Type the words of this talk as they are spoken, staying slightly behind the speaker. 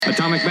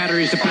Atomic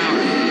batteries to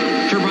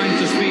power. Turbines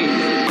to speed.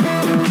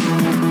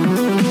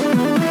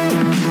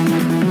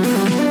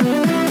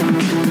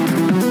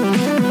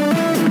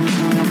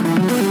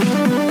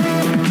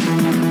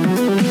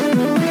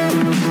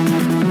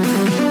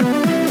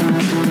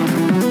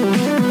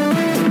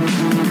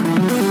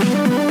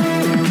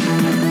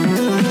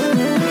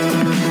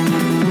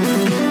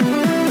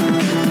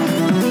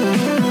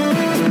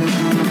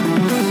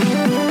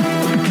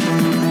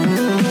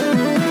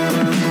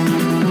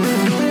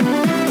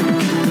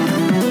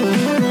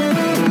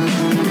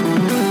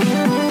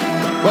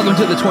 Welcome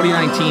to the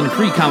 2019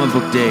 Free Comic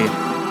Book Day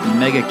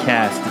Mega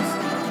Cast.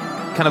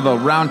 It's kind of a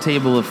round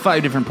table of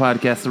 5 different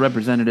podcasts, a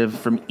representative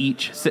from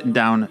each sitting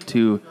down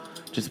to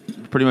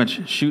just pretty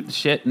much shoot the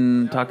shit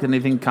and talk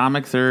anything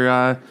comics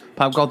or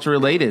pop culture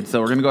related.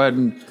 So we're going to go ahead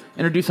and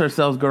introduce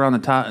ourselves, go around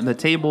the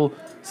table,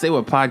 say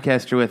what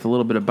podcast you're with, a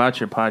little bit about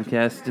your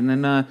podcast, and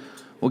then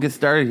we'll get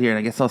started here. And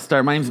I guess I'll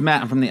start. My name's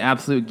Matt. I'm from the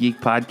Absolute Geek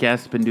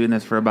Podcast. Been doing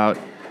this for about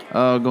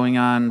going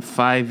on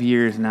 5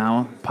 years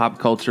now. Pop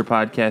culture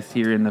podcast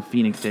here in the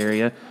Phoenix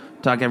area.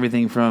 Talk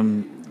everything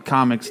from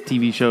comics,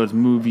 TV shows,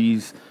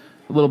 movies,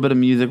 a little bit of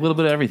music, a little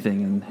bit of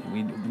everything. And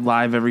we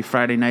live every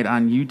Friday night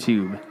on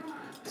YouTube.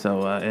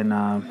 So,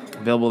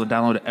 available to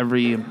download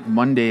every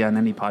Monday on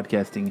any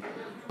podcasting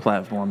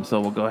platform. So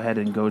we'll go ahead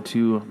and go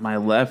to my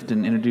left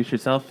and introduce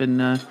yourself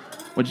and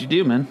what you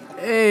do, man.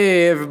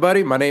 Hey,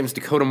 everybody. My name's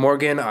Dakota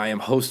Morgan. I am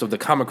host of the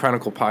Comic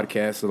Chronicle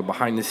podcast, so the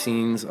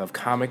behind-the-scenes of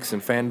comics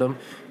and fandom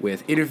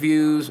with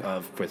interviews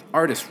with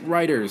artists,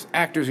 writers,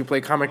 actors who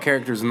play comic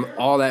characters, and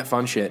all that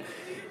fun shit.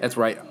 That's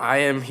right. I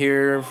am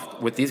here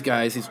with these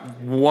guys, these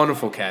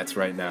wonderful cats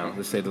right now,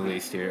 to say the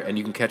least here. And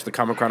you can catch the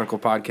Comic Chronicle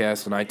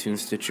podcast on iTunes,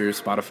 Stitcher,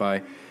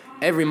 Spotify.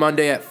 Every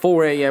Monday at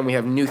 4 a.m. we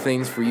have new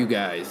things for you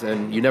guys,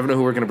 and you never know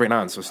who we're going to bring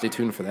on, so stay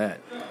tuned for that.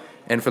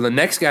 And for the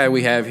next guy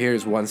we have here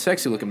is one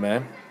sexy-looking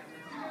man.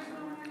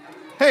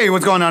 Hey,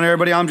 what's going on,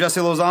 everybody? I'm Jesse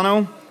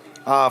Lozano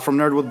from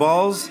Nerd with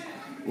Balls.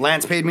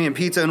 Lance paid me in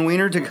pizza and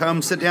wiener to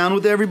come sit down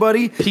with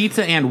everybody.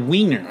 Pizza and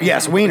wiener.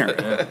 Yes,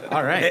 wiener.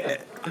 All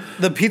right.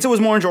 The pizza was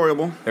more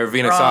enjoyable. They're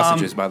Vienna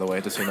sausages, by the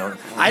way, just so you know.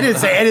 I didn't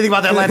say anything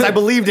about that, Lance. I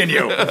believed in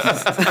you.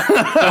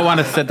 Don't want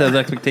to set those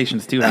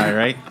expectations too high,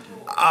 right?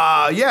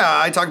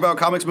 Yeah, I talk about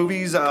comics,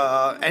 movies,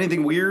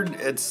 anything weird.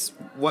 It's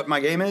what my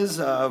game is.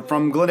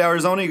 From Glendale,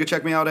 Arizona. You can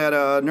check me out at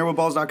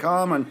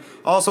nerdwithballs.com and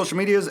all social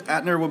medias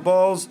at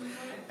nerdwithballs.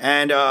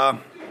 And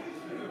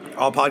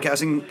all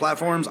podcasting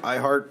platforms,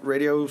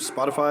 iHeartRadio,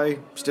 Spotify,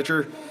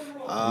 Stitcher.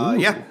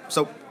 Yeah,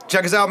 so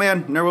check us out,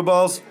 man. Nerd with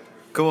Balls.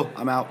 Cool,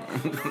 I'm out.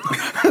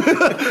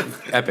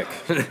 Epic.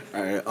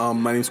 All right,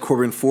 my name's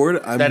Corbin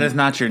Ford. That is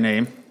not your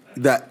name.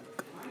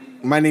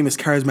 My name is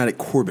Charismatic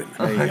Corbin.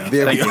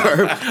 There we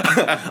are.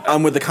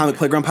 I'm with the Comic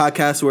Playground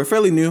podcast. We're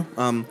fairly new.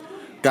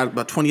 Got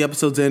about 20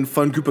 episodes in.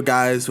 Fun group of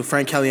guys with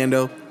Frank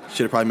Caliendo.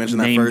 Should have probably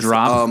mentioned that Name first.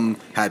 drop.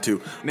 Had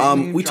to.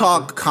 We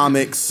talk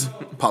comics,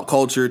 pop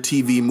culture,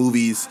 TV,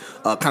 movies,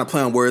 kind of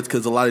play on words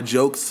because a lot of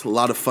jokes, a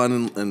lot of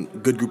fun,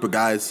 and good group of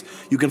guys.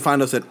 You can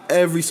find us at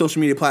every social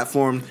media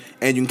platform,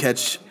 and you can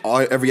catch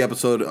every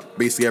episode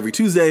basically every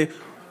Tuesday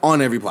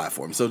on every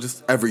platform. So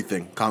just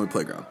everything, Comic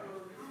Playground.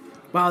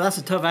 Wow, that's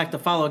a tough act to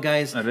follow,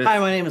 guys. Hi,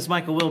 my name is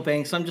Michael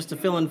Wilbanks. I'm just a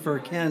fill-in for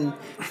Ken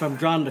from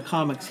Drawn to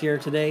Comics here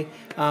today.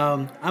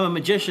 I'm a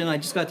magician. I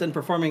just got done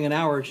performing an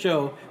hour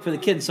show for the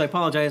kids, so I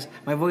apologize.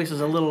 My voice is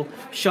a little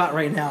shot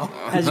right now,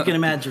 as you can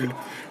imagine.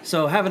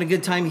 So having a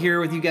good time here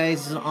with you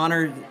guys is an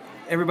honor.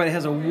 Everybody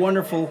has a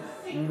wonderful,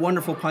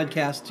 wonderful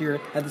podcast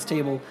here at this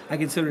table. I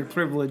consider it a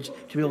privilege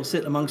to be able to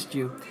sit amongst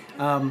you.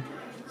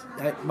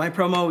 My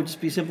promo would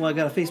just be simple. I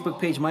got a Facebook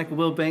page, Michael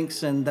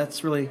Wilbanks, and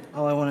that's really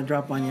all I want to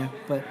drop on you.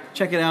 But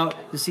check it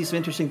out to see some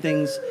interesting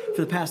things.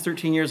 For the past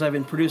 13 years, I've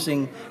been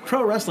producing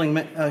pro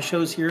wrestling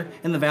shows here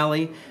in the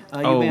Valley.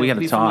 We got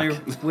to talk.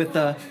 With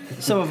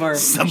some of our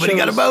Somebody shows.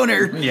 got a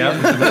boner.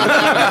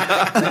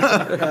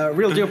 Yep.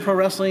 Real Deal Pro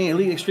Wrestling,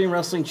 Elite Extreme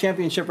Wrestling,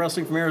 Championship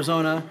Wrestling from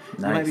Arizona. Nice.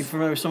 You might be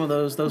familiar with some of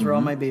those. Those were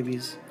all my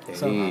babies.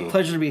 So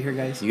pleasure to be here,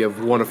 guys. You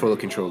have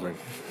wonderful-looking children.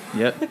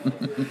 Yep.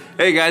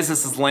 Hey guys,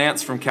 this is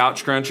Lance from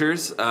Couch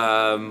Crunchers.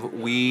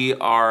 We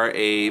are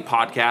a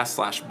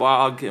podcast /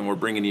 blog, and we're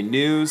bringing you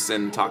news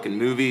and talking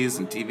movies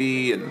and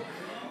TV and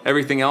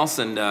everything else.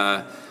 And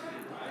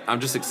I'm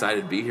just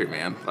excited to be here,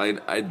 man.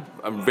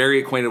 I'm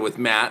very acquainted with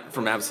Matt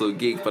from Absolute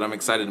Geek, but I'm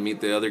excited to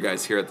meet the other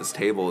guys here at this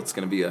table. It's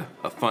going to be a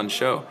fun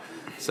show.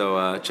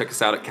 So check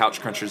us out at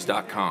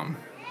couchcrunchers.com.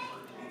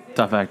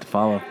 Tough act to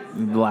follow.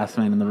 The last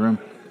man in the room.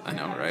 I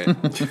know, right?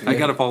 I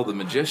gotta follow the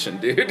magician,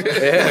 dude.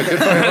 Yeah, good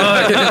for him.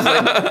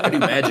 I do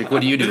magic.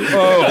 What do you do?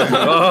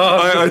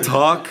 I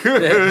talk.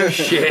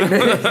 Shit.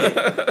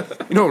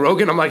 You know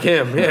Rogan? I'm like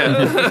him.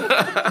 Yeah.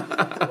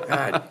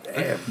 God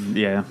damn.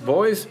 Yeah,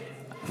 Boys,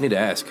 I need to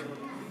ask.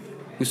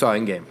 Who saw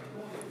Endgame?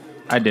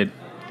 I did.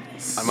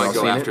 I might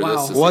go after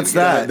this. to see What's if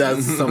you that?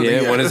 That's something.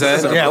 Yeah, what is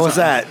that? Yeah, what's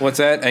that? What's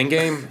that?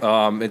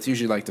 Endgame? It's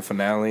usually like the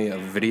finale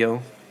of a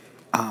video.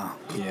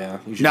 Yeah.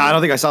 Usually. No, I don't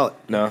think I saw it.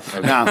 No?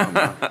 Okay.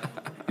 No.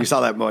 You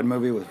saw that one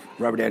movie with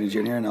Robert Downey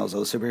Jr. and all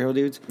those superhero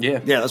dudes? Yeah.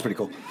 Yeah, that's pretty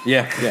cool.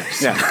 Yeah.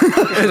 Yeah.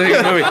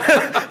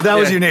 That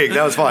was unique.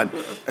 That was fun.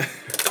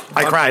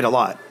 I cried a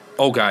lot.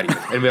 Oh, God.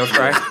 Anybody else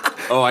cry?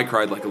 Oh, I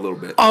cried like a little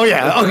bit. Oh,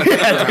 yeah. Oh,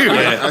 yeah, dude.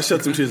 I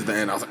shed some tears at the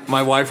end. I was like,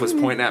 My wife was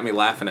pointing at me,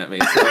 laughing at me.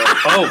 So,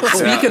 Oh,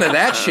 speaking of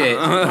that shit,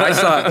 I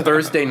saw it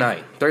Thursday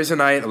night. Thursday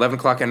night, 11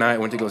 o'clock at night, I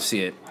went to go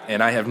see it.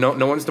 And I have no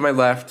one's to my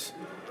left.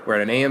 We're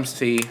at an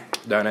AMC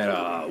down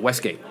at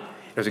Westgate.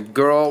 There's a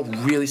girl,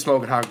 really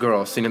smoking hot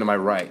girl, sitting to my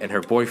right, and her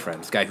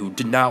boyfriend, this guy who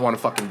did not want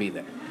to fucking be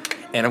there.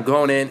 And I'm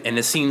going in, and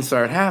the scene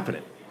started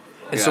happening.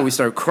 And so Yeah. we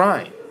started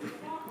crying.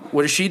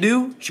 What does she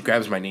do? She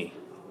grabs my knee.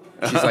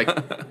 She's like,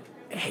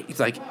 hey, he's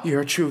like,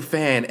 you're a true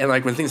fan. And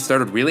like when things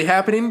started really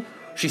happening,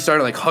 she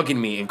started like hugging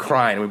me and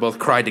crying, and we both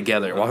cried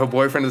together. While her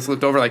boyfriend just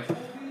looked over like,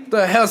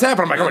 the hell's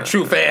happening? I'm like, I'm a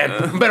true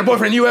fan. Better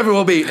boyfriend you ever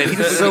will be. And he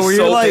just So were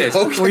you like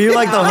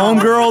the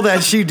homegirl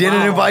that she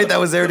didn't invite that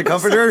was there to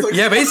comfort her?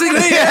 Yeah,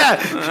 basically,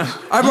 yeah.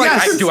 I'm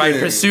like, do I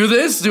pursue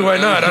this? Do I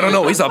not? I don't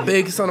know. He's a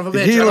big son of a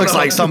bitch. He I looks don't know.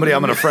 like somebody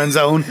I'm in a friend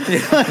zone.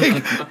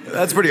 Like,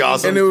 that's pretty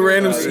awesome. and they were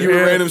random. You were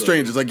random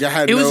strangers. Like, you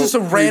had. It was no just a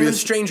random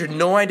previous- stranger,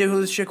 no idea who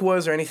this chick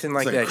was or anything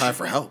like It's like that. cry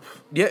for help.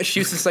 Yeah, she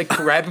was just like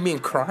grabbing me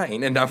and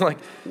crying, and I'm like,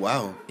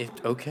 Wow.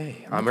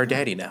 okay, I'm her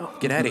daddy now.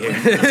 Get out of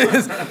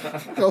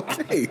here.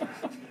 Okay.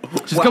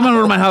 Just come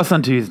over to my house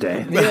on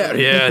Tuesday.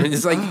 yeah. And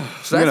it's like,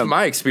 so that's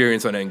my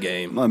experience on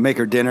Endgame. I'm gonna make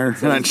her dinner, and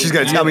then she's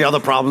gonna tell me all the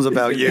problems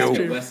about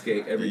you.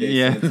 Westgate every day.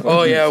 Yeah.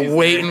 Oh yeah,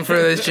 waiting for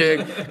this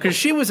chick because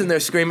she was in there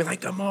screaming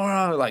like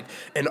Gamora, like,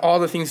 and all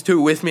the things too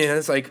with me, and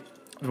it's like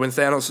when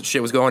Thanos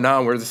shit was going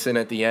on, we're just sitting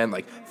at the end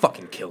like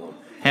fucking kill him.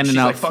 Handing She's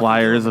out like, "Fucking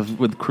flyers kill him."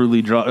 with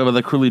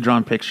a crudely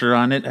drawn picture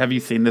on it. Have you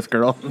seen this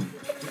girl?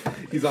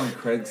 He's on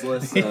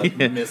Craigslist.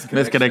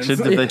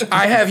 Misconnections.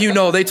 I have you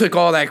know they took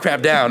all that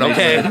crap down.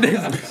 Okay,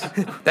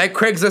 that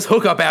Craigslist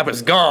hookup app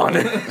is gone.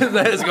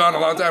 That is gone a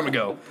long time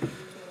ago.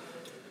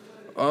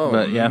 Oh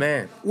But, yeah.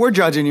 man. We're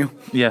judging you.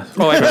 Yeah.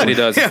 Oh, everybody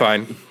does. It's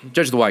fine.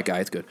 Judge the white guy.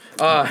 It's good.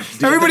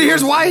 Everybody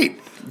here's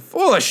white.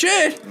 Full of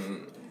shit.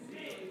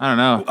 I don't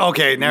know.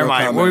 Okay, never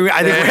mind. comment.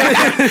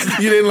 I think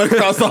You didn't look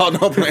across the hall.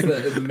 No plan.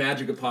 The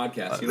magic of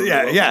podcasts.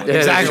 yeah, Yeah,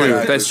 exactly.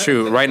 That's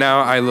true. Right now,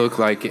 I look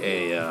like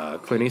a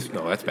Clint Eastwood.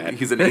 No, that's bad.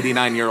 He's an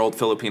 89-year-old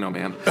Filipino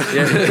man.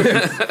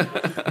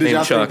 Did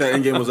y'all Chuck. think that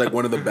Endgame was like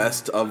one of the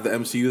best of the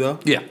MCU though?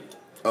 Yeah.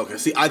 Okay.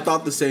 See, I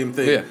thought the same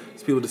thing. Yeah.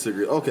 People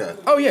disagree. Okay.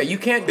 Oh yeah, you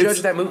can't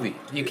judge that movie.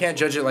 You can't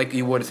judge it like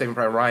you would Saving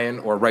Private Ryan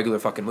or a regular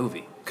fucking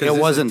movie. 'Cause this It is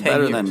wasn't 10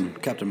 better years. than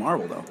Captain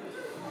Marvel though.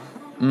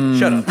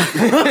 Shut up.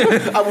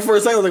 I for a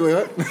second I was like,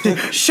 wait,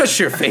 what? Shut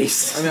your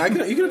face. I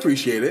mean, you can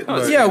appreciate it.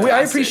 but- Yeah,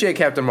 I appreciate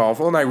Captain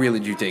Marvel, and I really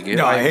do take it.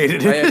 No, I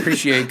hated it. I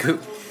appreciate.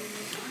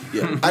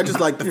 Yeah, I just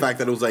like the fact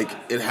that it was like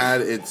it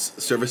had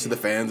its service to the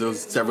fans. There was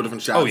several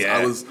different shots. Oh, yeah.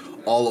 I was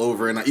all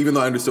over, and even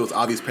though I understood it was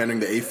obvious pandering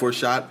the A4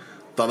 shot,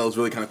 thought that was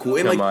really kind of cool.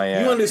 And Come like on,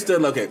 yeah. you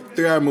understood, like, okay,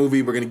 3-hour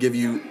movie, we're gonna give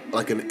you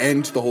like an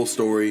end to the whole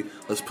story.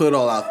 Let's put it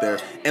all out there,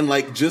 and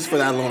like just for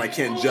that alone, I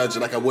can't judge it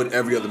like I would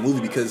every other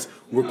movie because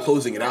we're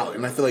closing it out,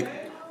 and I feel like.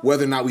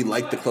 Whether or not we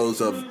like the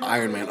close of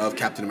Iron Man, of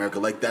Captain America,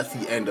 like that's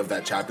the end of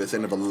that chapter. It's the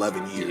end of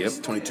 11 years,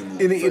 22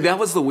 movies. And that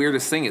was the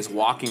weirdest thing is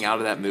walking out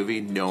of that movie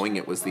knowing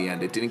it was the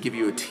end. It didn't give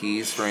you a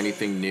tease for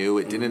anything new.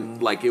 It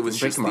didn't like it was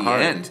just breaking the my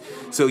heart. end.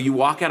 So you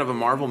walk out of a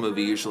Marvel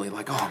movie usually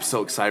like, oh, I'm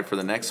so excited for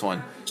the next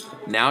one.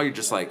 Now you're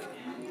just like,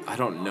 I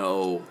don't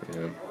know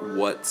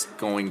what's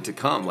going to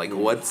come. Like,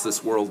 what's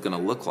this world going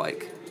to look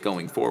like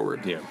going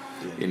forward? Yeah.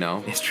 You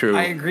know, It's true.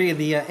 I agree.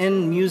 The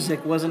end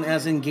music wasn't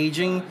as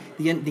engaging.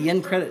 The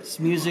end credits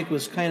music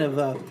was kind of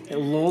it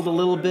lulled a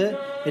little bit.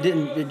 It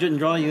didn't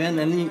draw you in,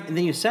 and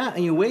then you sat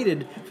and you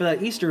waited for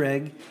that Easter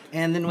egg,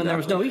 and then when there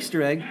was no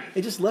Easter egg,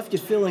 it just left you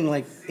feeling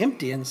like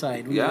empty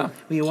inside. When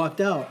you walked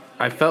out.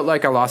 I felt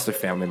like I lost a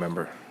family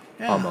member.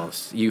 Yeah.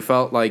 Almost. You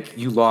felt like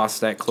you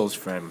lost that close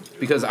friend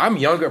because I'm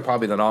younger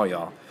probably than all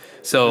y'all.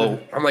 So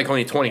I'm like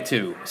only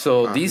 22.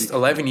 So these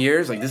 11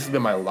 years, like this has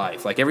been my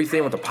life. Like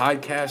everything with the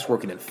podcast,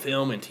 working in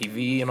film and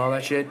TV and all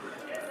that shit,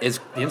 is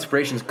the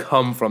inspirations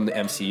come from the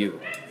MCU.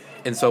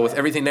 And so with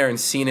everything there and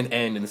seeing it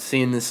end and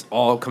seeing this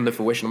all come to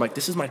fruition, I'm like,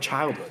 this is my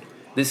childhood.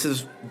 This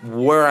is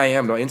where I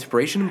am. The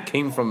inspiration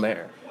came from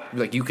there.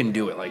 Like you can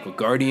do it. Like with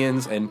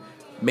Guardians and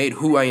made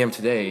who I am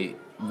today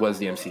was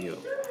the MCU.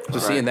 So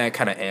seeing that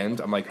kind of end,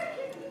 I'm like,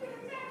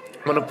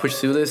 I'm gonna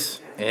pursue this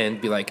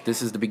and be like,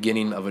 this is the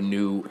beginning of a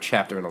new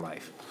chapter in a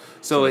life.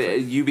 so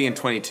you being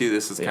 22,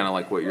 this is kind of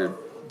like what your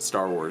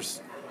Star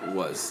Wars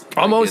was.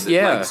 Almost,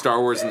 yeah. Like Star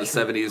Wars in the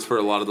 70s for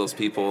a lot of those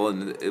people,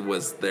 and it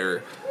was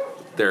their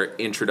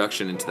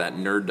introduction into that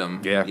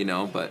nerddom. Yeah. You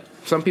know, but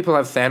Some people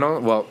have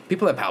Thanos. Well,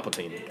 people have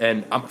Palpatine,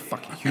 and I'm a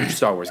fucking huge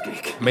Star Wars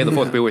geek. May the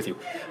fourth be with you.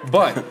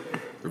 But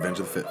Revenge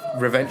of the Fifth.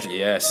 Revenge,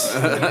 yes.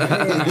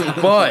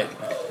 But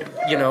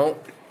you know,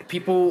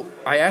 people.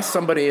 I asked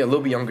somebody a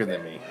little bit younger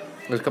than me.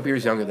 It was a couple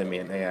years younger than me,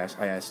 and I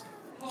asked,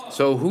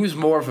 so who's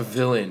more of a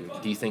villain?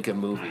 Do you think in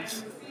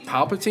movies,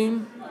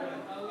 Palpatine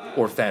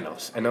or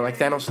Thanos? And they're like,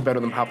 Thanos is better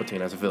than Palpatine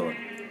as a villain.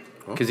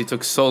 because he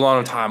took so long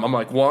of time. I'm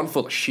like, one,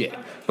 full of shit,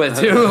 but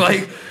two,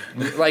 like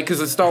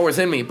because it's Star Wars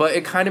in me. But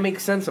it kind of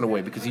makes sense in a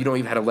way because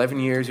you've had 11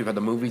 years, you've had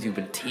the movies, you've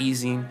been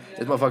teasing.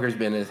 This motherfucker's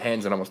been in his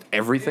hands in almost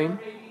everything,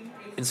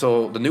 and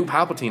so the new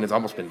Palpatine has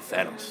almost been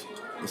Thanos,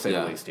 to say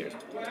the least here.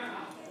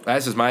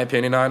 That's just my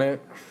opinion on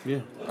it. Yeah,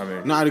 I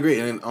mean, no, I'd agree,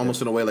 and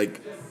almost in a way,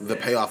 like the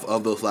payoff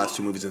of those last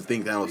two movies, and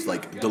think that was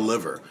like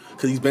deliver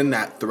because he's been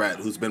that threat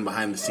who's been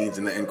behind the scenes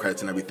in the end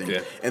credits and everything,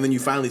 and then you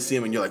finally see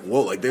him, and you're like,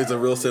 whoa, like there's a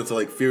real sense of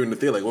like fear in the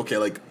fear, like okay,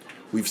 like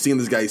we've seen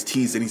this guy's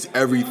tease, and he's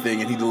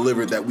everything, and he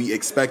delivered that we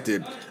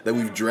expected, that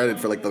we've dreaded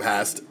for like the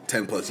past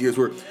 10+ years.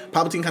 Where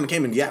Palpatine kind of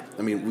came in,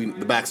 I mean,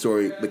 the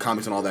backstory, the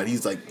comics, and all that,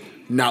 he's like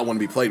not one to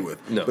be played with,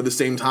 but at the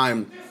same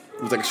time.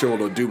 It was like a show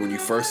to do when you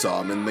first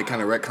saw him, and they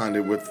kind of retconned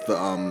it with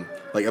the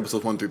like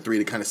episodes 1 through 3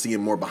 to kind of see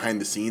him more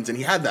behind the scenes, and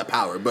he had that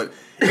power, but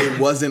it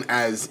wasn't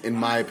as, in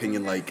my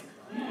opinion, like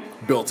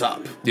built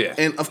up. Yeah.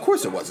 And of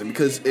course it wasn't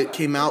because it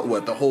came out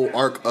the whole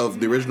arc of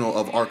the original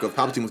arc of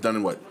Palpatine was done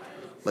in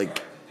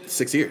like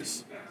 6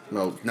 years,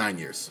 no 9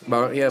 years.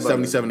 But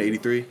 77 to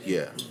 83.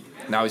 Yeah.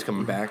 Now he's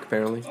coming back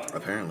apparently.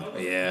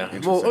 Yeah.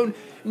 Well,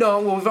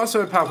 we've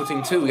also had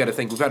Palpatine too. We got to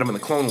think we've had him in the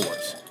Clone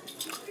Wars.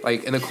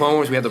 Like, in the Clone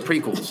Wars, we had the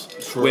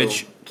prequels. True.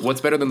 Which,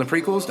 what's better than the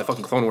prequels? The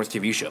fucking Clone Wars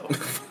TV show.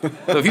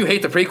 So if you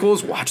hate the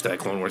prequels, watch that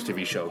Clone Wars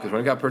TV show. Because when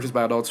it got purchased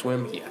by Adult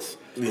Swim, yes.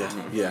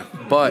 Yeah.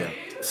 But,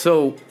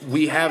 so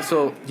he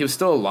was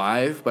still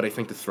alive, but I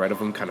think the threat of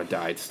him kind of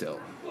died still.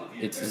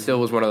 It still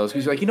was one of those,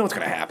 he's like, you know what's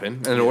going to happen.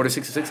 And then Order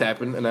 66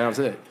 happened, and that was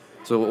it.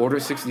 So Order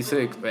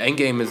 66,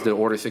 Endgame is the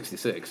Order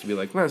 66. You'd be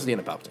like, no, this is the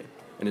end of Palpatine.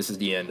 And this is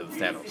the end of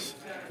Thanos.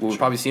 Will we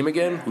probably see him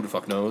again? Who the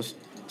fuck knows?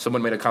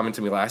 Someone made a comment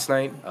to me last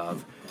night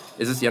of,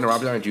 is this the end of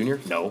Robert Downey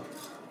Jr.? No.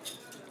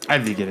 I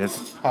think it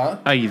is. Huh?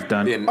 He's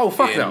done.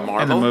 Fuck no.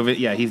 In the movie,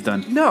 yeah, he's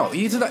done. No,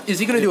 he's not. Is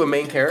he going to do a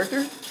main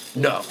character?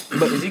 No.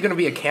 But is he going to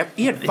be a camp?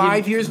 He had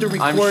 5 years to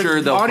record. I'm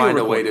sure they'll audio find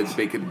a way recordings. to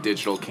make a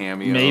digital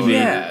cameo. Maybe,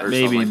 or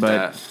something like but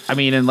that. I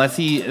mean, unless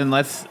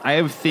I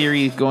have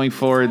theory going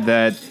forward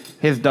that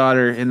his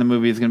daughter in the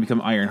movie is going to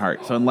become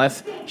Ironheart. So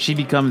unless she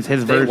becomes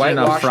his They version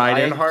of whitewashed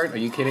Friday, Ironheart? Are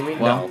you kidding me?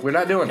 Well, no, we're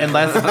not doing that.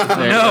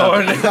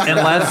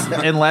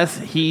 unless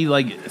he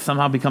like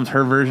somehow becomes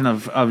her version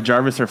of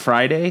Jarvis or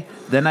Friday,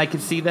 then I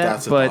could see that.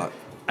 That's a but thought.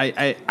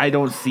 I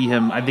don't see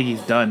him. I think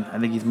he's done. I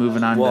think he's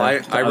moving on. Well,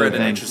 to I other read an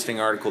things. interesting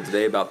article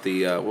today about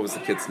the what was the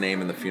kid's name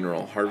in the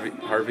funeral?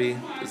 Harvey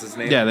is his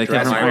name? Yeah, the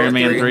kid from Iron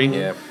Man 3.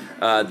 Yeah.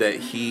 That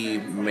he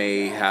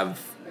may have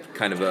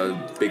kind of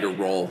a bigger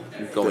role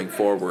going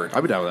forward.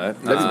 I'd be down with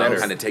that. That'd be better.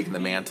 Kind of taking the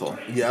mantle.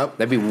 Yep.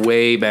 That'd be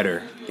way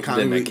better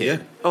than that kid.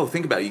 Yeah. Oh,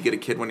 think about it. You get a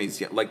kid when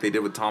he's like they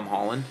did with Tom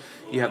Holland.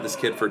 You have this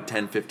kid for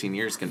 10, 15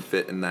 years can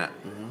fit in that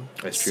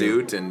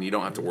suit, and you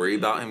don't have to worry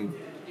about him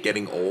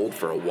getting old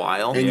for a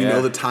while. And you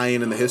know the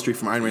tie-in and the history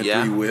from Iron Man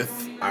 3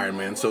 with Iron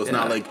Man, so it's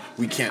not like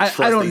we can't trust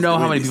I don't these- know the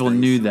how way many these people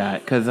things. knew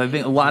that because I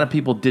think a lot of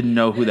people didn't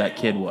know who that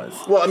kid was.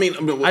 Well, I mean,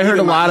 I heard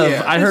a lot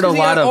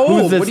of old.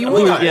 who's What this. do you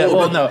mean?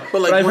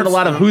 But I heard a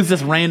lot of who's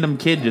this random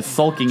kid just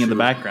sulking in the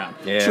background.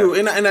 Yeah. True,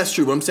 and that's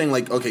true. But I'm saying,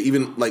 like, okay,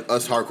 even like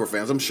us hardcore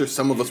fans, I'm sure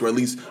some of us were at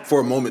least for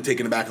a moment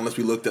taken aback, unless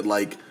we looked at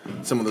like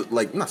some of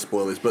the not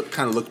spoilers, but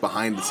kind of looked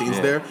behind the scenes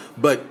there.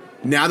 But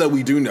now that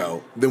we do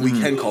know, then we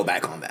can call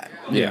back on that.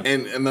 Yeah.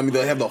 And I mean,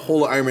 they have the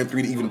whole Iron Man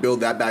 3 to even build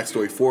that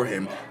backstory for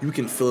him. You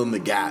can fill in the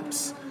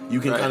gaps. You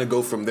can kind of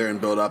go from there and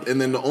build up. And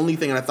then the only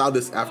thing, and I thought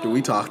this after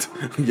we talked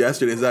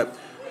yesterday, is that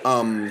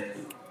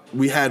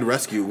we had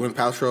Rescue, Gwyneth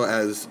Paltrow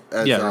as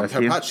Rescue.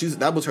 Pepper Potts.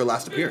 That was her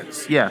last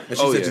appearance. Yeah. And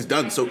she said she's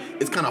done. So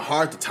it's kind of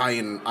hard to tie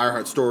in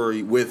Ironheart's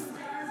story with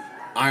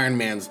Iron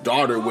Man's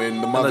daughter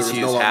when the mother Unless is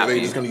you no use longer Happy. there.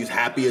 You're just going to use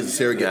Happy as a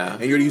surrogate. Yeah.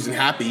 And you're using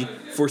Happy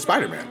for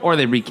Spider-Man. Or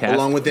they recast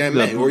Along with Aunt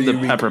May, or the you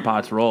Pepper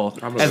Potts role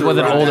as sure with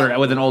an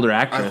right. older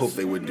actress. I hope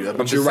they wouldn't do that. I'm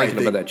But just you're right.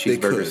 thinking about that they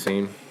cheeseburger could.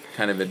 scene.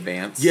 Kind of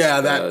advanced.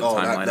 Yeah, that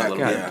timeline that a little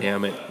God bit.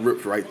 Damn it.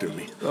 ripped right through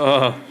me.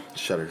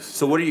 Shudders.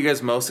 So, what are you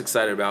guys most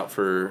excited about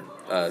for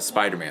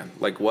Spider-Man?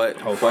 Like, what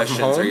Far From questions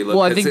Home? are you looking?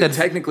 Well, I 'cause think that's-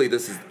 technically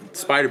this is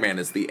Spider-Man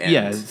is the end.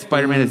 Yeah,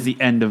 Spider-Man is the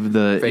end of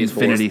the Phase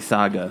Infinity 4.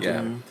 Saga.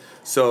 Yeah.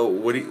 So,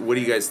 what do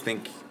you guys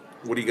think?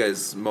 What are you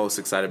guys most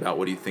excited about?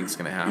 What do you think is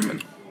going to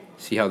happen?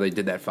 See how they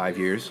did that 5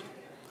 years?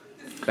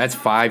 That's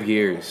 5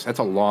 years. That's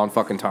a long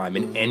fucking time.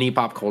 In any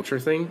pop culture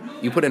thing,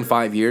 you put in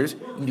 5 years,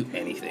 you can do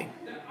anything.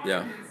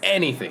 Yeah.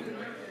 Anything.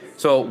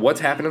 So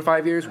what's happened in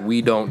 5 years?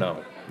 We don't know.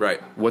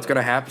 Right. What's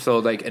gonna happen? So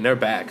like, and they're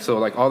back. So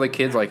like, all the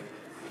kids, like,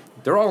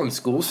 they're all in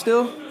school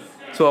still.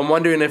 So I'm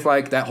wondering if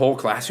like that whole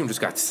classroom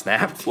just got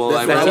snapped. Well,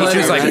 I that read-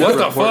 teacher's I like, read what a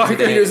the report fuck?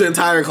 today. Peter's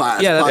entire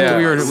class. Yeah, that's what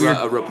we were.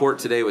 A report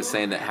today was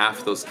saying that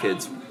half those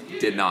kids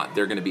did not.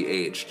 They're going to be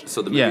aged.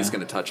 So the movie's going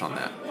to touch on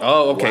that.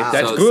 Oh, okay, Wow.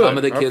 that's so good. some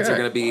of the kids Okay. are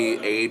going to be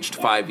aged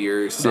 5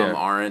 years. Some Yeah.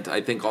 aren't.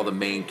 I think all the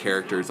main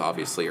characters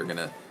obviously are going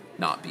to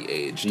not be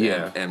aged.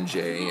 Yeah.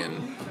 MJ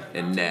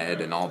and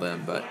Ned and all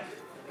them. But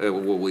well,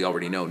 we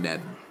already know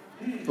Ned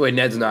Wait,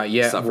 Ned's not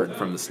yet. suffered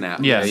from the snap.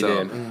 Yeah, he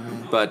so,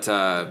 did. But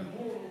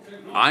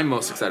I'm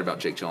most excited about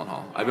Jake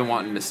Gyllenhaal. I've been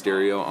wanting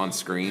Mysterio on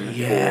screen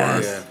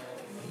for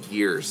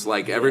years.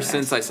 Like ever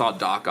since I saw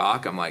Doc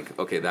Ock, I'm like,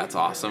 okay, that's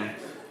awesome.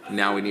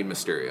 now we need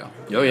Mysterio.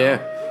 Oh yeah.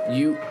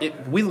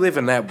 We live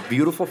in that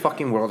beautiful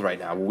fucking world right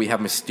now where we have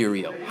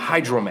Mysterio,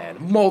 Hydro Man,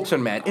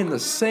 Molten Man in the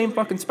same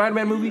fucking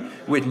Spider-Man movie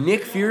with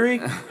Nick Fury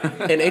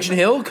and Agent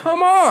Hill.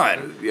 Come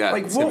on, Yeah,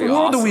 like it's what gonna be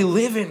world do awesome. we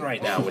live in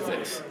right now with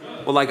this?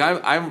 Well, like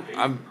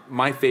I'm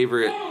my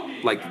favorite,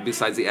 like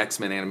besides the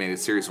X-Men animated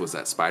series, was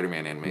that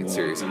Spider-Man animated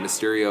series, and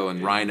Mysterio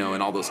and Rhino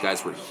and all those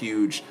guys were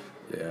huge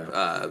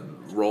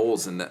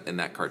roles in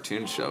that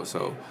cartoon show.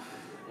 So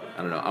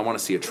I don't know. I want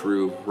to see a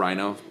true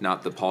Rhino,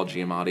 not the Paul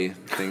Giamatti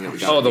thing that we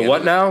got. Oh, at the end what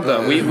of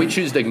now? We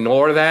choose to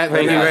ignore that.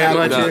 Thank you very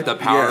much. The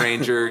Power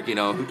Ranger,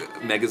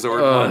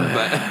 Megazord one,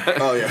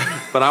 but Oh yeah.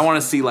 but I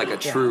want to see like a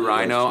true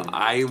Rhino.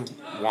 I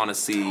want to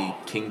see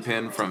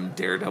Kingpin from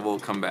Daredevil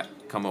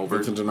come over.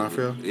 Vincent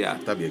D'Onofrio. Yeah.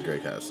 That'd be a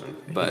great casting.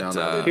 But, I don't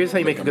know. Here's how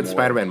you make a good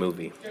Spider-Man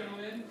movie.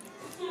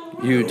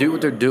 You do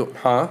what they're doing,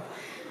 huh?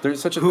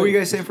 There's such a Who thing. are you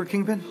guys saying for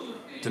Kingpin?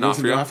 Vincent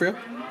D'Onofrio D'Onofrio.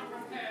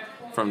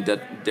 from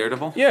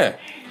Daredevil. Yeah.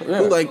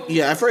 Who, like,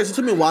 at first it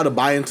took me a while to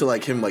buy into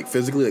like him, like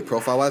physically, like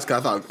profile wise,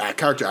 because I thought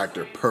character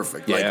actor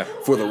perfect, like Yeah.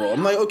 for the role.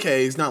 I'm like,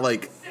 okay, he's not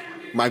like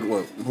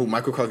Michael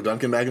Clark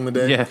Duncan back in the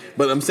day. Yeah.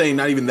 But I'm saying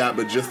not even that,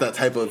 but just that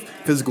type of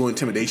physical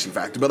intimidation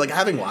factor. But like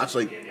having watched,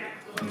 like,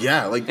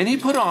 yeah, like. And he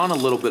put on a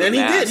little bit And of he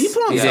mass. did. He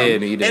put on He some.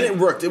 did, he did. And it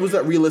worked. It was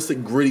that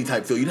realistic, gritty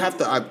type feel. You'd have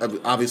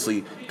to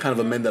obviously kind of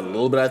amend that a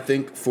little bit, I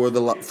think, for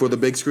the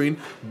big screen.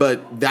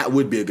 But that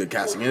would be a good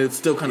casting, and it'd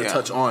still kind of Yeah.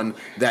 touch on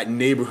that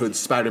neighborhood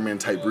Spider-Man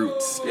type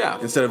roots. Yeah.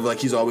 Instead of like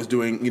he's always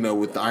doing,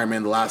 with the Iron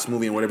Man, the last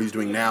movie, and whatever he's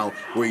doing now,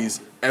 where he's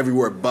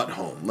everywhere but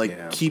home. Like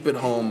Yeah. keep it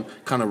home,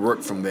 kind of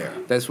work from there.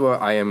 That's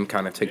what I am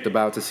kind of ticked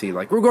about to see.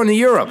 Like, we're going to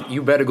Europe.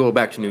 You better go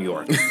back to New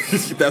York.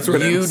 That's where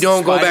You it is.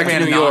 don't go back to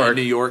Spider-Man New not in York.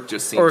 New York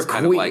just seems Or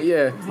kind of Queen- like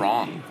yeah.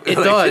 wrong. It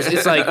does.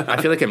 It's like I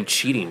feel like I'm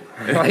cheating.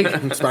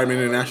 Like Spider-Man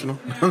International.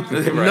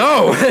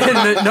 no,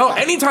 no.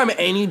 Anytime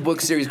any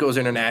book series goes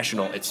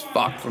international, it's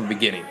fucked from the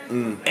beginning.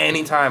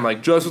 Anytime,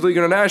 like Justice League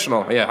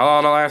International. Yeah, how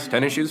long the last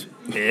 10 issues?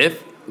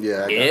 If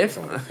Yeah. I got If?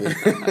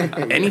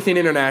 some. anything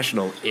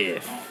international,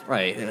 if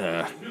like,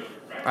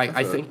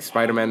 I think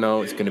Spider-Man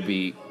though is gonna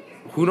be.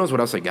 Who knows what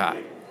else they got?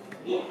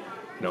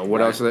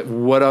 What else?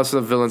 What else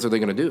the villains are they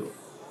gonna do?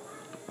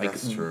 Like,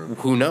 That's true.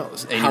 Who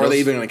knows? And How are they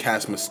even gonna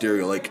cast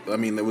Mysterio? Like, I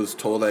mean, it was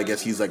told that I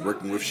guess he's like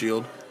working with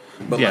Shield,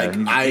 but Yeah, like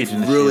he's I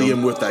agent of really S.H.I.E.L.D.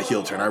 am with that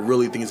heel turn. I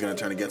really think he's gonna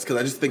turn against because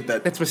I just think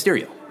that That's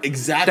Mysterio.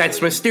 exactly That's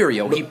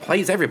Mysterio. He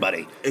plays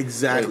everybody.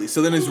 exactly.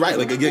 So then it's right.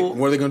 Like again,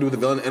 what are they gonna do with the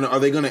villain? And are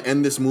they gonna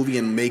end this movie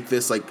and make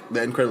this like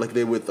the end credit like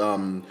they did with I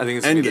think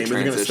it's gonna be Endgame? the Are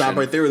they gonna stop transition.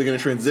 right there? Or are they gonna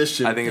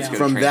transition? I think it's gonna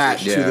from that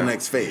transition. to the Yeah.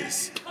 next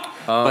phase.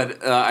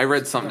 But I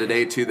read something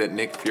today too that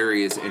Nick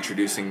Fury is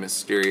introducing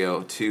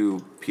Mysterio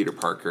to Peter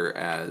Parker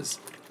as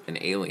an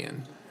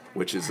alien,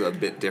 which is a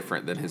bit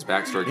different than his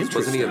backstory. 'Cause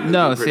wasn't he a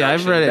No, movie see,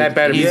 I've production? read it. That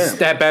better be. He's-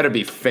 That better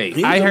be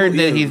fake. I heard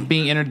that Yeah. he's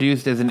being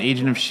introduced as an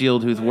agent of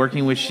Shield who's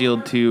working with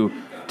Shield to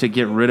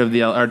get rid of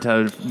or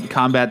to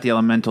combat the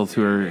elementals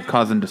who are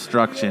causing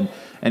destruction,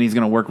 and he's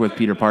going to work with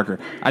Peter Parker.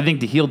 I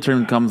think the heel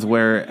turn comes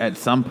where at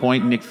some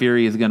point Nick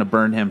Fury is going to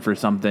burn him for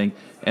something,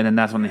 and then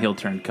that's when the heel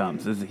turn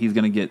comes. He's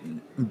going to get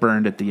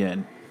burned at the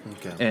end,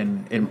 Okay.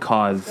 and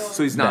cause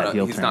So he's that not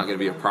heel he's turn. not going to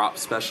be a prop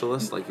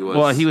specialist like he was.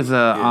 Well, he was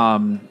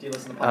a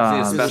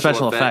special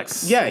special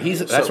effects. Yeah,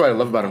 that's what I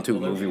love about him too.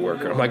 Movie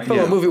worker. I'm like,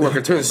 fellow movie worker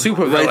turns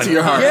super Right villain. to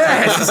your heart.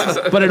 Yes.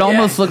 But it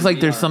almost looks like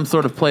there's some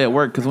sort of play at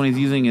work because when he's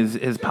using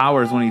his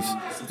powers, when he's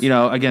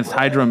against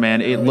Hydro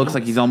Man, it looks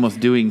like he's almost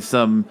doing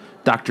some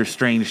Doctor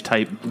Strange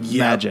type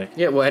magic.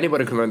 Yeah, well,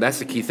 anybody can learn. That's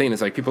the key thing.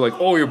 It's like people are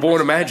like, oh, you're born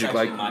to magic.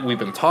 Like we've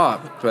been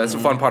taught. So that's the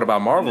fun part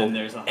about Marvel.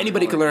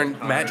 Anybody can learn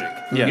magic.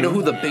 Yeah. You know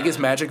who the biggest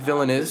magic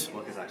villain is?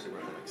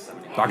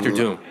 Doctor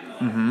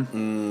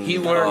Doom. He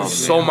learned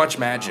so much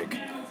magic.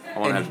 I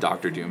want to have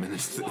Doctor Doom in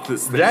this thing.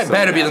 That so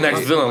better be the badly.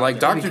 next villain. Like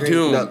Doctor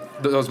Doom No.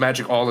 does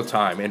magic all the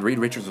time, and Reed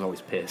Richards was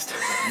always pissed.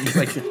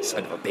 Like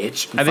son of a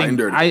bitch. I think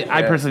Finder.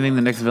 I personally think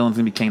the next villain's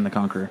gonna be Kang the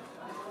Conqueror.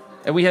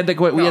 And we had the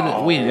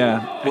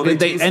yeah. Well, they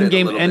the teased it a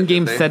Endgame little bit,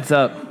 didn't they? sets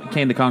up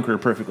Kang the Conqueror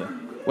perfectly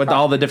with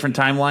all the different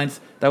timelines.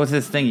 That was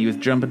his thing. He was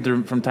jumping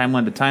through from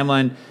timeline to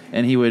timeline,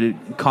 and he would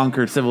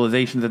conquer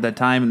civilizations at that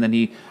time, and then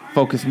he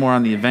focused more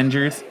on the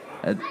Avengers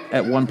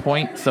at one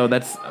point. So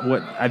that's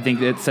what I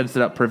think it sets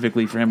it up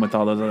perfectly for him with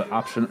all those other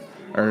option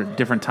or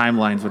different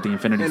timelines with the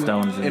Infinity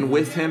Stones. And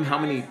with him, how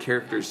many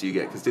characters do you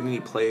get? Because didn't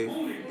he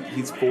play?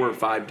 He's 4 or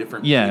 5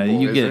 different. yeah,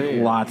 people. you get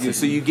lots.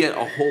 So you get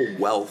a whole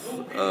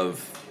wealth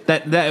of.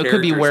 That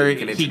could be characters where that you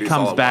can he introduce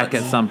comes all at back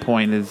once. at some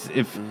point. Is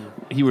if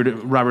he were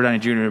Robert Downey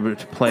Jr. were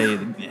to play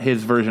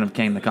his version of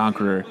Kang the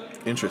Conqueror,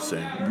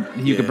 Interesting.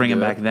 you could bring him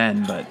do back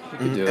then. But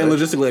And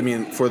logistically, I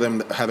mean, for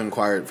them having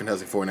acquired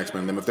Fantastic Four and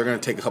X-Men, them if they're going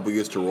to take a couple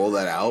years to roll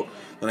that out,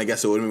 then I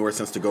guess it would make more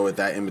sense to go with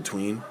that in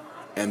between,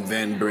 and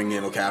then bring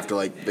in after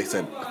like they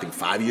said I think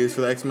 5 years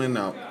for the X-Men.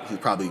 Now he's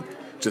probably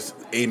just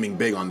aiming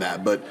big on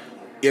that, but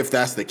if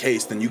that's the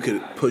case, then you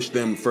could push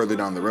them further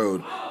down the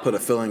road. Put a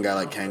filling guy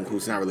like Kang,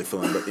 who's not really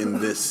filling, but in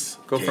this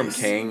Go case. from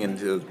Kang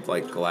into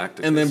like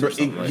Galactus, And then, or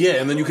something like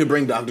and then you could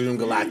bring Doctor Doom,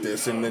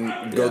 Galactus, and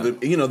then go.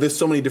 There's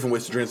so many different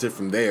ways to transition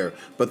from there.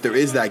 But there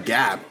is that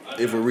gap,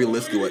 if we're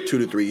realistic, 2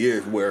 to 3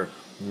 years, where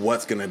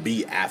what's gonna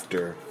be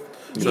after.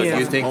 So do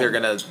you think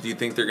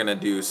they're gonna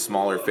do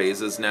smaller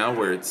phases now,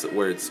 where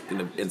it's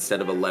gonna,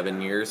 instead of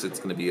 11 years, it's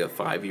gonna be a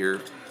 5-year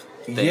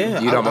thing?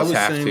 Yeah, You'd I almost was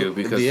have saying, to,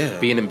 because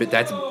being in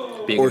that's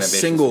big or ambitious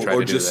single to try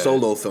or to do just that.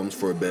 solo films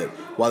for a bit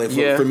while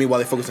they while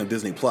they focus on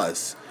Disney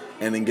Plus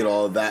and then get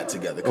all of that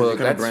together. Well, they're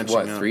that's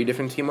branching out. 3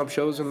 different team up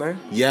shows in there.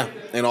 Yeah,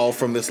 and all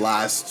from this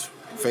last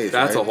phase.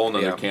 That's right? a whole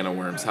nother Yeah. can of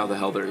worms. How the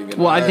hell are you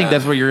gonna? Well, I think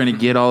that's where you're going to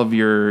get all of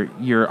your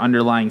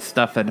underlying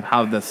stuff and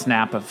how the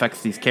snap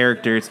affects these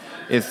characters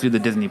is through the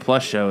Disney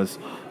Plus shows.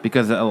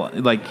 Because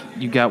like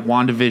you got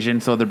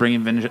WandaVision, so they're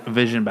bringing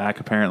Vision back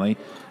apparently,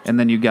 and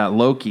then you got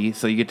Loki,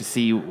 so you get to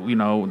see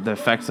the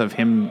effects of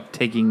him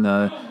taking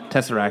the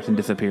Tesseract and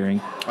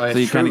disappearing. Oh, so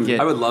you kind of get.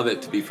 I would love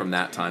it to be from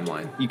that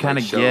timeline. You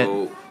kinda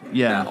show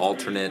get- that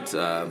alternate.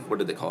 What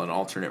did they call it? An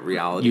alternate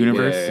reality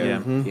Universe, where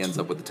yeah. He ends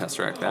up with the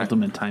Tesseract back.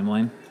 Ultimate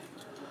timeline.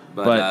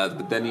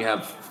 But then you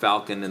have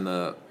Falcon and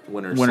the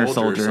Winter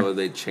Soldier. So are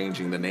they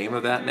changing the name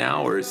of that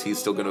now, or is he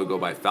still going to go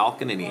by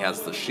Falcon and he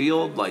has the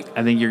shield? Like,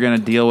 I think you're going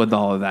to deal with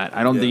all of that.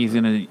 I don't think he's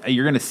going to.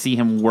 You're going to see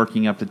him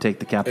working up to take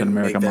the Captain And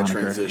America make that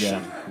moniker.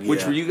 transition. Yeah.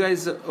 which were you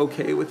guys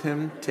okay with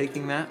him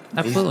taking that?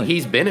 Absolutely.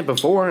 He's been it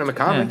before in the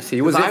comics.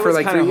 He was it I for was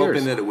like kind 3 of years.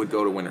 hoping that it would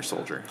go to Winter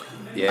Soldier.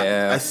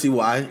 Yeah. I see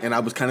why, and I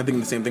was kind of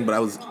thinking the same thing, but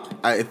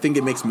I think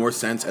it makes more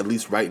sense, at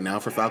least right now,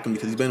 for Falcon,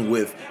 because he's been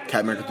with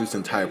Captain America through this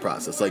entire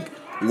process. Like,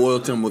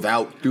 loyal to him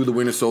through the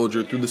Winter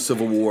Soldier, through the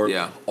Civil War,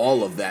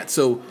 all of that.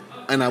 So,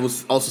 and I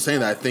was also saying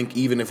that I think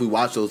even if we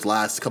watch those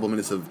last couple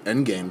minutes of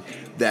Endgame,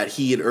 that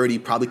he had already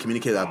probably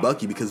communicated that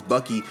Bucky, because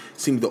Bucky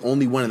seemed the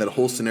only one in that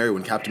whole scenario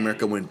when Captain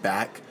America went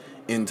back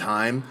in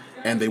time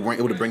and they weren't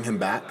able to bring him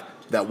back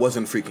that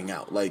wasn't freaking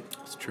out. Like,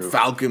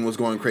 Falcon was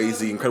going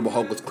crazy, Incredible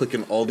Hulk was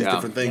clicking all these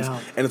different things,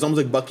 and it's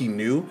almost like Bucky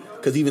knew,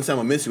 because even Sam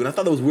will miss you. And I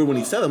thought that was weird when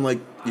he said, I'm like,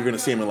 you're going to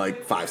see him in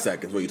like 5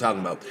 seconds, what are you talking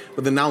about?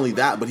 But then not only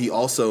that, but he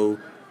also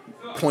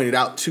pointed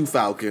out to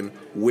Falcon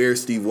where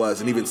Steve was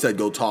and even said,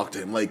 go talk to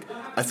him. Like,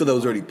 I feel that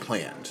was already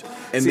planned.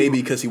 And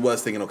maybe because he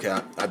was thinking, okay,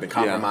 I've been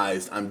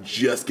compromised, I'm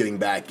just getting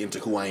back into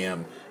who I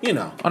am, And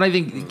I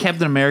think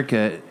Captain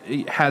America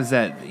has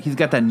that, he's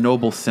got that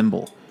noble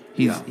symbol.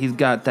 He's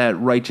got that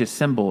righteous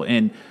symbol,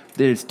 and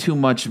there's too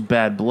much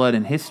bad blood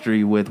in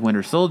history with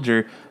Winter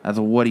Soldier as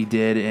of what he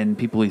did and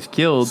people he's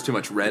killed. It's too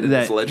much red in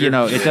this ledger. It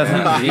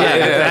doesn't.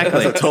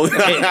 Exactly.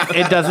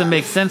 It doesn't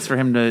make sense for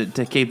him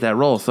to cape that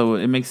role. So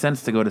it makes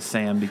sense to go to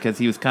Sam, because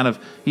he's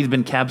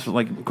been Cap's,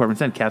 like Corbin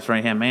said, Cap's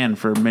right hand man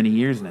for many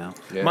years now.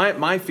 Yeah.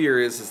 My fear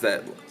is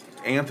that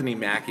Anthony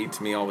Mackie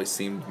to me always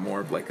seemed more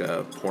of like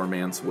a poor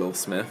man's Will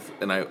Smith,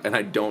 and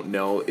I don't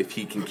know if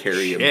he can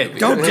carry a movie.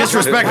 Don't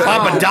disrespect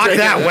Papa Doc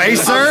that way,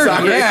 sir.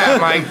 Yeah,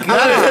 my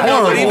God.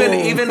 No, but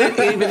even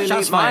in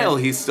 8 Mile,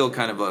 he's still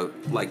kind of a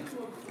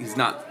he's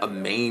not a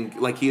main,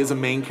 like he is a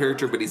main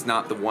character, but he's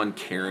not the one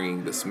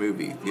carrying this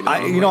movie.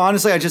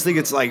 Honestly, I just think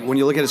it's like when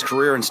you look at his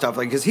career and stuff,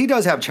 like, because he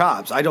does have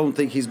chops. I don't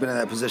think he's been in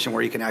that position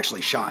where he can actually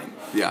shine.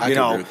 Yeah, I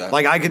can agree with that.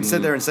 Like I could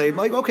sit there and say,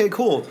 like, okay,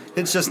 cool.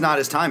 It's just not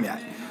his time yet.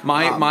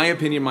 My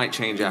opinion might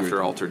change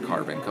after Altered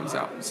Carbon comes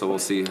out, so we'll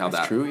see how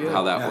that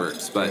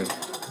works. But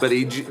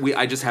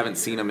I just haven't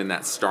seen him in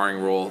that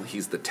starring role.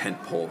 He's the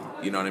tent pole,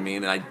 you know what I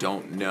mean? And I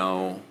don't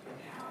know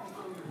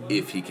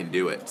if he can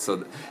do it.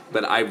 So,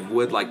 but I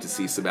would like to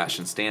see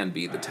Sebastian Stan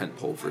be the tent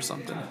pole for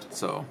something.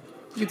 So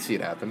You could see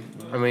it happen.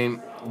 I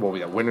mean, we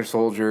got Winter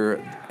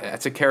Soldier.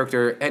 That's a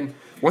character. And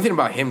one thing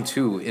about him,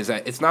 too, is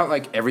that it's not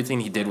like everything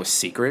he did was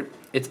secret.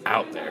 It's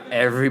out there.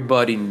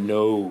 Everybody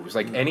knows.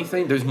 Like,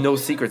 anything, there's no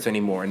secrets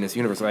anymore in this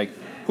universe. Like,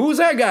 who's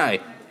that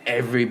guy?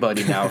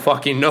 Everybody now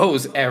fucking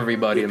knows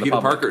everybody in the Peter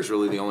public. Parker's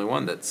really the only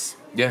one that's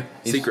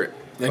secret.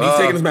 And he's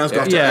taking his mask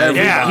off to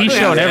everybody. Yeah, he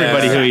showed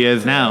everybody who he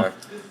is now.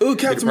 Ooh,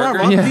 Captain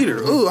Marvel, I'm Peter.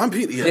 Ooh, I'm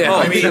Peter. Yeah,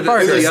 I I mean, mean,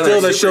 Parker, it's the still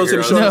other that shows him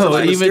superhero. showing No,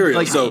 up even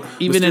Mysterio. So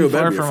even Mysterio in better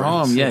Far be a From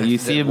friend. Home, you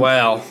see him.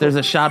 Well. There's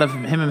a shot of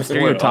him and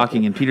Mysterio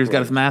talking, and Peter's got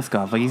his mask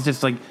off. Like he's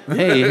just like,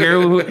 "Hey,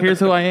 here's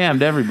who I am"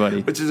 to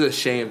everybody. Which is a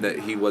shame that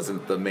he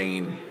wasn't the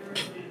main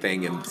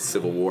thing in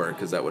Civil War,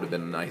 because that would have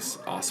been a nice,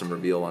 awesome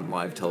reveal on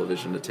live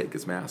television to take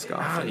his mask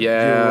off. And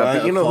Yeah,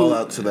 but you know who?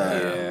 out to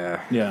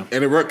that. Yeah.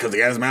 And it worked because he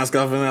had his mask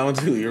off in that one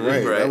too. You're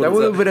right. Right. That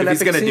would have been an if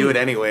he's epic gonna do scene. it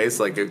anyways,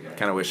 like I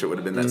kind of wish it would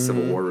have been that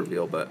Civil War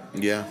reveal, but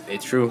Yeah.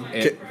 It's true.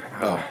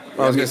 I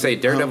was gonna say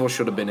Daredevil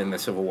should have been in the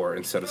Civil War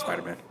instead of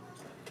Spider-Man.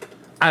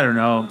 I don't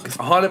know.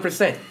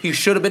 100%. He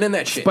should have been in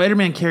that shit.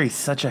 Spider-Man carries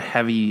such a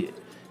heavy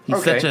He's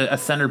Okay. such a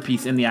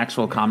centerpiece in the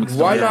actual comics.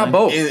 Why not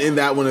both? In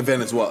that one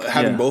event as well,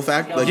 having Yeah. both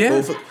act like Yeah.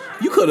 both.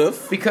 You could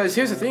have. Because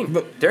here's the thing,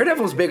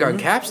 Daredevil's big on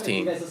Cap's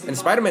team, and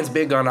Spider-Man's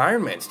big on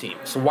Iron Man's team.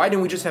 So why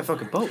didn't we just have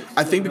fucking both?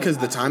 I think because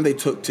the time they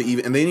took to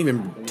even, and they didn't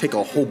even take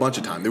a whole bunch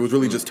of time. There was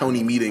really just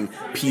Tony meeting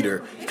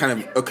Peter. Kind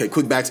of, okay,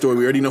 quick backstory.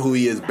 We already know who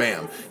he is.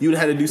 Bam. You would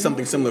have had to do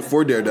something similar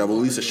for Daredevil.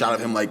 At least a shot of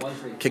him like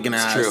kicking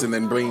ass, true. and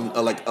then bring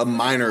a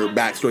minor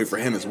backstory for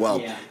him as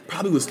well.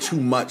 Probably was too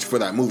much for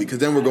that movie because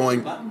then we're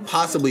going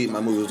possibly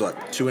my movie was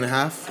what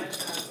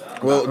 2.5.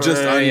 Well,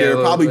 just Yeah, under, yeah,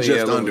 probably yeah, just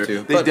a little under. too.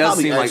 It But does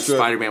probably seem like extra-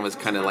 Spider-Man was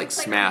kind of like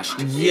smashed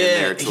in Yeah,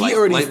 there to he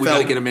already we felt,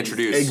 gotta get him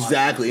introduced.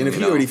 Exactly, and if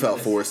he already felt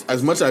forced,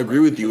 as much as I agree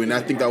with you, and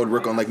I think that would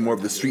work on like more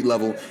of the street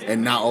level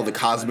and not all the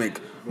cosmic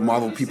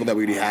Marvel people that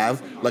we already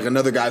have. Like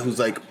another guy who's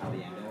like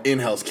in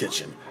Hell's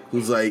Kitchen,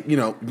 who's like,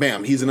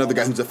 bam, he's another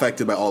guy who's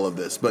affected by all of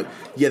this. But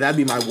yeah, that'd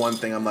be my one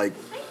thing. I'm like,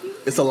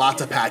 it's a lot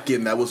to pack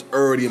in. That was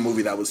already a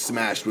movie that was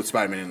smashed with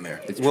Spider-Man in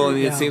there. Well, and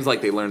it seems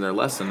like they learned their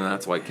lesson, and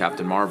that's why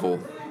Captain Marvel,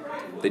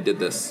 they did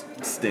this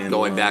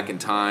going back in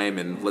time,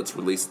 and let's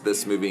release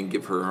this movie and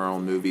give her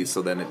own movie,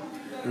 so then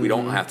we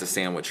don't have to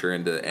sandwich her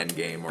into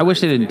Endgame. I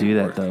wish they didn't do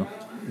that though.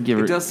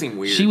 It does seem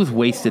weird. She was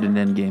wasted in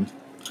Endgame.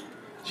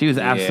 She was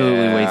absolutely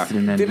Yeah. wasted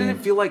in Didn't it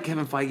Endgame. feel like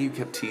Kevin Feige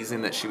kept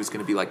teasing that she was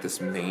going to be like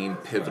this main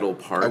pivotal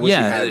part? I wish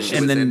Yeah, he had and she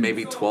and was then in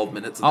maybe 12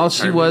 minutes. Of All the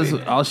she entire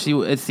was,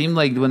 movie. it seemed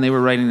like when they were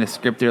writing the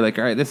script, they're like,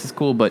 all right, this is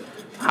cool, but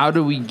how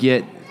do we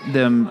get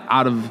them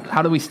how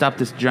do we stop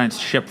this giant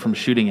ship from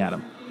shooting at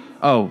them?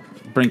 Oh,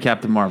 bring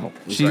Captain Marvel.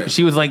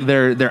 She was like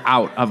they're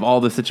out of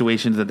all the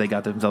situations that they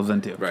got themselves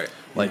into. Right.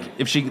 Like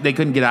if they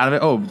couldn't get out of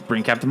it, oh,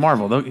 bring Captain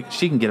Marvel.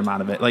 She can get them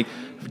out of it. Like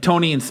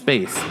Tony in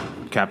space,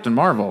 Captain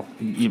Marvel.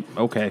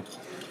 Okay.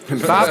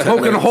 Stop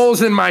poking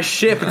holes in my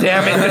ship,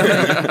 damn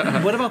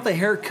it. What about the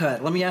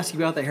haircut? Let me ask you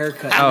about the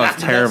haircut. Oh, it's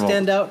Did terrible. that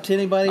stand out to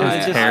anybody? Was it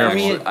just terrible. for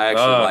me? I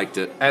actually liked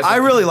it. I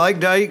really like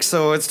Dyke,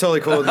 so it's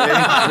totally cool with me.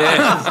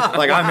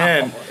 Like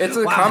I'm in. It's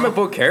a comic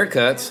book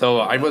haircut, so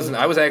I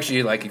was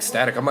actually like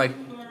ecstatic. I'm like,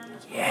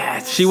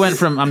 yes. She went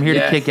from I'm here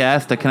Yes. to kick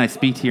ass to can I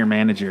speak to your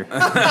manager? Which is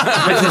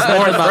more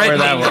where that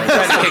threatening was. than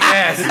trying to kick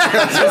ass.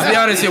 Let's be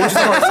honest here, which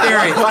is more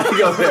scary.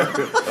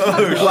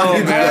 I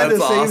had the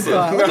same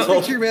thought. Let me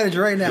speak to your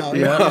manager right now.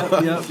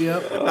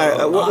 Yep. All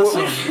right,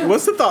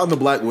 what's the thought on the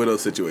Black Widow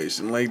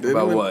situation? Like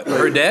About what?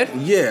 Her dead?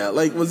 Yeah,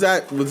 like was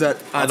that? I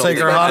don't take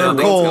her think- hot I don't or think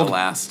it's cold. gonna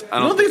last. I I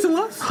don't don't think it's a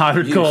loss. Hot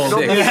or cold?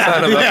 Sick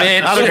son of a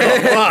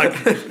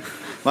bitch. Fuck.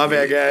 My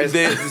bad, guys.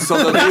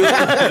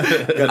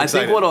 I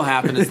think what'll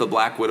happen is the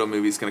Black Widow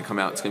movie is going to come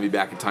out. It's going to be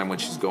back in time when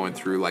she's going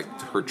through like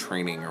her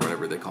training or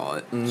whatever they call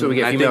it. So we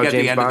get I female think at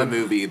James the end Bond? of the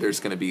movie,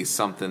 there's going to be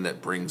something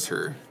that brings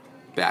her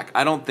back.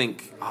 I don't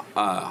think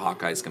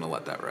Hawkeye's going to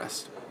let that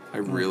rest. I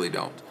really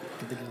don't.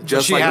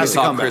 Just she like we has to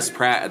saw come Chris back.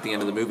 Pratt at the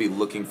end of the movie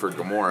looking for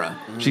Gamora.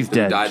 She's who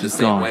dead. died She's the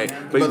same gone. way.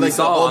 But But we like the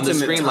saw on the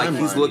alternate screen like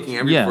he's timeline. looking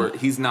everywhere. Yeah.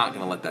 He's not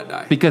going to let that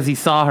die. Because he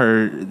saw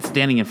her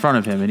standing in front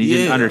of him and he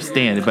didn't Yeah.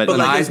 understand it. But But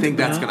like, I think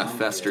that's gonna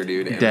fester,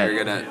 dude. And Dead.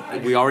 they're gonna.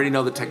 We already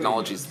know the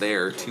technology's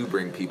there to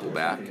bring people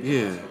back.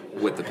 Yeah.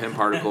 With the PIM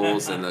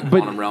particles and the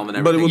quantum realm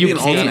and but it everything. would be you an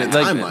can't.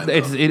 alternate Like,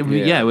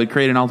 timeline, it would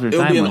create an alternate It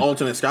would be an timeline.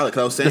 alternate Scarlet.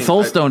 Cause I was saying The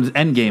Soul I- Stone's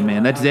Endgame,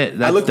 man. That's it.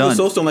 That's I looked at done. the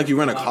Soul Stone like you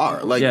rent a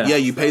car. Like, Yeah. yeah,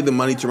 you pay the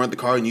money to rent the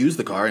car and use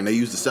the car, and they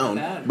use the stone,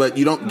 but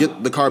you don't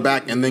get the car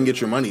back and then get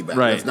your money back.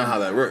 Right. That's not how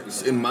that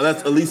works.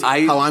 That's at least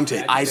how I'm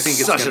taking I it. think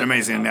it's Such an gonna,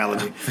 amazing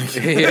analogy.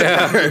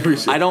 Yeah. I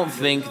appreciate I it. don't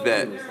think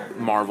that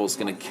Marvel's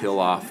gonna kill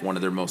off one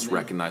of their most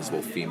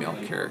recognizable female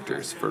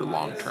characters for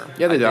long term.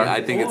 Yeah, they are.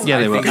 I think it's. Yeah,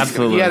 I they will. think it's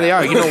gonna- Absolutely. Yeah, they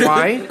are. You know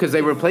why? Because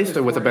they replaced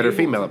her with a better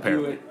female,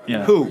 apparently.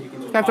 Yeah. Who?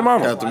 Captain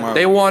Marvel. Captain Marvel.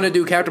 They want to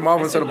do Captain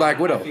Marvel instead of Black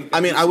Widow. I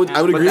mean, I would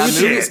But agree that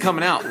with movie's you.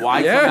 coming out.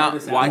 Why Yeah. come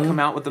out? Why come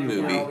out with a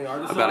movie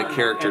about a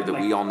character that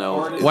we all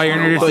know? is Why you're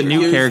gonna introducing a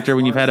love? new character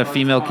when you've had a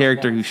female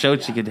character who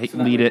showed she could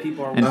lead it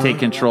and take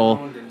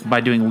control by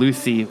doing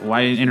Lucy?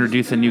 Why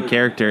introduce a new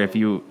character if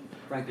you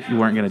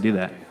weren't going to do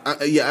that?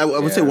 I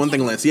would say one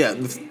thing, Lance. Yeah,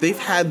 they've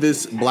had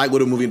this Black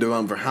Widow movie in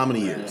development for how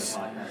many years?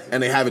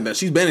 And they haven't done.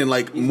 She's been in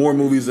like more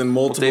movies than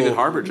multiple. David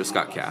Harbour just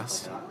got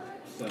cast.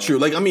 True.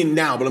 Like, I mean,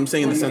 now, but I'm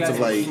saying in the sense of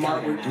like,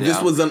 this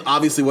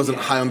obviously wasn't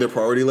high on their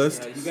priority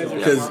list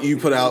because you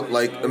put out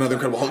like another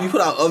Incredible Hulk. You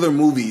put out other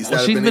movies that Well,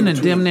 have she's been in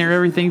between- damn near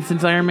everything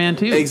since Iron Man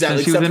 2.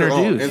 Exactly, Since she was except her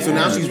own. introduced. And so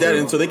now she's dead,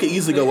 and so they could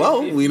easily go,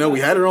 well, we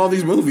had her in all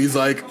these movies.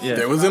 Like,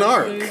 there was an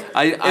arc. In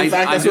fact,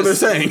 that's what they're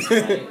saying.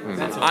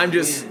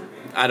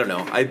 I don't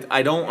know.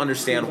 I don't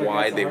understand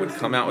why they would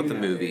come out with a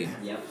movie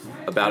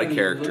about a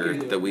character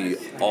that we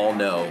all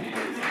know.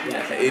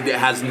 It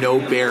has no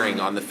bearing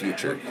on the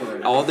future.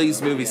 All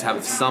these movies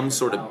have some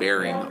sort of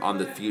bearing on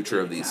the future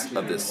of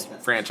this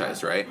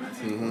franchise, right?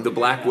 The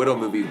Black Widow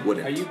movie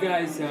wouldn't.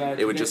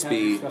 It would just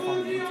be.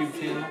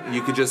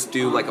 You could just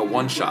do like a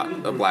one shot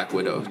of Black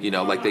Widow. You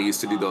know, like they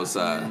used to do those,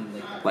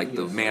 like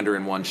the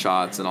Mandarin one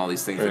shots and all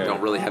these things that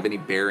don't really have any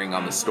bearing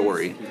on the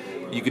story.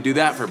 You could do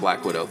that for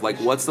Black Widow. Like,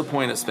 what's the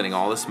point of spending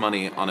all this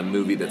money on a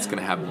movie that's going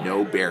to have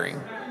no bearing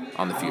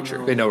on the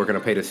future? They know we're going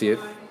to pay to see it.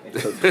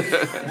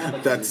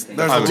 That's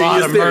There's a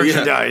lot of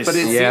merchandise. But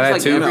it Yeah,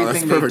 that seems like too. No, everything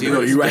that's they perfect. do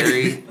No, is you're right.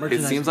 very.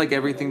 It seems like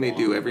everything they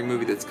do, every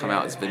movie that's come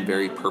out, has been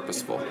very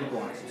purposeful.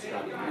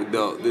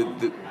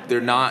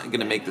 They're not going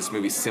to make this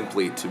movie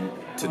simply to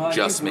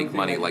just make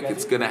money. Like,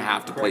 it's going to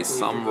have to play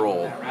some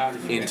role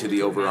into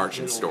the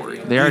overarching story.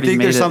 They Do you already think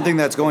made there's it. something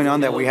that's going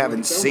on that we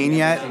haven't seen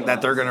yet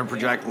that they're going to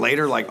project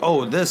later? Like,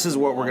 oh, this is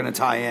what we're going to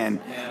tie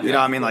in. You know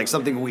what I mean? Like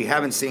something we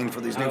haven't seen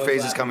for these new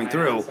phases coming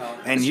through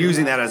and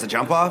using that as a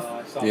jump off?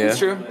 Yeah. It's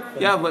true.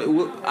 Yeah, but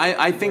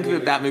I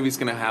think that movie's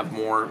going to have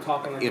more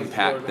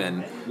impact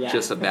than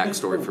just a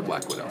backstory for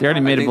Black Widow. They already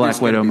I made a think Black there's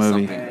gonna Widow be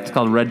movie. something. It's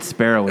called Red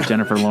Sparrow with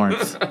Jennifer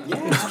Lawrence.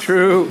 It's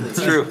true.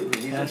 It's true.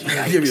 I'll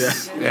give you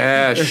that.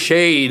 Yeah,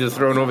 shade is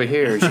thrown over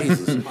here.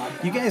 Jesus.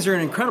 You guys are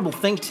an incredible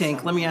think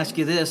tank. Let me ask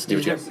you this: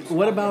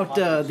 what about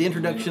the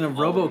introduction of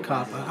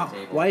RoboCop?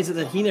 Why is it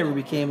that he never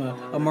became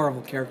a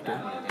Marvel character?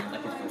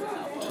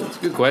 That's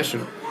a good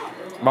question.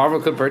 Marvel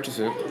could purchase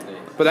it.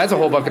 But that's a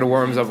whole bucket of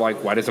worms of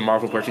like, why doesn't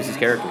Marvel purchase these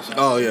characters?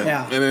 Oh yeah.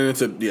 Yeah. And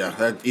then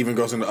that even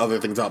goes into other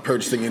things about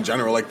purchasing in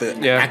general, like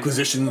the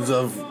acquisitions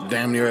of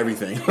damn near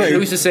everything. They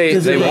used to say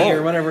they Disney or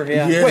won't. whatever.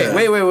 Yeah.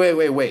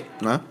 Yeah. Wait.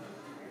 Huh?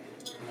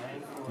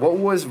 What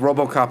was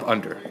RoboCop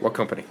under? What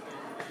company?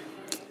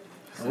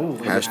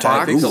 Hashtag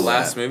I think the Google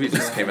last that. movie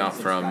just came out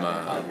from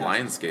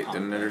Lionsgate,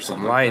 didn't it, or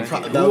something?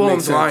 Lionsgate. That Who would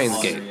owns make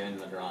sense. Lionsgate?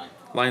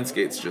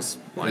 Lionsgate's just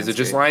Lionsgate. Is it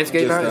just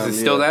Lionsgate now? Just Is it them,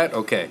 still yeah. that?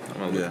 Okay. I'm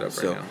going to look it up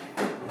so- right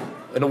now.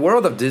 In the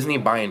world of Disney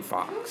buying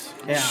Fox,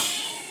 Yeah.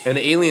 and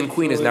the Alien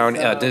Queen is now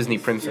a Disney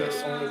princess,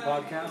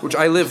 which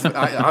I'm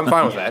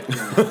fine with that.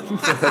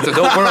 That's a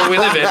dope world we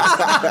live in.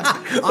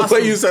 The way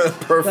you said it,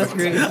 perfect.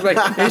 That's great.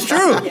 Like, it's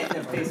true.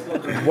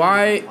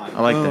 Why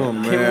I like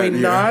that. can we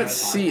not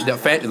see the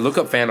fan? Look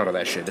up fan art of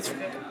that shit. It's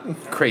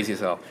crazy as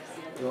hell.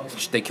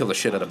 They killed the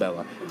shit out of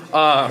Bella.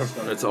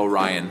 It's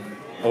Orion.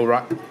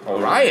 Orion.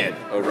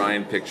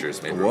 Orion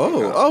Pictures made Whoa.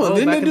 RoboCop. Oh,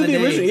 didn't back they do in the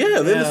the original? day.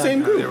 Yeah, they're the Yeah.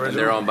 same group. And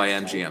they're owned by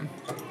MGM.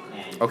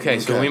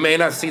 Okay, so we may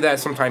not see that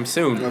sometime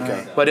soon.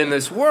 Okay. But in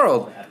this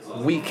world,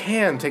 we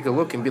can take a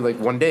look and be like,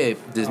 one day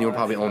Disney will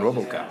probably own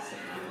RoboCop.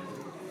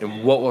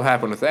 And what will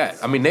happen with that?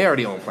 I mean, they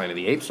already own Planet of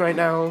the Apes right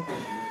now,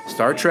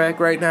 Star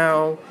Trek right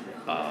now,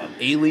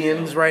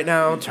 Aliens right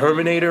now,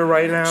 Terminator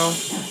right now.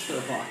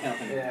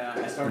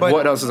 But-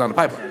 What else is on the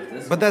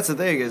pipeline? But that's the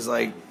thing is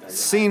like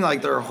seeing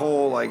like their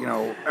whole like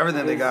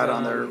everything they got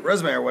on their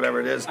resume or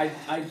whatever it is.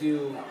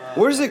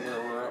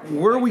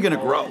 Where are we gonna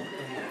grow?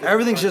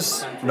 Everything's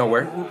just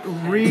Nowhere.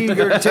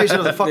 regurgitation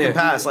of the fucking Yeah.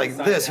 past. Like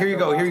this, here you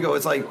go.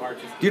 It's like,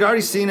 dude, I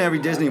already seen every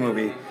Disney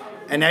movie,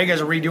 and now you guys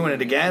are redoing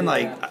it again.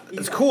 Like,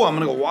 it's cool. I'm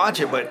gonna go watch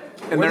it, but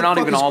And where they're the not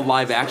fuck even is- all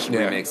live action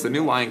Yeah. remakes. The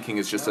new Lion King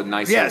is just a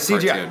nice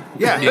CGI. cartoon.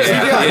 Yeah,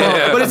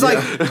 CGI. But it's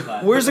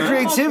like, where's the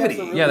creativity?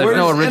 Yeah, there's Where's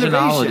no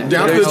originality. innovation?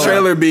 Down to the Yeah.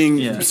 trailer being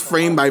Yeah.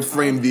 frame by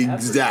frame the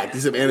exact.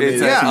 Except animated.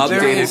 It's an Yeah, There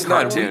updated is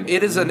not. cartoon.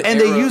 It is an And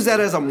they era- use that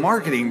as a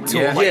marketing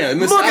tool. Yeah. Like, Yeah, look, it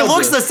nostalgia.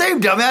 looks the same.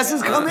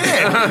 Dumbasses, come in.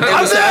 I'm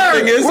The sad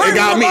thing is, it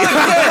got me.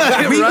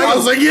 I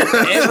was like, yeah.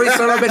 Every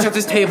son of a bitch at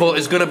this table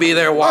is gonna be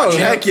there watching.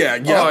 heck yeah,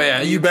 yeah. Oh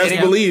yeah, You best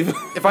kidding? believe.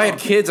 If I had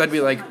kids, I'd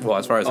be like, well,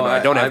 as far as I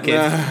don't have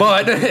kids,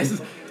 but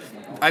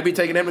I'd be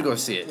taking them to go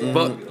see it.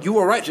 But you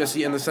were right,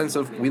 Jesse, in the sense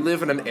of we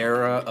live in an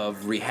era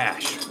of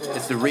rehash.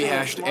 It's the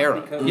rehashed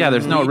era. Yeah,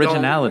 there's no We don't-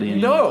 originality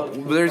anymore.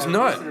 No, there's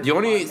none. The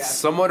only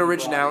somewhat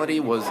originality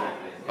was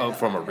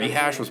from a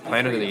rehash was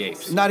Planet of the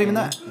Apes. Not even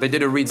that. They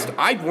did a read.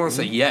 I want to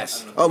say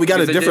yes. Oh, we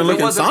got a Because they different did- It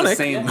looking wasn't the Sonic.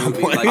 same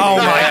movie. Like, Oh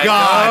my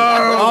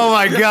god! Oh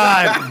my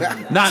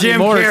god! Not Jim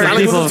anymore. Carrey. because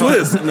Sonic People, was a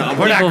twist. No,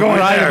 We're not people going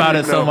cry there. about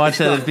it so No. much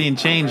that it's being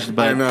changed.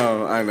 But I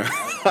know.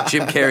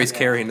 Jim Carrey's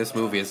carrying this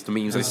movie. It's the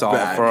memes I saw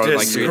Bad. for like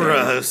Just 3 days.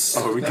 gross.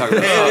 Are we talking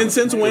about? And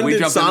since when we did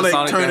jump into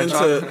Sonic turn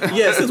Hedgehog? into?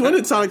 Yeah, since when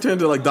did Sonic turn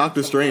into like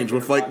Doctor Strange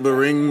with like the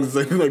rings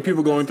and like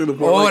people going through the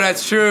portal? Oh, like,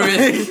 that's true.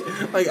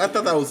 like I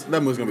thought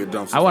that movie's gonna be a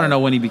dump. I want to know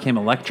when he became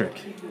electric.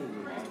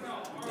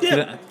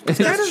 Yeah,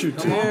 that's true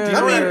too.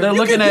 I mean, They're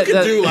looking at you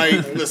that- could do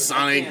like the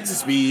Sonic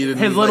speed and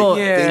His like, little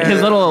yeah.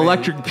 his little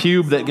electric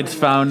pube that gets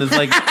found is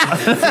like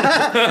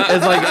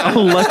is like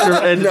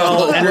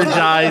all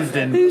energized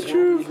and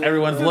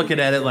everyone's looking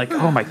at it like,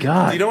 oh my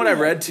god. You know what I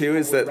read too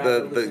is that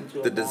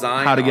the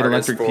design How to get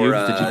artist electric for,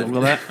 pubes? Did you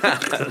Google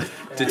that?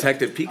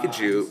 Detective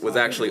Pikachu was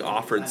actually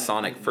offered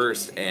Sonic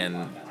first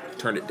and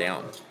turned it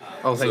down.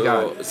 Oh, thank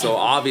God. So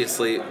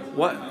obviously,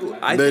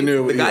 I They think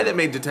knew, the guy yeah. that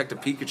made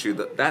Detective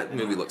Pikachu, that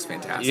movie looks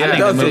fantastic. I think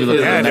does the movie look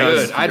looks Yeah,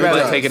 nice. dude. I'd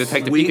rather But take a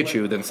Detective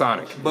Pikachu than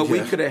Sonic. But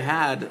we could have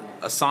had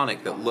a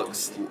Sonic that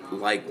looks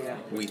like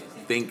we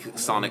think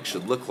Sonic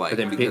should look like But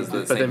then because Pi- the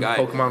but same then guy.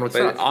 Pokemon would but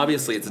suck.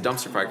 obviously, it's a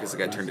dumpster fire because the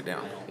guy turned it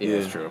down. Yeah,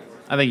 it's true.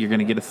 I think you're going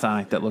to get a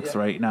Sonic that looks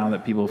right now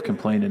that people have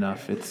complained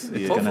enough. It's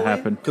going to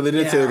happen. Because they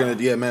did say they're going to,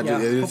 they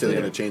did say they're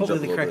going to change up a Hopefully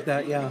little they correct bit.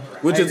 that, yeah.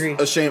 Which I is agree.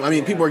 a shame. I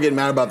mean, people are getting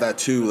mad about that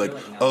too. Like,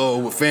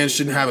 oh, fans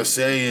shouldn't have a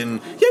say.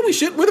 And yeah, we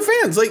should. We're the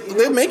fans. Like,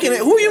 they're making it.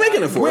 Who are you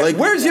making it for? Like,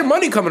 Where's your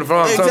money coming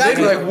from?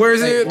 Exactly. So like,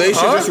 where's it? They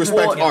should just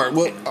respect art.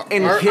 Well,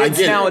 And art, kids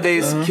I get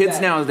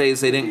nowadays,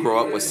 they didn't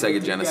grow up with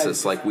Sega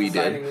Genesis like we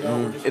did.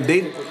 And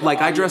they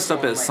I dressed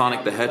up as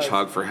Sonic the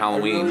Hedgehog for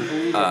Halloween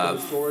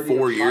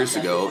 4 years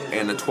ago,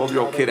 and a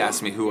 12-year-old kid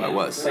asked me who I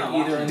was.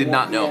 Did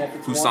not know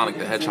who Sonic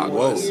the Hedgehog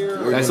was.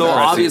 That's So impressive.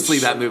 obviously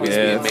that movie's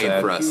being that's made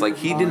sad. for us. Like,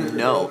 he didn't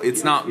know.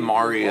 It's not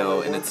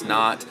Mario, and it's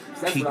not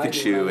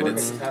Pikachu, and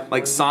it's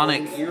like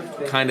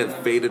Sonic kind of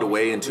faded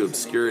away into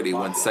obscurity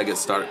when Sega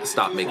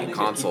stopped making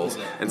consoles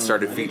and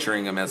started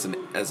featuring him as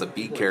a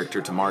B character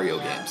to Mario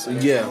games.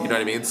 Yeah. You know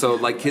what I mean? So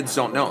like, kids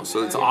don't know.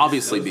 So it's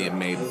obviously being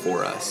made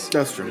for us.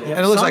 That's true. And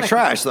it looks like Sonic-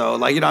 trash, though.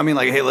 Like, you know what I mean?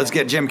 Like, hey, let's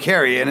get Jim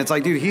Carrey. And it's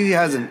like, dude, he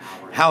hasn't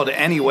held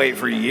any weight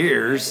for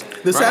years.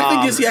 The sad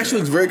thing is he actually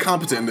looks very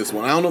competent in this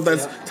one. I don't know if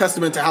that's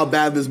testament to how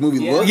bad this movie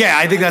looks. Yeah,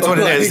 I think that's what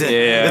it is.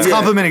 Yeah. It's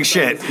complimenting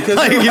shit.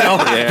 Like, you know,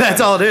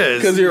 that's all it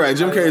Because is. you're right.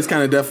 Jim Carrey's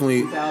kind of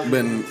definitely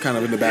been kind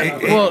of in the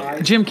back.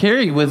 Well, Jim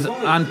Carrey was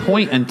on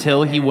point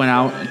until he went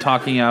out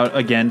talking out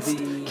against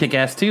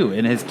Kick-Ass 2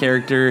 and his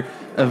character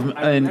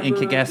in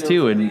Kick-Ass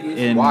 2.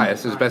 And Why?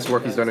 It's his best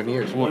work he's done in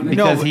years.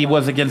 Because he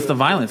was against the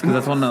violence. Because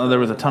that's when there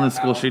was a ton of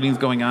school shootings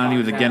going on. He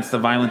was against the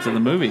violence of the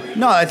movie.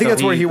 No, I think So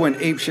that's where he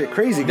went ape shit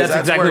crazy. Because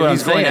That's that's exactly where what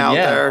he's I'm going saying, out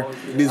yeah. there.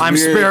 These I'm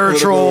weird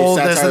spiritual, political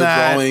this satire and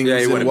that. drawings Yeah,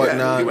 he and went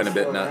whatnot. a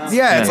bit nuts.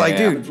 Yeah, it's like,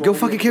 Yeah. dude, go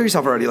fucking kill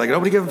yourself already. Like,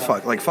 nobody give a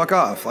fuck. Like, fuck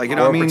off. Like, you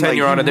know what I mean? Pretend Like,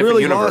 you're on a he different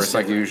really universe lost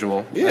like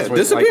usual. Yeah, That's what-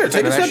 disappear. like,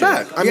 Take a that step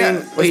shit. back. I Yeah.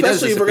 mean, Well, he does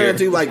especially if we're gonna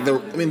disappear.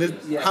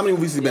 do like how many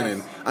movies has he been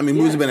in? I mean,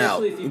 movies have been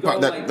out.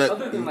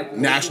 That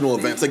national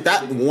events, like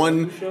that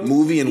one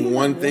movie and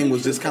one thing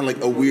was just kind of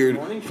like a weird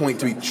point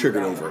to be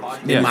triggered over.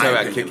 Yeah. in my Talk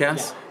about opinion.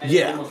 Kick-Ass?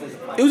 Yeah.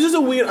 It was just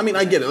a weird. I mean,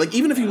 I get it. Like,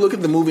 even if you look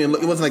at the movie and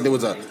look, it wasn't like there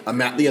was a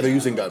map. Yeah, they're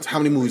using guns. How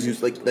many movies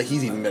use like that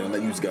he's even been in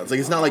that use guns? Like,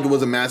 it's not like it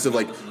was a massive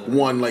like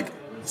one like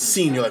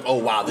scene. You're like, oh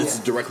wow, this is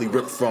directly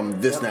ripped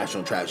from this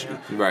national tragedy.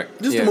 Right.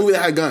 Just Yeah. a movie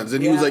that had guns,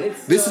 and he was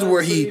like, this is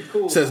where he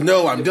says,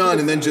 no, I'm done,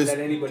 and then just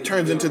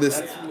turns into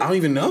this. I don't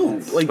even know.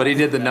 Like, But he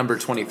did the number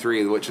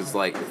 23, which is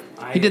like,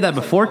 He did that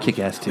before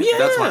Kick-Ass 2. yeah.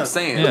 that's what I'm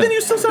saying. But then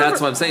you still That's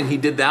what I'm saying. He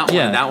did that one.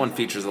 Yeah. That one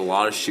features a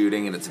lot of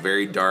shooting, and it's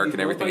very dark and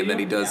everything. And then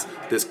he does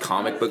this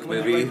comic book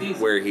movie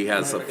where he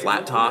has a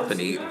flat top and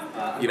he,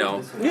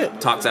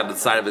 talks out of the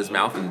side of his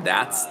mouth, and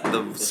that's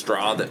the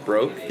straw that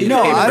broke.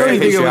 No, I don't very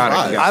think it was.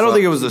 patriotic. He got I don't fucked.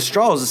 think it was the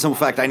straw. It was the simple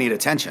fact I need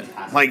attention.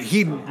 Like,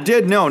 he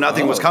did know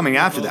nothing was coming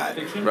after that.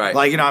 Right.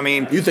 Like, you know what I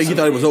mean? You think he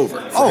thought it was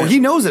over? Oh, he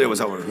knows that it was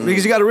over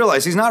because you got to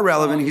realize he's not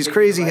relevant. He's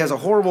crazy. He has a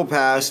horrible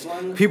past.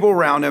 People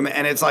around him,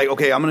 and it's like,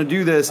 okay, I'm going to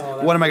do this.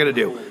 What am I going to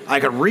do? I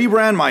could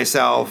rebrand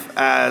myself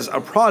as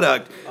a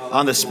product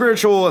on the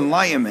spiritual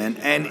enlightenment,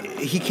 and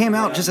he came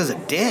out just as a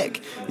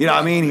dick. You know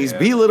what I mean? He's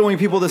belittling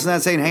people, this and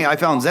that, saying, hey, I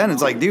found Zen.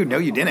 It's like, dude, no,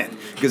 you didn't.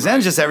 Because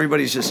Zen's just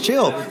everybody's just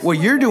chill. What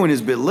you're doing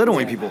is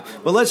belittling people.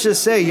 But let's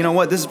just say, you know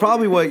what? This is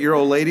probably what your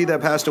old lady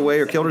that passed away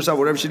or killed herself,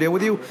 whatever she did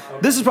with you,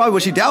 this is probably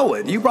what she dealt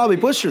with. You probably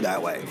pushed her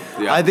that way.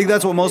 Yeah. I think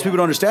that's what most people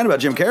don't understand about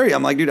Jim Carrey.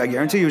 I'm like, dude, I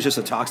guarantee you he's just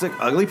a toxic,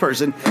 ugly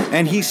person,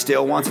 and he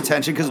still wants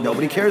attention because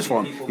nobody cares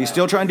for him. He's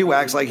still trying to do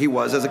acts like he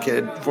was as a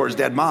kid for his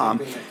dead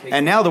mom,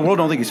 and now the world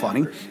don't think he's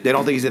funny. They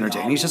don't think he's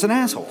entertaining. He's just an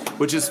asshole.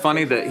 Which is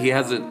funny that he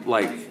hasn't,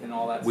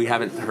 we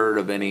haven't heard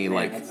of any,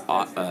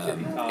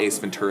 Ace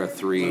Ventura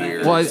 3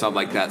 or Well, something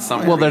like that.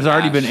 Somewhere Well, there's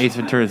already been rehashed. Ace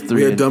Ventura 3.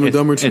 We had Dumb and It's-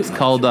 Dumber 2. It's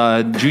called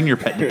Junior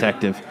Pet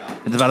Detective.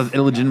 It's about his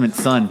illegitimate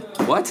son.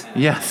 What?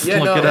 Yes, Yeah,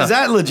 look no, it up. Is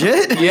that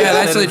legit? Yeah,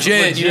 that's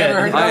legit. You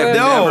never heard I have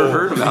No. never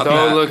heard about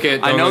Don't that. look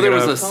it- I don't know look there it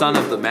was up. a Son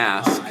of the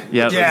Mask.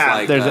 Yeah,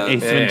 Yeah. there's an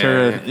Ace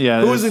Ventura.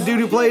 Yeah, Who was the dude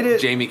who played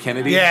it? Jamie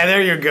Kennedy. Yeah,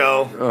 there you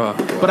go.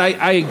 But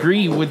I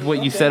agree with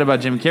what you said about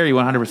Jim Carrey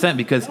 100%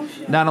 because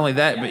not only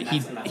that, but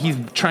he's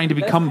trying to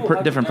become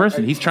a different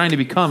person. He's trying to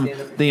become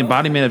the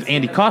embodiment of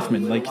Andy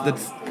Kaufman. Like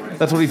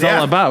that's what he's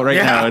all about right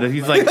now.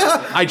 He's like,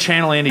 I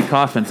channel Andy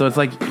Kaufman. So it's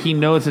like he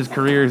knows his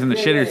career is in the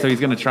shitter, so he's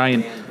going to try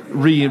and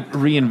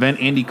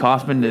reinvent Andy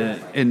Kaufman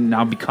and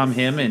now become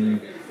him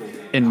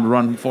and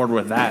run forward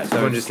with that. So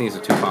Someone just needs a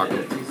Tupac.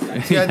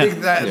 See, I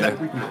think that.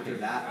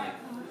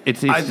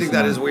 it's I think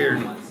that is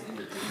weird.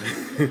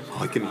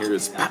 All I can hear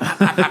is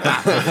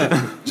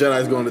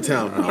Jedi's going to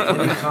town.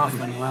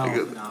 Kaufman,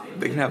 wow.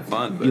 they can have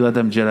fun. But you let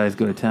them Jedis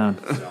go to town.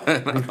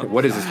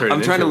 What is this turning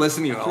I'm trying to into?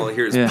 listen to you. All I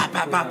hear is Yeah.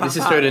 This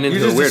is turning You into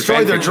just a weird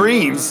destroyed their fanfiction.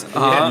 dreams.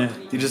 Uh-huh.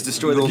 You just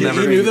destroyed their You'll dreams.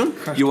 never You be- knew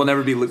them? You will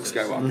never be Luke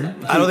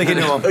Skywalker. I don't think he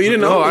knew him. Oh, you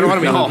didn't know? No, I don't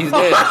want to be No. Luke. He's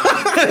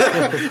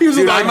dead. He was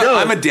Dude, like,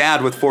 I'm a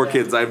dad with 4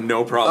 kids. I have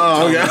no problem Oh,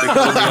 telling yeah. them to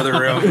go in the other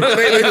room.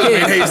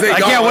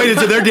 I can't wait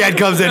until their dad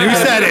comes in. Who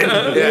said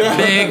it?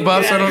 Big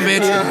buff son of a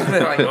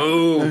bitch. Like,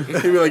 oh.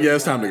 He He'd be like, yeah,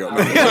 it's time to go.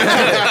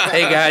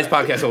 Hey guys,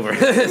 podcast over.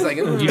 It's like,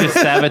 You just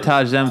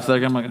sabotage them, so they're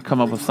going to come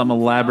up with some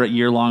elaborate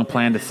year-long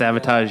plan to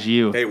sabotage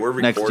you Hey, we're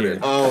next year. recorded.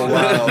 Oh,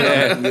 wow.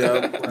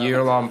 yeah.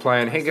 Year-long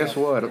plan. Hey, guess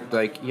what?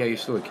 Like, yeah, you're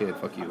still a kid.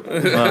 Fuck you.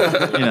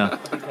 Well, you know.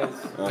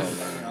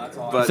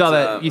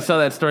 But, You saw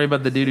that story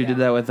about the dude who did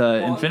that with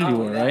Infinity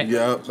War, right?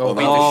 Yeah. Oh,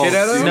 beat the shit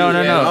out of him?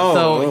 No. Oh,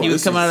 So oh, he was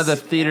this coming out is- of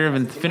the theater of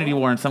Infinity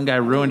War, and some guy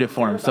ruined it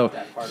for him. So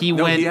he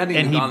went he hadn't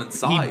and even gone and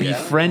saw he it yet.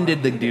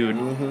 befriended the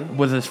dude,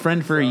 was his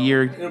friend for a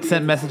year,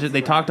 sent messages.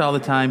 They talked all the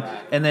time,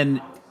 and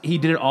then he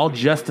did it all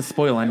just to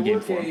spoil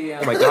Endgame for him.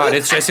 Oh my god,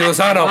 it's Jesse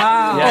Lozano.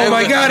 Oh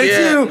my god, it's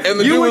you. And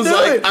the you dude would was do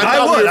like, it. I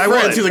thought we were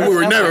friends. would. He's like, we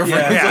were never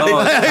friends. Yeah.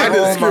 Like, I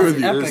didn't screw with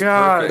you.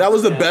 God. That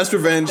was the best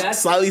revenge.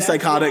 Slightly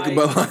psychotic,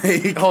 but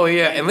like, Oh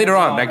yeah, and later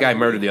on, that guy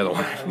murdered the other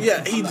one.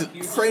 yeah, he just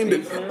framed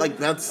it like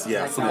that's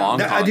It's a long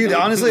Dude,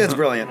 con. honestly, it's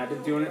brilliant.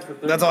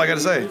 That's all I gotta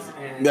say.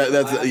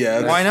 that's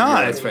yeah. Why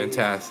not? That's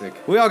fantastic.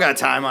 We all got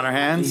time on our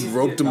hands.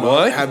 Roped him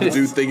What? up. Had the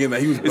dude thinking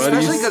that he was buddies.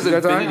 Especially because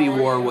That's Infinity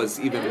War was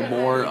even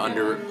more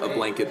under a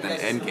blanket than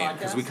Endgame,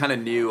 because we kind of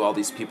knew all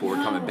these people were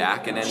coming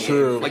back in Endgame.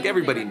 True. Like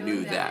everybody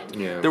knew that.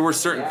 Yeah. There were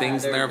certain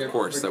things in there, of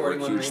course, that were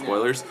huge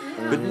spoilers,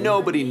 but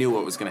nobody knew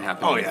what was going to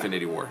happen in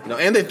Infinity War. No,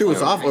 and they threw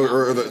us off,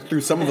 or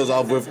threw some of us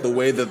off with the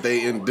way that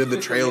they did the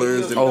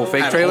trailers. And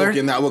Fake had trailer? Hulk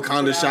in that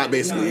Wakanda shot,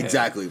 basically,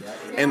 exactly,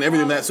 and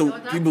everything that. So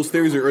people's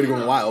theories are already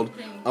going wild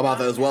about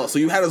that as well. So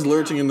you had us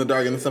lurching in the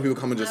dark, and then some people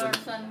come and just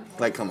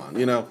like, come on,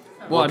 you know.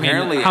 Well, I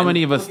apparently- mean, how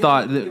many of us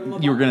thought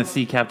that you were going to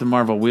see Captain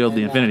Marvel wield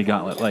the Infinity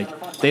Gauntlet? Like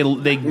they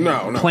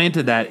No.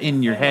 planted that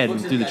in your head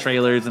through the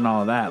trailers and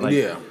all of that. Like,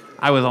 Yeah.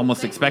 I was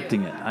almost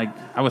expecting it.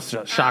 I was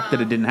shocked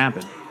that it didn't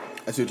happen.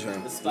 I see what you're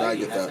saying. Yeah, I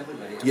get that.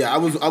 Yeah, I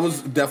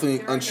was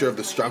definitely unsure of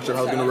the structure of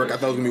how it was going to work. I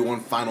thought it was going to be one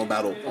final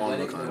battle on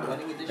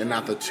Wakanda and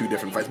not the two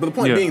different fights. But the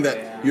point Yeah. being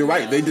that you're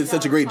right. They did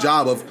such a great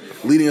job of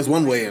leading us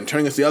one way and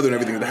turning us the other and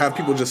everything. To have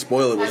people just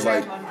spoil it was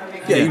like,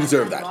 yeah, you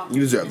deserve that. You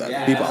deserve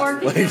that. Be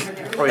off.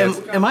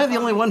 Like, Am I the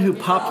only one who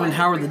popped when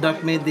Howard the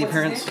Duck made the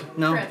appearance?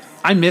 No.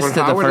 I missed it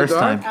the Howard the first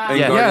Duck? time. And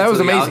Yeah, Yeah, that was Guardians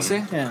of the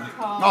amazing. Galaxy? Yeah.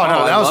 Oh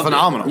no, that was loved it.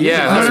 phenomenal. Yeah,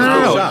 No, that's no, a no,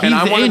 cool no. shot. And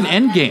I He's wanted-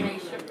 in Endgame.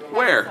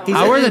 Where? He's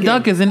Howard in the Endgame.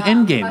 Duck is in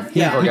Endgame.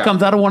 He Okay.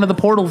 comes out of one of the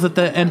portals at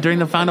the end during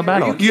the final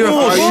battle.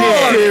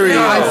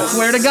 I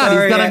swear to God,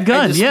 Sorry, he's got I a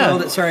gun. just Yeah.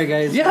 spoiled it. Sorry,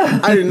 guys. Yeah.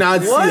 I did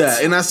not see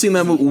that, and I seen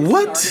that movie.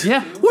 What?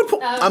 Yeah. What?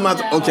 I'm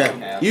not.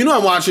 Okay. You know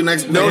I'm watching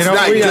next. No, it's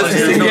not. we Just got-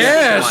 to see-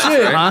 Yeah,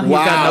 shit. Huh? He's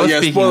got Wow. no Yeah.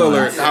 speaking Spoiler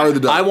lines. alert. Howard the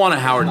Duck. I want a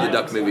Howard the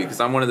Duck movie because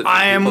I'm one of the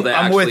people that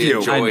I'm actually with you.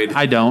 enjoyed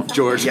I don't.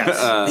 George.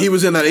 Yes. He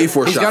was in that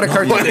A4 He's shot. got a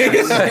cartoon.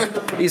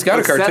 He's got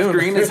a Seth cartoon.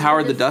 Green is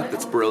Howard the Duck.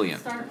 That's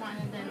brilliant.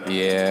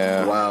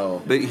 Yeah.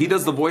 Wow. He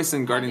does the voice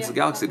in Guardians of the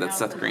Galaxy. That's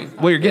Seth Green.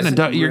 Well, you're getting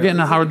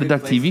a Howard the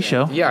Duck TV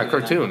show. Yeah,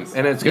 cartoon,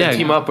 and it's gonna Yeah,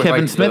 team up with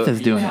Kevin like, Smith the, is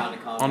doing it.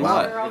 On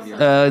what?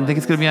 I think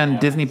it's going to be on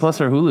Disney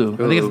Plus or Hulu. I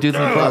think it's Disney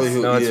Probably Plus.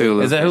 who- No, it's yeah.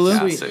 Hulu. Is that Hulu?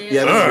 Fantastic.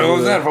 Yeah. that's What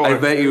was that for? I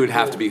bet you would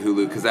have to be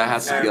Hulu because that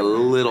has to be a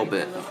little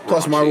bit.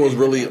 Plus, Marvel was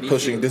really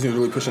pushing. Disney was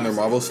really pushing their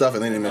Marvel stuff,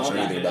 and they didn't mention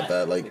anything about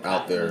that, like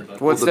out there.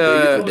 What's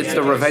the? It's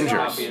the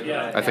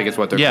Revengers. I think it's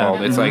what they're Yeah.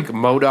 called. It's like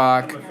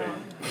MODOK,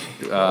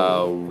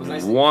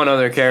 one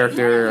other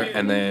character,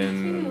 and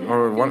then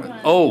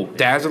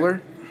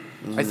Dazzler.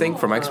 I think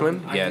from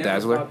X-Men. Yeah,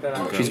 Dazzler.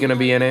 She's gonna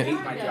be in it.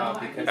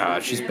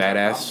 She's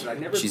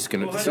badass. It's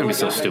gonna be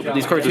so stupid.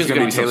 These cartoons There's are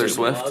gonna gonna be be so Taylor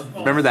stupid. Swift.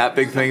 Remember that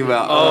big thing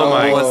about? Oh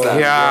my what was that?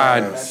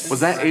 god.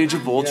 Was that Age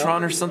of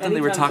Ultron or something? They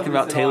were talking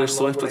about Taylor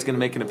Swift was going to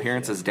make an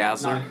appearance as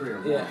Dazzler.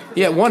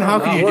 Yeah, how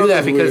could you do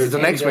that? Because it's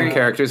an X-Men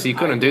character, so you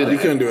couldn't do that. You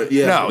couldn't do it.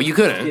 Yeah. No, you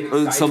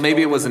couldn't. So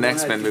maybe it was an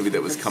X-Men movie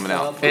that was coming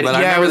out. And- But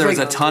I yeah, it remember was there was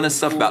like- a ton of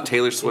stuff about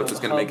Taylor Swift was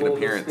going to make an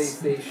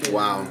appearance.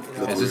 Wow.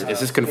 Is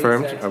this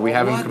confirmed? Are we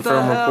having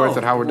confirmed reports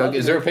that Howard Doug?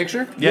 Is there a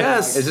picture?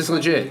 Yes. Is this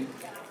legit?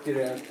 Did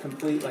a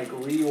complete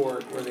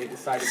reorg where they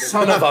decided to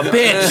Son of a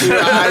bitch!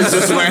 Your eyes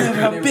just went.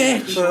 Let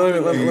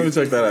me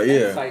check that out.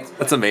 Yeah.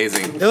 That's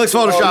amazing. It looks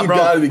Oh, Photoshop, you bro.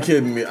 gotta be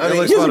kidding me. I mean,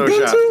 looks he's a gun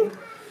Photoshop. too?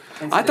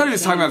 I thought he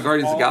was talking about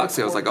Guardians of the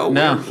Galaxy. I was like, oh,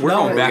 No. we're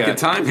going back in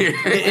time here.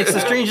 It's the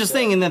strangest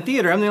thing in the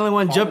theater. I'm the only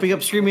one jumping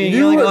up, screaming, and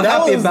You yelling, were- all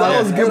that happy was- about that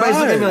it. was good Everybody's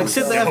looking at me like, eyes.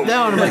 sit the F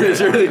down. I'm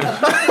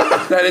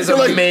like, That is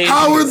Like, amazing.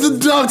 Howard the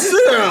Duck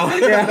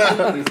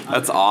still.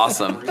 That's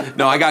awesome.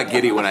 No, I got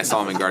giddy when I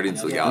saw him in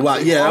Guardians of the Galaxy. Wow,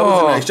 yeah, that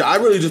was a nice shot.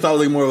 I really just thought it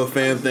was like more of a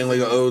fan thing, like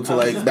an ode to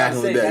like back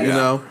in the day, you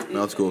know?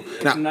 No, it's cool.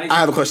 Now, I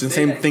have a question.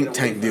 Same think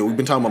tank deal. We've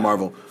been talking about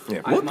Marvel.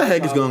 Yeah. What the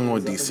heck is going on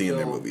with DC in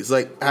their movies?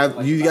 Like,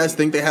 you guys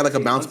think they had like a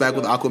bounce back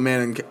with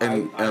Aquaman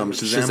and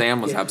Shazam?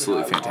 Shazam was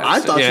absolutely fantastic. I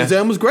thought Yeah.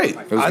 Shazam was great.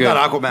 It was I good.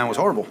 thought Aquaman was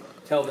horrible.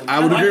 I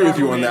would agree with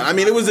you on that. I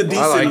mean, it was a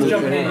decent movie.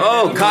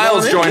 Oh,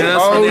 Kyle's joining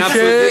us from the Oh, Absolute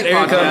shit. Dick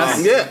Here it Podcast.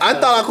 comes. Yeah, I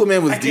thought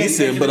Aquaman was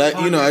decent, but I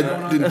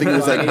didn't think it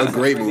was like a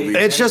great movie.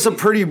 It's just a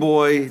pretty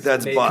boy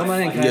that's buff. Come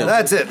on in, guys. Yeah.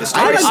 That's it. The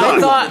story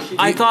sucks.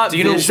 I thought. Do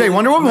you know? Say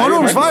Wonder Woman. Wonder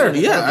Woman's fire.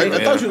 Yeah,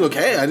 I thought you were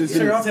okay. I just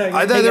didn't. I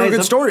thought Hey, they were guys,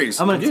 good stories.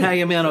 I'm going to tag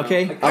him in,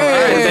 okay? Hey,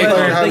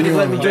 Thank you for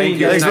letting me join you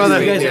guys. Thanks,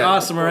 brother. You guys are Yeah.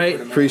 awesome, all right?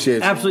 Appreciate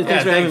you. Absolutely.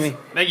 Thanks for having me.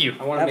 Thank you.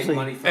 I want to make Absolutely.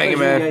 money for Thank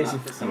you, it. man. guys.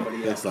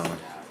 Thanks, Donna.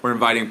 We're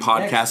inviting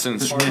podcast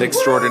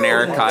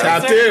extraordinaire Kyle.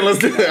 Tapped in. Let's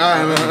do it.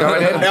 All right, man. Go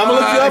ahead. Hey, I'm gonna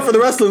look you up for the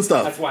wrestling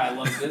stuff. That's why I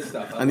love this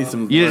stuff. I need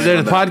some. There's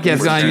a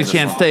podcast going. You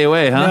can't stay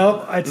away, huh?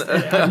 Nope,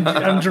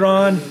 I'm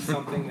drawn.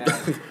 Something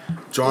that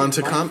Drawn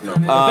to comp? No.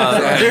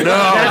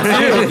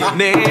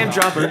 Name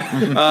dropper.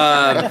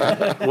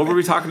 What were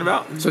we talking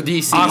about? So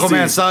DC.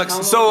 Aquaman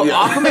sucks. So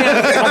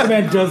Aquaman.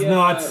 Aquaman does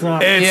not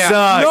suck. It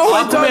sucks. No,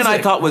 Aquaman I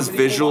thought was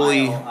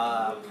visually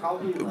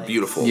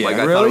beautiful. Yeah, like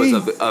I really?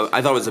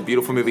 thought it was a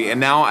beautiful movie, and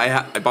now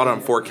I bought it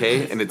on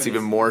 4K, and it's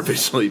even more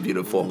visually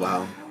beautiful.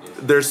 Wow.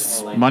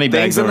 There's Money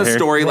things bags in the over here.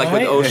 story like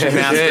with Right? Ocean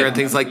Master and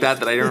things like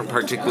that I didn't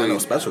particularly.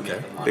 Special K.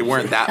 They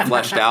weren't that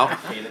fleshed out,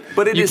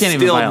 but it You is can't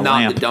even still buy a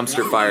not lamp. the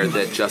dumpster fire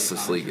that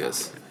Justice League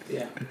is.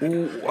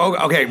 Oh,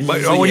 okay,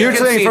 but when you you're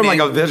can saying see from the- like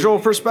a visual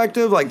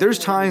perspective, like there's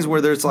times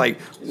where there's like,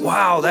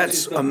 wow,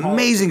 that's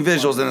amazing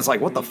visuals, and it's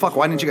like, what the fuck?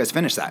 Why didn't you guys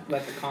finish that?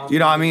 You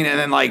know what I mean? And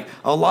then like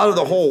a lot of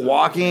the whole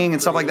walking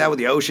and stuff like that with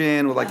the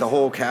ocean, with like the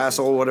whole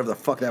castle, whatever the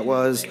fuck that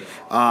was,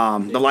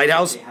 the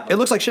lighthouse, it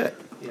looks like shit.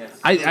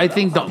 I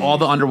think all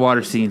the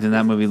underwater scenes in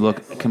that movie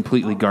look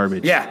completely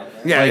garbage. Yeah,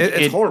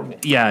 it's horrible.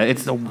 Yeah,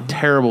 it's a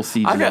terrible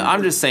CGI.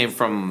 I'm just saying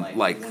from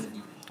like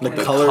The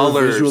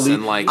colors visually,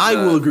 and, like, I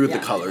the- will agree with the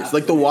colors.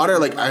 Like the water,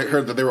 like I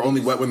heard that they were only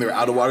wet when they were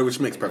out of water, which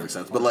makes perfect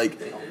sense. But like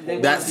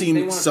that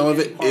scene, some of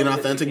it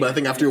inauthentic. But I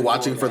think after you're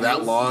watching for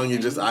that long, your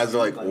just eyes are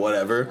like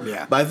whatever.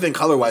 Yeah. But I think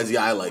color wise,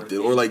 yeah, I liked it.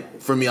 Or like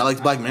for me, I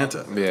liked Black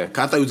Manta. Yeah.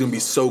 'Cause I thought he was gonna be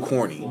so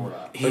corny.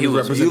 you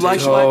like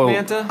Black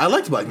Manta? I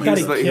liked Black Got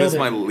Manta. it. He was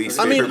my least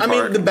favorite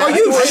part. the back.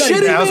 you I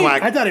shitting thought- me?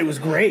 I thought it was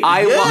great.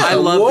 I Yeah,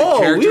 love whoa, the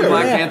character weird.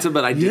 Black Yeah. Manta,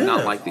 but I did not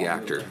Yeah. like the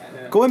actor.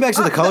 Going back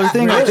to the color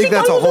thing, I think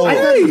that's a whole. I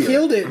thought he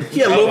killed it. He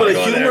had a little bit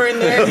of humor in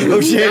there. He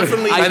was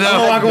definitely. I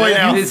know. Walk away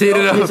now. Just heat it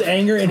up. His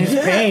anger and his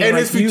pain. and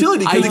like, his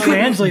futility you because he couldn't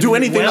translated do it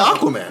anything well.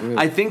 to Aquaman.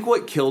 I think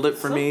what killed it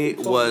for me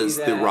was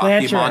the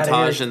Rocky Blanchard out of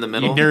montage here. in the You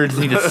middle. nerds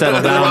need to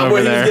settle down When over he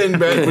was there. getting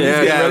ready- when he was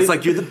getting Yeah, ready. it's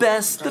like you're the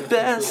best,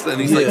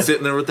 and he's like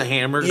sitting there with the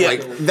hammer. Yeah,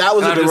 like that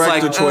was and a I'm just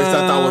director like, choice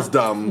I thought was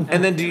dumb.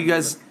 And then, do you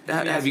guys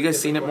have you guys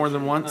seen it more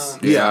than once?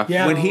 Yeah.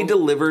 Yeah. When he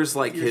delivers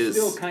like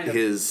his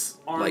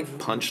like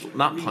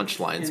not punch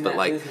lines, but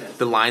like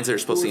the lines that are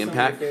supposed to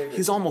impact,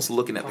 he's almost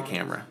looking at the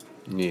camera.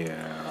 Yeah.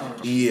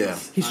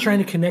 He's trying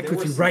to connect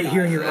with you right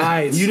here in your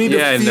eyes. You need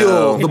Yeah, I to feel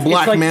know. the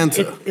Black like,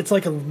 Manta. It's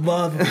like a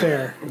love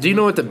affair. Do you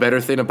know what the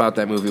better thing about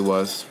that movie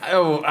was?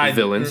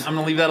 Villains. I'm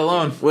gonna leave that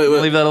alone. Wait.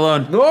 Leave that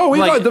alone. No, we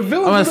Like, thought the villains I'm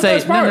were gonna the say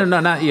best part. no,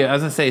 not you. I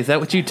was gonna say, is that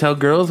what you tell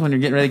girls when you're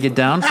getting ready to get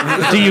down?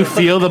 Do you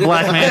feel the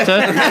Black Manta?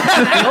 A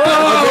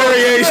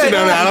variation of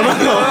that. I don't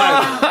know.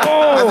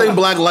 I think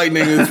Black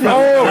Lightning is.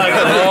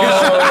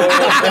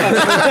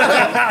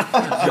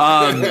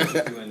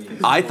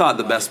 I thought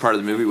the best part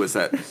of the movie was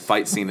that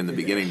fight scene in the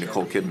beginning,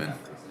 Nicole Kidman.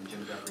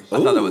 I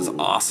thought that was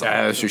awesome.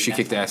 Yeah, that's true. She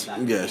kicked ass.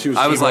 Yeah, she was.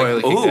 I was like,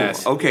 royally kicked oh,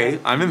 ass. okay,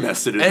 I'm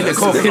invested in And this.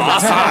 Nicole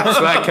Kidman's hot,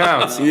 so that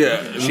counts.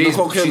 Yeah,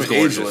 Nicole she's Kidman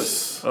gorgeous.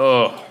 ageless.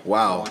 Oh,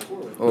 Wow.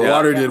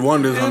 Water did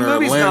wonders on The her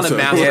movie's not a Atlanta.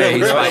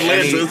 masterpiece Yeah, by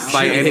Atlantis.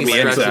 any Me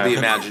stretch of inside. the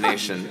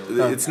imagination.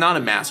 It's not a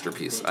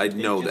masterpiece. I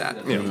know that.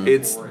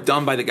 It's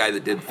done by the guy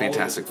that did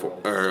Fast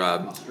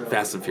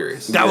and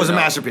Furious. That was a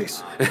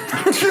masterpiece. But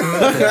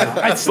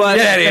Fast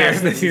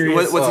and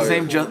Furious. what's his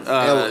name?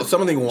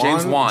 Something Wan.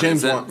 James Wan.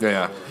 James is it? Wan.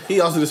 yeah. He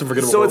also did some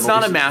forgettable. So it's not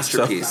a movies.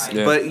 masterpiece, So-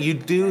 Yeah. but you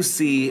do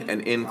see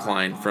an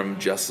incline from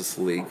Justice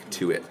League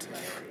to it.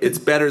 It's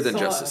better than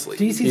Justice League.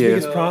 DC's Yeah.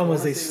 biggest problem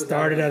was they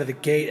started out of the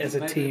gate as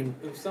a team.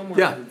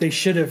 Yeah. They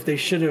should have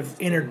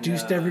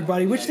introduced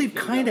everybody, which they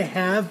kind of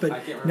have.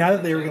 But now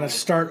that they were going to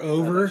start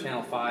over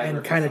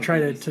and kind of try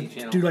to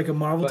do like a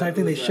Marvel type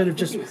thing, they should have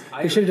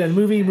done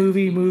movie,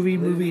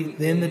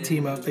 then the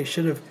team up. They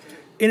should have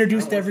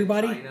introduced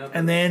everybody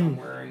and then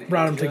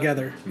brought them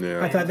together.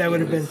 Yeah. I thought that would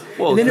have been.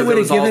 Well, and then it because would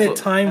it have given was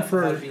it time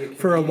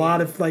for a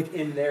lot of like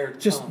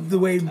just the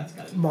way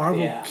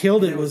Marvel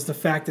killed it was the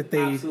fact that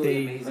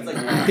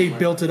they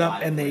built it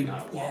up and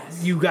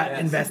you got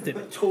invested.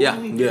 Yeah.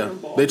 Yeah,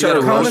 they tried to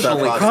Yeah, rush that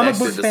emotionally process. Comic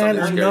book connected to fan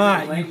some or of these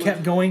not, you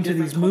kept going to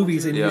these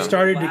movies and Yeah. you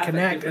started to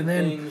connect, and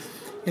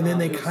then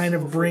they kind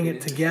of bring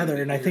it together.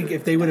 And I think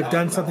if they would have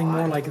done something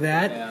more like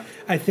that,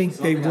 I think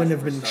they wouldn't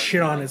have been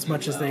shit on as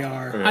much as they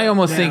are. I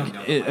almost now.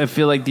 I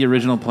feel like the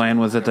original plan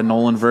was that the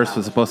Nolan verse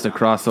was supposed to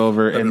cross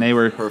over, and they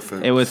were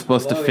Perfect. it was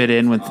supposed to fit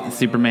in with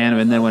Superman.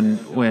 And then when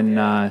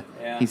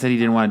he said he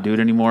didn't want to do it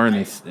anymore,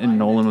 and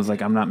Nolan was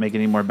like, "I'm not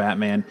making any more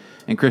Batman,"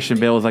 and Christian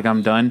Bale was like,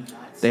 "I'm done."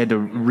 They had to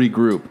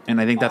regroup, and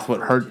I think that's what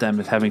hurt them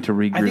is having to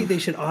regroup. I think they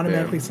should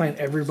automatically sign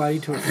everybody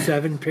to a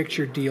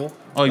 7-picture deal.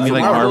 oh, you mean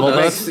like Marvel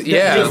does?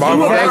 Yeah, Just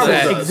Marvel do does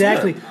that. that.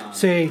 Exactly.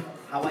 Say,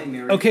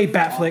 okay,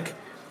 Batflick,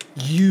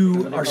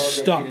 you are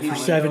stuck for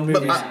 7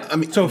 movies. I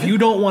mean- so if you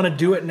don't want to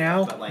do it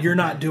now, you're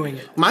not doing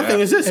it. My thing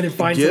is this: And then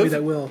find somebody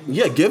that will.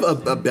 Yeah, give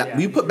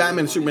you put Batman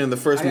and Superman in the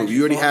first movie. You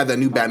already have that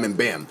new Batman.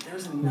 Bam,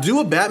 do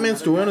a Batman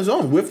story on his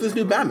own with this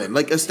new Batman.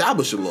 Like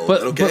establish it a little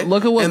But- bit, okay? but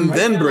look at what- and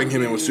then bring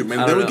him in with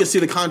Superman. Then we know. can see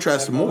the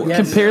contrast more. Yeah.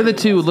 Compare the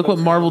two. Look what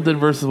Marvel did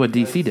versus what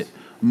DC did.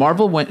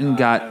 Marvel went and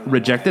got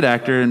rejected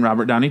actor in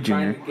Robert Downey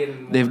Jr.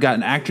 They've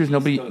gotten actors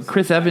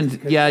Chris Evans,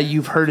 yeah,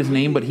 you've heard his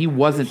name, but he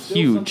wasn't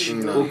huge.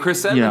 Well,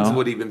 Chris Evans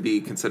would even be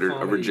considered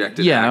a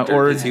rejected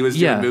actor because he was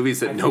doing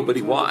movies that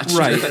nobody watched.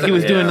 Right, he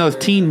was doing those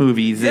teen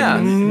movies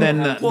and then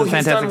the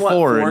Fantastic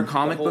Four. Four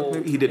comic book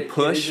movies. He did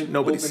Push,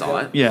 nobody saw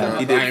it. Yeah.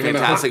 He did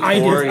Fantastic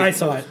Four. I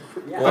saw it.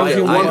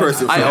 One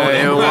person.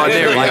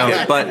 There we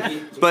go.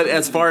 But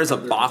as far as a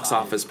box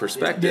office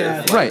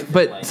perspective, right?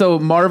 But so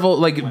Marvel,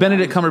 like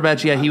Benedict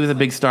Cumberbatch, he was a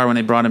big star when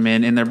they brought him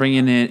in, and they're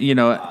bringing in,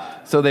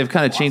 so they've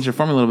kind of changed their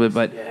formula a little bit.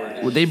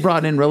 But they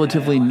brought in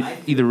relatively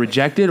either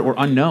rejected or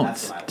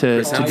unknowns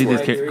to do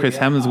this. Chris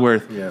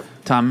Hemsworth,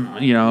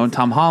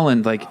 Tom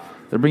Holland, like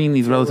they're bringing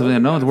these relatively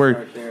unknowns.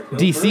 Where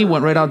DC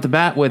went right out the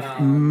bat with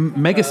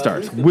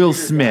megastars, Will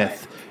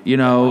Smith. Ben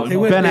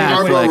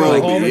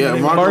Affleck,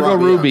 Margot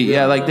Robbie,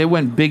 like they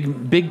went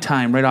big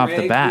time right off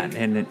the bat,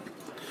 and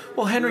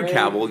Henry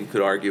Cavill, you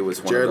could argue,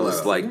 was one of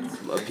those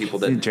people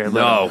that Jared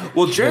Leto. No,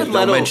 well, Jared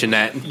Leto. Don't mention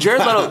that.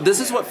 Jared Leto. This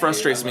is what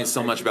frustrates me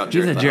so much about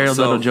Jared Leto. He's a Jared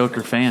Leto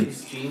Joker fan.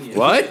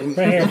 What?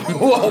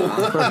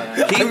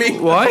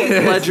 What?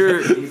 Heath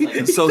Ledger.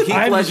 So Heath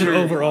I'm just an Ledger.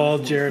 overall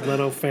Jared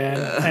Leto fan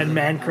and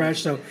man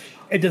crush, so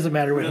it doesn't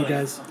matter what he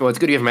does. Well, it's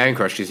good you have man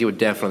crush because he would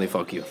definitely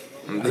fuck you.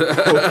 Let's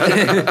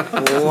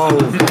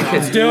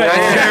do it.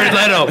 That's Jared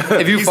Leto.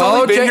 If you He's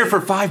follow only been here for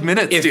 5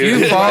 minutes. If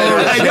dude. you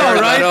follow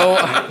Jared Leto,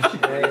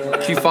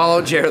 if you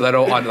follow Jared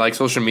Leto on like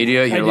social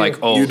media, you're like,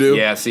 oh, you do?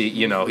 yeah. See,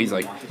 he's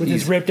like With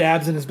his ripped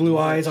abs and his blue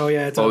eyes. Oh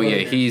yeah, it's all over.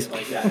 he's.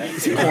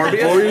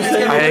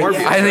 Morbius.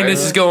 I think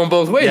this is going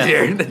both ways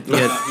here.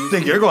 I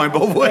think you're going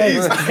both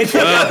ways.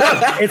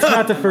 It's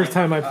not the first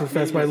time I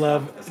profess my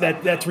love.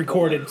 That's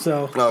recorded.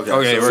 So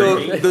Okay, So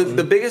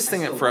the biggest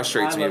thing that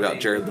frustrates me about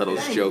Jared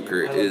Leto's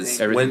Joker is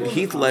when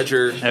Heath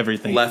Ledger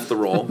left the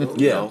role. We're not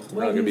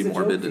going to be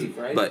morbid,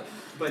 but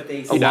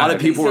a lot of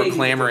people were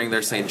clamoring.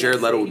 They're saying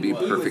Jared Leto would be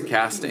perfect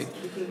casting.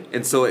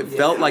 And so it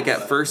felt like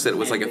at first it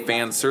was like a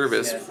fan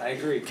service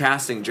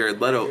casting Jared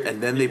Leto,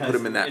 and then they put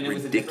him in that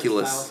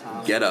ridiculous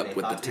getup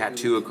with the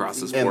tattoo across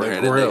his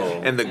forehead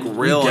and the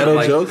grill. Ghetto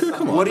Like, Joker?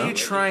 Come on, what are now. you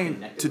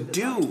trying to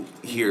do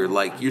here?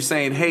 Like, you're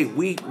saying, hey,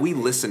 we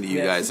listen to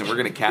you guys, and we're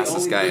going to cast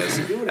this guy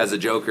as a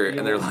Joker,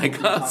 and they're like,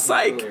 oh,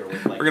 psych,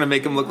 we're going to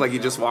make him look like he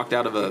just walked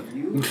out of a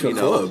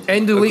club.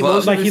 And delete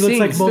most like of he the looks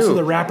like scenes, most too. of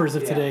the rappers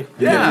of today.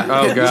 Yeah.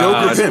 Oh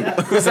god. Joker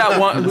pimp. Who's that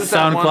one?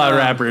 SoundCloud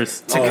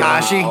rappers.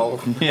 Takashi.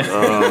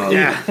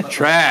 Yeah.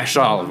 Trash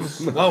all of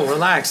them. Whoa,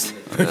 relaxed.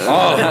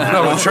 Oh,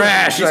 no,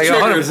 trash. Like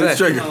 100%.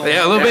 triggered.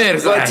 Yeah, a little bit.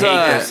 It's like,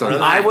 I hate this one.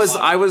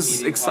 I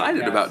was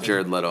excited about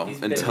Jared Leto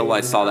until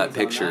I saw that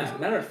picture.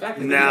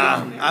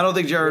 Nah, I don't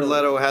think Jared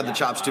Leto had the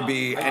chops to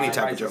be any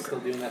type of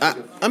Joker.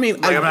 I mean,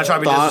 I'm not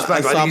trying to be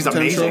disrespectful. I think he's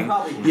amazing.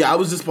 Yeah, I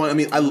was disappointed. I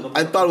mean,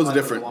 I thought it was a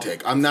different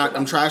take. I'm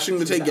trashing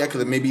the take yet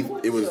because maybe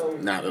it was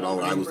not at all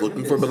what I was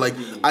looking for. But like,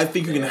 I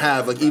think you can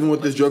have even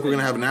with this Joker we're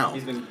gonna have now.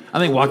 I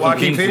think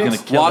Joaquin Phoenix is going to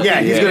kill it.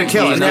 Yeah, he's going to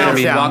kill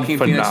it. Joaquin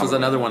Phoenix was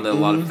another one that a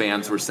lot of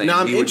fans were saying. Now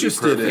I'm he would be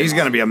interested in. He's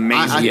going to be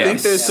amazing. I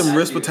think there's some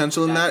risk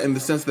potential in that, in the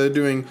sense that they're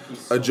doing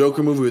a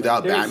Joker movie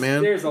without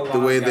Batman,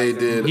 the way they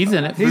did. He's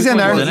in it. He's in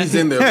there. He's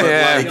in there,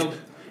 but like.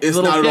 It's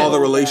Little not at kid. all the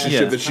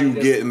relationship Yeah. that you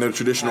get in the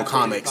traditional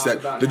comics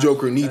that the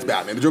Joker needs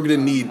Batman. The Joker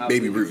didn't need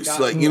Baby Bruce.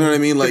 Like, you know what I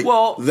mean? Like,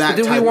 that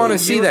do we type want to of-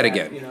 see that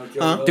again?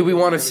 Do we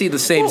want to see the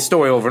same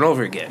story over and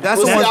over again? That's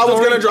Well, the see, one I was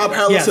story. going to draw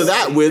parallels to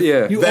that with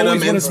Yeah. You Venom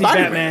always wanna and see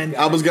Spider-Man.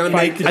 Batman I was going to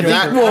make fight the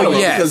that Joker. Well, parallel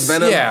yes, because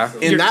Venom yeah.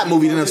 in that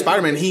movie didn't have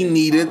Spider-Man. He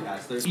needed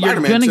You're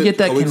Spider-Man gonna to get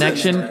that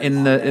coexist. connection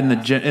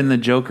in the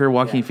Joker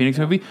Joaquin Phoenix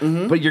movie,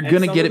 but you're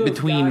gonna get it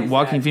between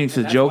Joaquin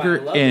Phoenix's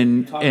Joker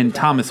and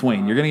Thomas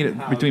Wayne. You're gonna get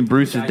it between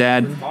Bruce's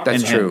dad. That's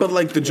and true. him. But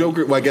like the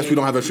Joker, well, I guess we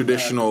don't have a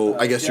traditional.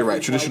 I guess you're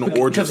right. Traditional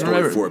origin Because story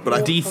remember, for it. But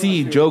I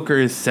DC Joker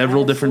is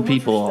several different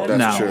people That's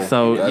now, true.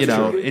 so That's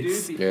true.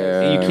 it's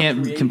Yeah. you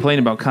can't complain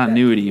about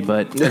continuity.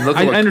 But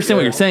I understand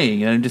what you're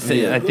saying, and I'm just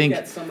saying I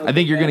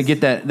think you're gonna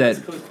get that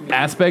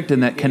aspect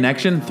and that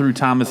connection through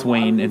Thomas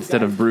Wayne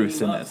instead of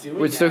Bruce in this.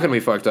 What's still gonna be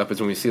fucked up is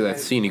when we see that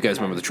scene. You guys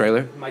remember the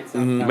trailer?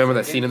 Remember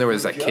that scene in there where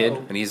there's that kid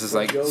and he's just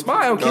like,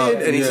 "Smile,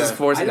 kid," and he's just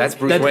forcing. That's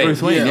Bruce That's Wayne.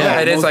 Bruce Wayne, yeah.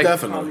 and it's most like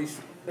definitely.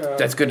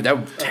 that's good. That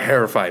would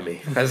terrify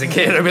me as a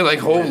kid. I'd be like,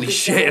 "Holy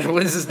shit,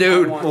 what is this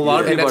dude?" A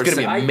lot of and people that's are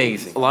gonna saying, be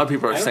amazing. A lot of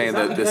people are saying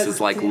that this is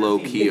like low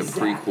key a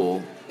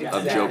prequel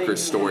of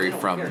Joker's story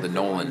from the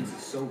Nolan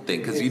thing,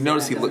 because you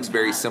notice he looks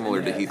very similar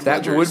to Heath That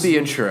Ledger's. would be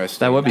interesting.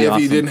 That would be If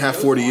awesome. he didn't have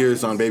 40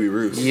 years on Baby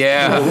Bruce.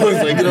 Yeah.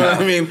 Like, you know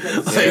what I mean?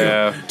 Like,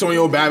 Yeah.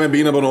 20-year-old Batman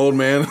beating up an old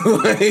man.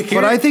 Like,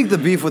 But I think the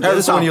beef with Have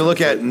this, a when you topic.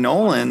 look at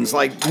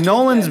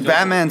Nolan's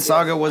Batman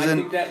saga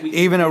wasn't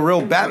even a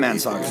real Batman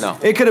saga. No.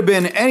 It could have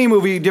been any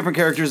movie, different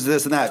characters,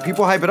 this and that.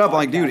 People hype it up. I'm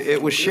like, dude,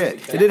 it was shit.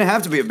 It didn't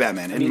have to be a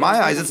Batman. In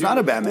my eyes, it's not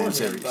a Batman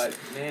series.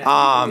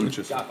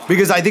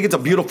 Because I think it's a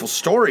beautiful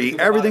story.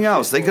 Everything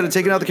else, they could have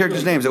taken out the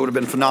characters' names. It would have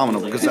been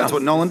phenomenal because that's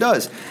what Nolan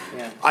does.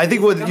 I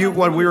think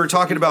what we were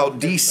talking about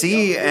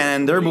DC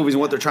and their movies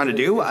and what they're trying to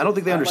do, I don't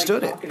think they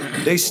understood it.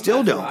 They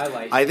still don't.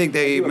 I think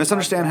they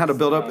misunderstand how to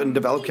build up and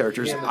develop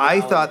characters.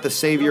 I thought the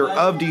savior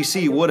of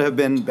DC would have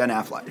been Ben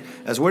Affleck.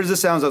 As weird as it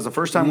sounds, that was the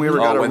first time we ever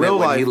got a real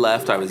life. When he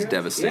left, I was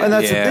devastated. And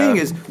that's the thing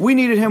is, we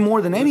needed him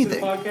more than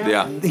anything.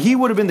 Yeah. He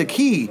would have been the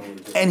key,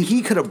 and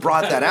he could have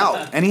brought that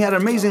out. And he had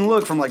an amazing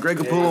look from like Greg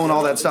Capullo and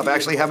all that stuff,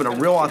 actually having a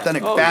real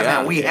authentic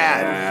Batman we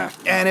had. Yeah.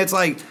 And it's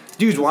like,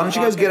 dudes, why don't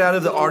you guys get out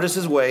of the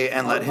artist's way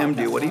and let him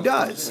do what he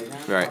does?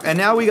 Right. And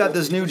now we got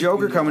this new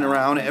Joker coming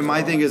around, and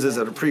my thing is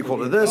it a prequel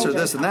to this or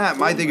this and that?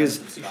 My thing is,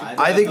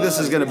 I think this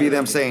is going to be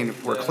them saying,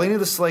 we're cleaning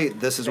the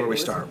slate, this is where we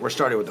start. We're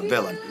starting with the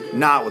villain,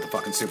 not with the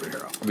fucking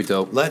superhero. That'd be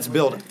dope. Let's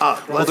build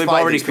up. Well, they've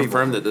already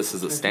confirmed that this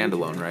is a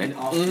standalone, right?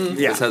 Mm-hmm.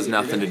 Yeah. This has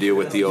nothing to do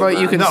with the overall.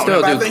 But you can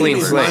still do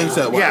clean slate.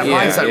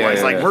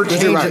 Mindset-wise. Like, we're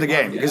changing the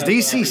game, because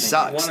DC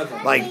sucks.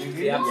 Like,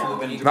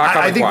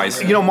 I think,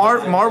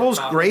 Marvel's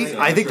great.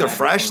 I think they're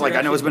fresh. Like,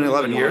 I know it's been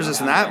 11 years, this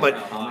and that, but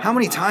how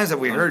many times have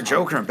we heard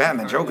Joker and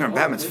Batman? Joker and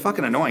Batman's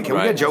fucking annoying. Can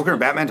we get Joker and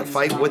Batman to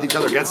fight with each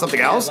other against something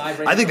else?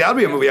 I think that would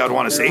be a movie I would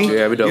want to see.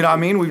 Yeah, we don't. You know what I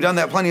mean? We've done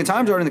that plenty of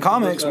times already in the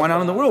comics. Why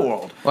not in the real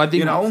world? Well,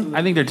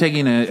 I think they're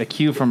taking a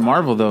cue from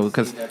Marvel, though,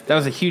 because that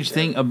was a huge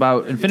thing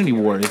about Infinity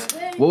War. Is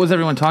what was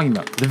everyone talking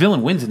about? The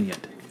villain wins in the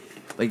end.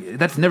 Like,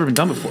 that's never been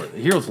done before. The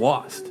hero's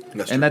lost.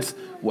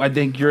 I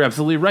think you're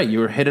absolutely right. You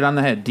were hit it on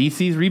the head.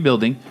 DC's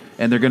rebuilding,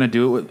 and they're going to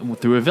do it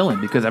through a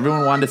villain because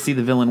everyone wanted to see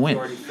the villain win.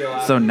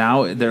 So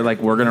now they're like,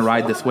 we're going to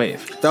ride this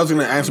wave. That was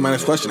going to answer my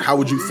next question. How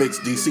would you fix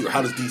DC, or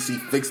how does DC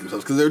fix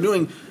themselves? Because they're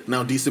doing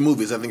now DC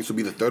movies. I think this would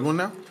be the third one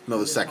now? No,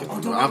 the second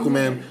one. So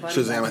Aquaman,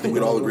 Shazam, I think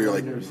we'd all agree are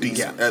like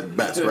decent at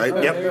best, right?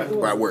 Yep.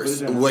 Or at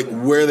worst. Like,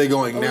 where are they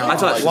going now? I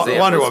thought Shazam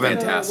Wonder was Woman.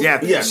 fantastic.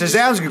 Yeah.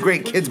 Shazam's a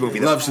great kids movie,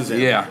 though. Love Shazam.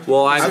 Yeah.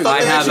 Well, I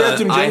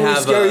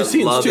have scary a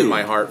scenes, love too. in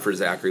my heart for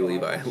Zachary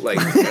Levi. Like,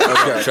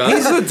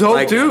 He's a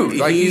dope dude.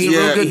 Like, he's a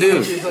real good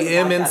dude.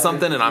 Him in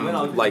something, and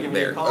I'm like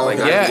there. Like,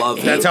 Yeah. I love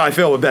him. That's how I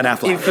feel with Ben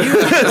Affleck.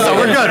 So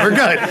we're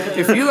good.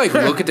 If you like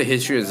look at the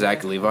history of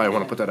Zach Levi, I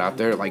want to put that out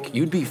there. Like,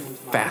 you'd be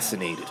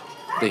fascinated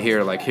to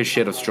hear like his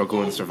shit of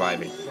struggling and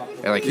surviving.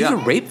 And like, he's a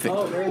rape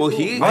victim. Well,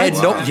 he I had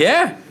no.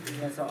 Yeah.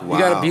 Wow.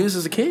 He got abused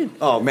as a kid.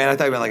 Oh, man, I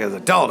thought you meant like as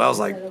an adult. I was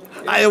like,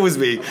 it was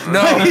me.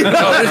 No, there's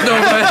no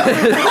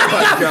way.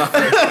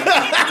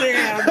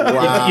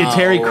 Wow. You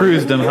Terry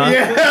Cruzed him, huh?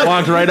 Yeah.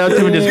 Walked right up to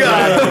him and just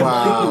grabbed him.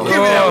 Wow. Give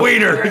me that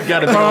wiener.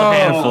 Got a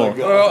handful.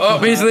 Oh,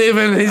 he's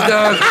leaving. He's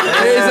done.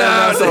 He's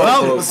out.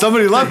 Well,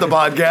 somebody left the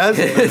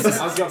podcast.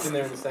 I'll jump in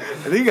there in a second.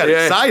 I think you got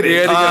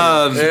excited.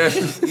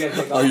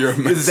 Oh, you're a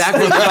mess.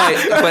 Exactly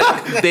right.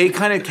 But they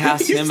kind of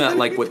cast him at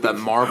like with the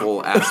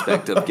Marvel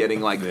aspect of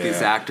getting like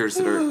these actors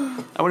that are.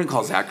 I wouldn't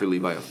call Zachary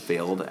Levi a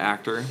failed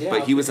actor,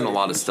 but he was in a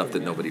lot of stuff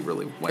that nobody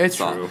really went and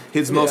saw. True.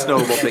 His most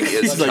notable thing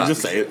is He's like, Chuck.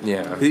 just say it.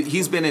 Yeah.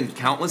 He's been in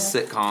countless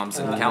sitcoms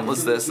and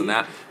countless this and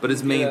that, but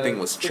his main thing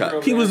was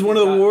Chuck. He was one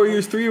of the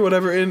Warriors 3 or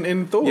whatever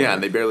in Thor. Yeah,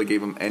 and they barely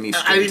gave him any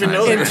screen I didn't even time.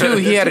 know that. And two,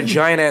 he had a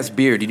giant ass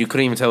beard, and you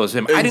couldn't even tell it was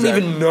him. I didn't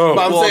Exactly. even know.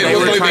 But I'm saying, they it were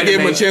was like trying they gave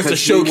him a make- chance to 'cause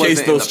he wasn't showcase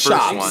in the those first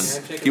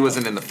chops. one. He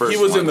wasn't in the first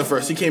He was one. in the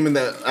first. He came in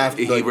the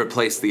after. He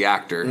replaced the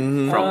actor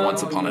from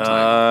Once Upon a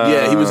Time.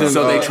 Yeah, he was in.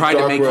 So they tried to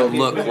Dark make World. him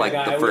look like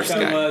the first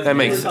guy. That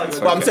makes sense.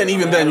 Well, I'm saying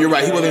even then, you're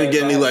right. He wasn't even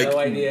getting any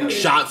like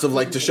shots of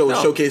like to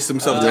showcase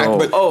himself.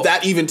 But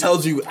that even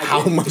tells you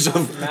how much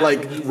of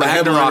like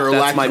Ragnarok, or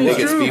that's my lack-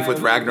 biggest beef with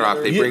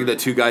Ragnarok. They bring the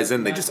two guys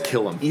in, they just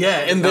kill him. Yeah,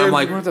 and And they're I'm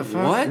like, What the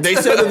fuck? what? They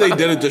said that they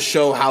did it to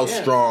show how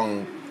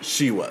strong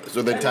she was,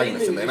 or the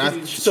antagonist in there. And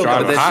I still But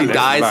got then she hotness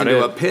dies about into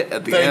it. a pit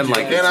at the Thank end. you.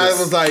 Like, And it's I just-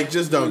 was like,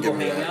 just don't give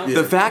me that. Yeah.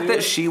 the fact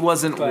that she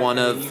wasn't one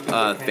of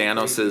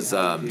Thanos'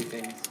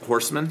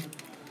 horsemen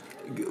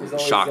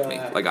shocked me.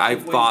 Like, I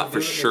thought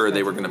for sure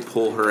they were going to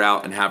pull her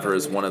out and have her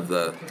as one of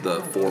the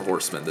four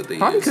horsemen that they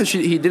Probably used. because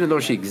he didn't know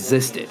she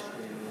existed.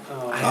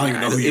 I don't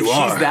even know who If you she's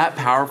are. that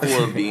powerful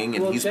of a being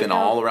and he's been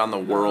all around the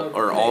world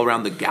or all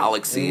around the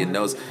galaxy and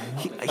knows,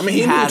 I mean,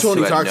 he knew who has Tony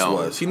to have Stark known.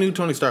 was. He knew who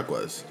Tony Stark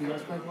was.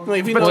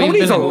 Like, if he But knows-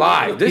 Tony's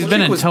alive. This He's been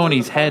chick in was-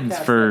 Tony's heads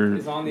for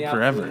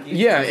forever.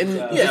 Yeah,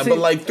 and yeah, but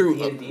like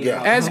through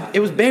as it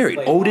was buried,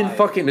 Odin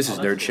fucking. This is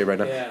nerd shit right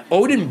now.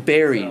 Odin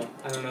buried.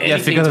 Yes,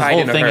 anything because this tied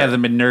whole into thing her.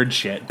 hasn't been nerd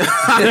shit.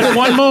 There's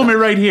one moment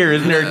right here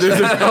is nerd shit.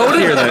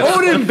 Hear this.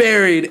 Odin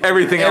buried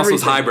Everything else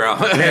was highbrow.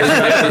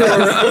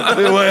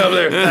 Way up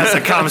there. That's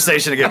a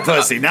conversation to get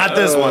pussy. Not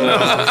this one, though.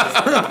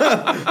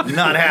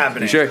 Not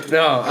happening. Sure.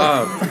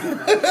 No.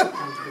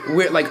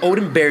 We're, like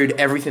Odin buried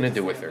everything to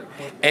do with her.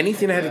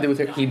 Anything that had to do with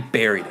her, he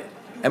buried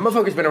it. That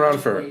motherfucker's been around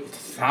for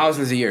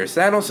thousands of years.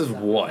 Thanos is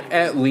what?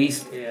 At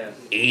least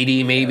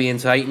 80 maybe in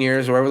Titan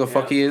years, or wherever the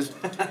fuck he is.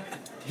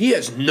 He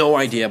has no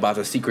idea about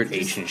the secret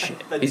ancient shit.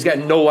 He's got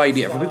no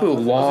idea. For people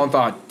who long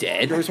thought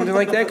dead or something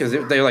like that, because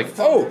they're like,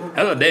 oh,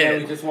 Hela's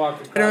dead. And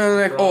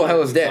they're like, oh,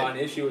 Hela's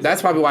dead. That's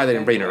probably why they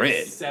didn't bring her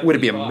in. Would it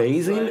be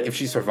amazing if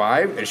she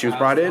survived and she was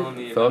brought in?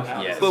 Fuck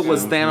yes. But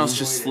was Thanos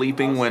just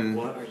sleeping when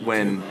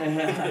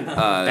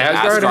Asgard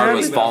Asgard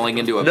was happened? falling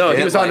into a No, pit?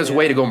 he was on Like, his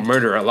way to go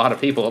murder a lot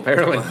of people,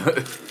 apparently.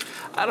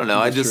 I don't know.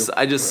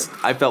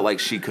 I felt like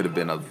she could have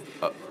been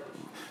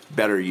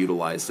better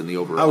utilized in the I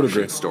would overall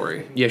agree.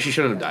 story. Yeah, she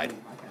shouldn't have died.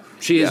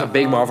 She is a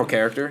big Marvel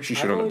character. She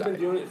shouldn't have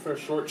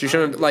died. She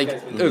shouldn't, like,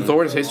 in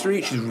Thor's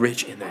history, she's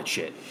rich in that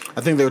shit.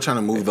 I think they were trying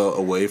to move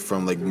away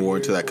from like more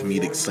into that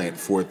comedic slant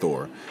for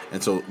Thor,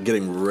 and so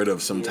getting rid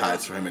of some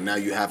ties for him. And now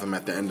you have him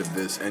at the end of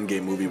this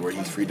Endgame movie where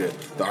he's free to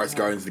the Arts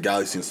Guardians of the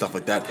Galaxy and stuff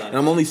like that. And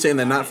I'm only saying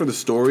that not for the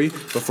story,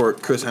 but for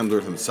Chris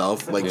Hemsworth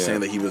himself, like saying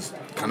that he was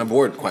kind of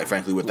bored, quite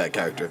frankly, with that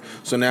character.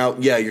 So now,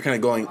 yeah, you're kind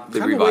of going. They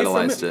kinda away from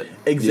revitalized it.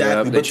 Exactly,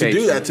 Yeah, but to changed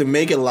do it. that, to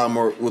make it a lot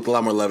more with a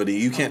lot more levity,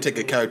 you can't take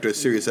a character as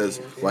serious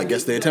as, well, I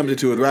guess they attempted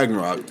to with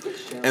Ragnarok,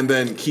 and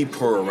then keep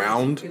her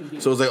around.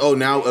 So it's like, oh,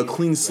 now a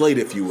clean slate,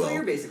 if you will.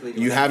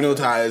 You have no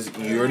ties.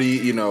 You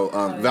already,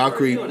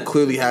 Valkyrie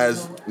clearly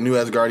has new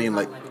Asgardian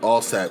like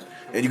all set,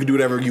 and you can do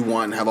whatever you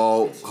want and have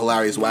all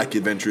hilarious, wacky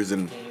adventures,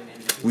 and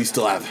we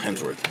still have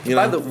Hemsworth. You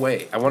know? By the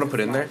way, I want to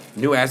put in there,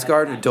 New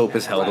Asgard, dope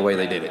as hell the way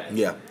they did it.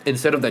 Yeah.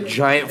 Instead of that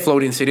giant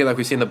floating city like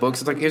we see in the books,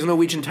 it's like, here's a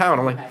Norwegian town.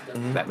 I'm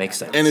like, that makes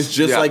sense. And it's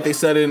just Yeah. like they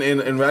said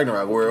in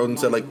Ragnarok, where Odin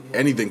said, like,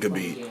 anything could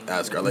be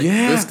Asgard. Like,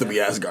 Yeah. this could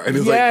be Asgard. And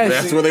it's Yes.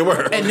 like, that's where they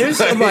were. And there's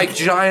some, like,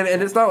 giant,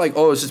 and it's not like,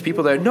 oh, it's just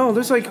people there. No,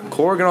 there's, like,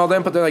 Korg and all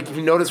them, but they're, like, if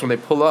you notice when they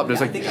pull up, there's,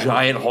 like,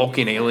 giant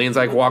hulking aliens,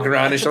 like, walking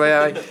around and shit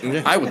like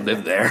that. I would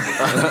live there.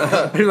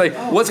 You're like,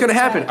 what's going to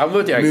happen? I'm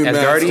with you, like, New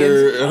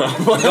Asgardians.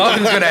 Master.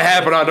 Nothing's going to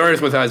happen on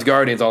Earth with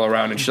Asgardians all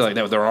around and shit like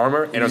that with their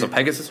armor, and there's a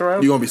Pegasus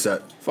around. You won't be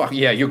set. Fuck,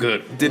 yeah, you're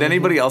good. Did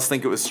anybody else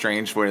think it was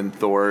strange when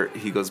Thor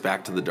he goes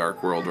back to the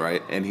dark world,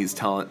 right? And he's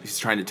trying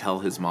to tell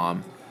his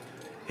mom,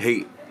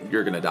 "Hey,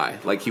 you're gonna die."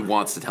 Like he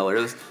wants to tell her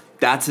this.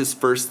 That's his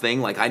first thing.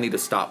 Like I need to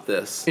stop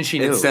this. And she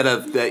knew. Instead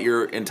of that,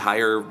 your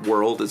entire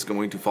world is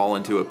going to fall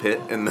into a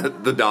pit, and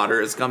the daughter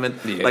is coming.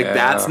 Like Yeah.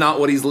 that's not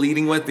what he's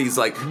leading with. He's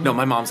like, "No,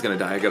 my mom's gonna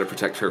die. I got to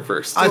protect her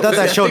first." I thought that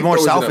I showed think more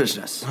Thor was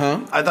in a- selfishness.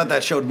 I thought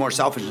that showed more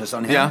selfishness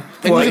on him. Yeah.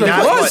 And Well, he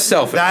that's was what,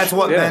 selfish. That's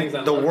what Yeah.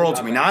 meant the world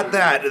to me. Not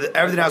that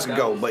everything else can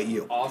go, but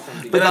you.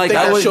 But I like think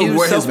that was- he showed was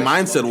where his selfish.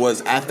 mindset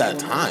was at that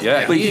time.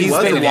 Yeah. But He he's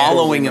wasn't been able to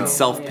wallowing in know.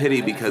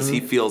 self-pity because he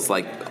feels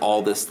like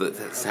all this that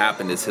has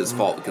happened is his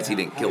fault because he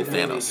didn't kill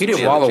Thanos. He didn't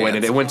had a wallow in it.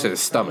 chance. It went to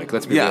his stomach.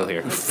 Let's be Yeah. real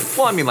here.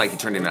 Well, I mean, like he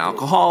turned into an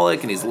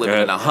alcoholic and he's living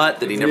Yeah. in a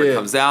hut that he never Yeah.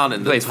 comes out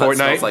and the Plays hut Fortnite.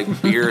 smells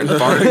like beer and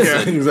farts. Yeah,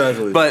 and-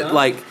 exactly. But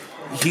like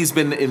he's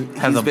been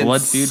Has a been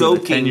blood feud with a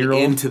soaking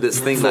 10-year-old? into this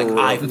thing like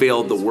I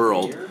failed the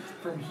world.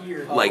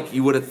 Like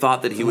you would have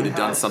thought that he would have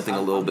done something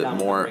a little bit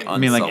more. I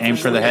mean, like aim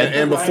for the head.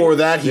 And before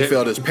that, he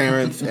failed his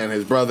parents and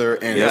his brother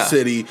and Yeah. his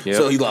city. Yep.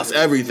 So he lost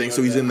everything.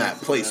 So he's in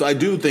that place. So I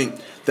do think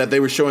that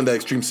they were showing that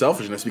extreme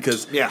selfishness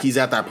because he's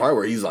at that part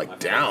where he's like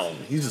down.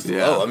 He's just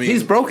low. I mean,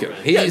 He's broken.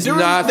 He's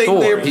not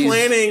Thor. They're He's-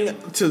 planning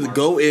to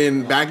go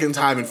in back in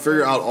time and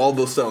figure out all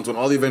those stones when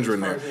all the Avengers are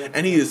in there,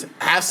 and he is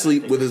half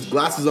asleep with his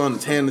glasses on,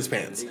 his hand in his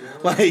pants.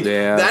 Like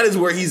that is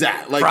where he's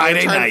at. Like Friday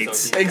they're trying-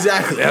 nights.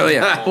 Exactly. Hell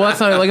yeah. Well, that's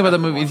what I like about the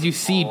movie is you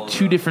see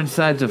two different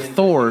sides of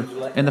Thor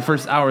in the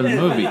first hour of the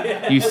movie.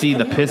 You see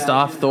the pissed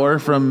off Thor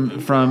from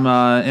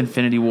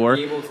Infinity War,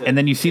 and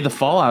then you see the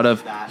fallout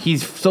of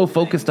he's so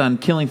focused on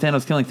killing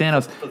Thanos,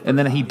 and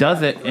then he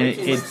does it, and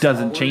it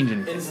doesn't change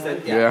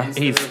anything. Yeah.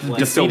 He's still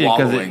defeated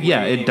because wallowing.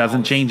 it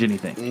doesn't change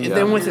anything. And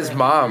then with his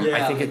mom,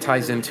 I think it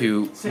ties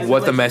into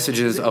what the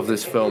messages of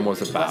this film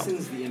was about.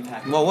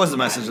 What was the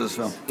message of this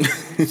film?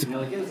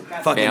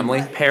 Fucking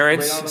family.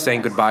 Parents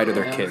saying goodbye to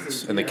their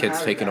kids, and the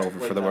kids taking over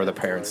for where the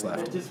parents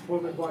left.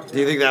 Do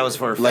you think that was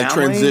for Like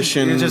family?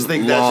 transition, You just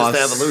think loss.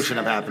 that's just the evolution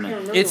of happening.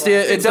 It's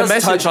It the does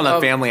message touch on the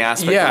of- family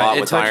aspect yeah, a lot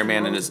it with touch- Iron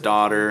Man and his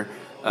daughter,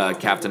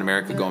 Captain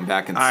America going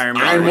back and Iron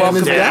Man. Iron Welcome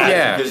Man's back. dad.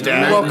 Yeah. His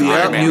dad. Welcome Yeah.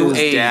 back. Iron Man New and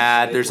his age.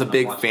 dad. There's a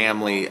big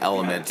family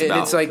element. And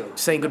about, it's like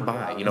saying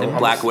goodbye, you know. and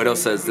Black Widow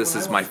says, "This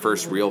is my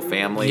first real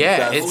family."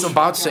 Yeah, it's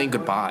about saying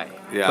goodbye.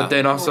 Yeah. But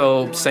then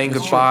also saying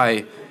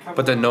goodbye,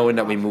 but then knowing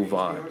that we move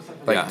on.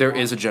 Like Yeah. there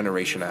is a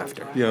generation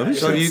after. Yeah,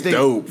 So do you think?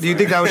 dope. Do you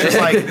think that was just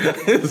like?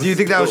 Do you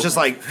think that was just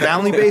like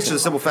family based, or the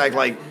simple fact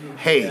like,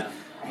 hey,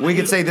 we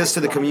could say this to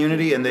the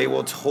community and they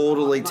will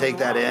totally take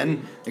that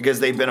in because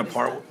they've been a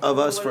part of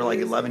us for like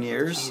 11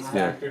 years.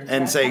 Yeah.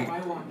 And say,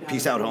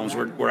 peace out, Holmes.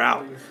 We're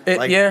out. It-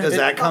 Like, yeah, does it-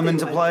 that come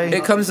into play?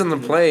 It comes into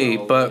play,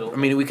 but I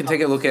mean, we can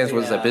take a look at it.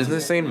 Was it a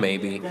business thing?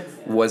 Maybe.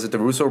 Was it the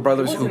Russo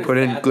brothers who put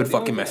in good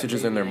fucking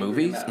messages in their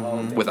movies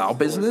without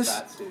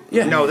business?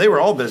 Yeah. No, they were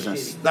all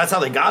business. That's how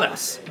they got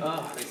us.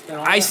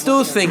 I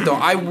still think though,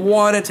 I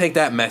want to take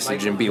that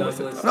message and be with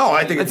it. No,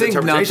 I think I it's think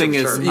interpretation,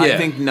 nothing is. sure. I Yeah.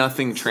 think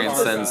nothing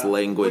transcends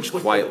language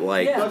quite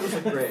like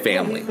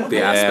family.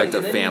 The aspect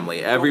of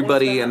family.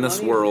 Everybody in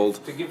this world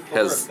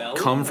has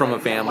come from a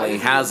family,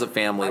 has a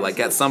family. Like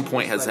at some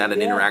point, has had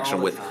an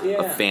interaction with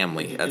a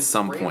family at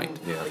some point.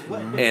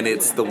 And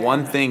it's the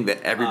one thing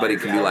that everybody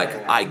can be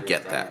like, I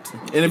get that.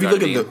 And if you know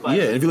look what I at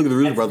the if you look at the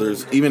Russo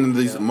brothers, even in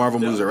these Marvel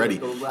movies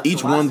already,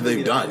 each one that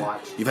they've done,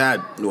 you've had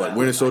what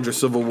Winter Soldier,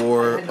 Civil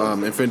War,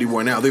 Infinity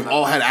War. Now they've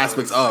all had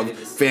aspects of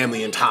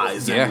family and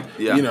ties. And,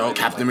 Yeah. You know,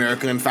 Captain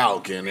America and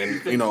Falcon,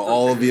 and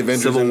all of the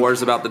Avengers. Civil and War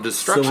is about the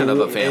destruction of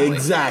a family.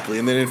 Exactly,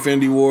 and then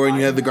Infinity War, and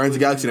you had the Guardians of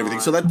the Galaxy and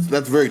everything. So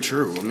that's very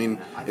true. I mean,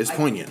 it's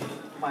poignant.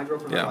 My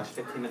girlfriend Yeah. watched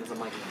 15 minutes. I'm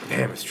like,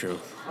 Damn, it's true.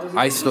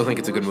 I still think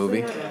it's a good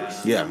movie.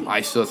 Yeah.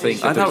 I still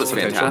think I that thought it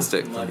there's was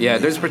potential. fantastic. Yeah,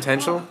 there's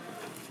potential.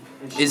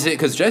 Is it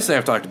because Jess and I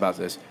have talked about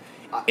this?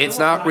 It's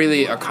not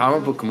really a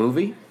comic book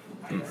movie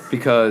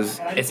because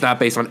it's not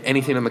based on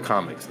anything in the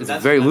comics. It's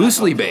very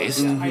loosely based.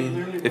 It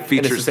And it's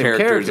features the same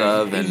characters character.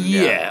 of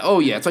and Oh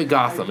yeah, it's like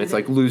Gotham. It's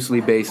like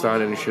loosely based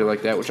on it and shit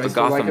like that, which I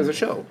still like Gotham- as a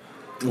show.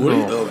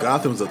 Oh,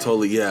 Gotham's a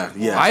totally yeah.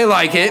 I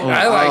like it.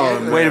 I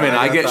like it. Wait a minute,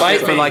 I get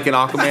shit for like an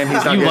Aquaman.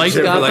 He's not You getting like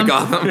shit for like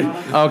Gotham?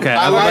 Gotham. Okay.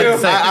 I was about to like,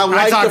 say, I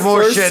like talk the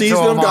more first shit to season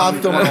him of on-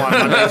 Gotham.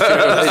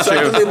 The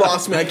second they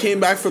lost me, I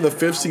came back for the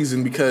 5th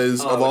season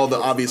because of all the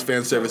obvious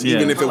fan service,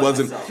 even if it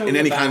wasn't in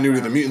any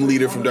continuity. The mutant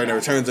leader from Dark Knight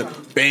Returns and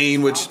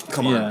Bane, which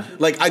come Yeah. on,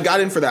 like I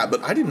got in for that,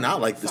 but I did not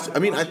like this. I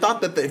mean, I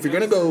thought that if you're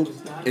gonna go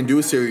and do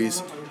a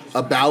series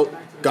about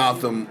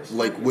Gotham,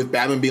 like with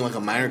Batman being like a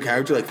minor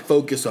character, like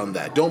focus on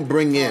that. Don't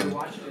bring in.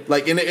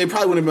 Like, and it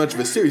probably wouldn't be much of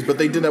a series, but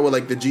they did that with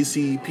like the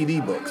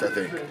GCPD books, I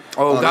think.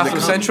 Oh, the Gotham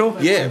com- Central?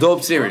 Yeah.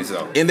 Dope series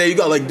though. And there you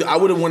go. Like, I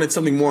would have wanted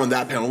something more on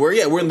that panel where,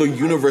 yeah, we're in the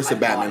universe of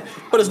Batman,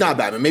 but it's not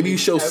Batman. Maybe you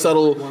show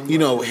subtle,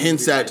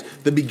 hints at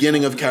the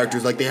beginning of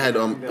characters. Like they had,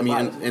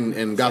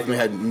 in Gotham, they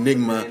had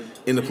Enigma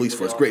in the police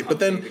force. Great. But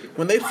then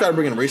when they started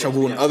bringing Ra's al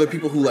Ghul and other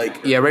people who,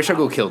 like, Yeah, Ra's al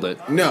Ghul killed it.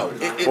 no.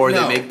 Or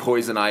no. they make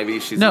Poison Ivy.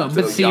 She's No,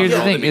 but see, here's the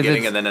young at thing, is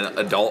beginning it's- and then an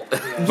adult. by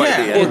the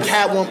Yeah, or end.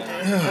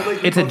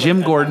 Catwoman. it's a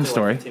Jim Gordon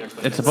story.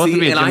 It's supposed See, to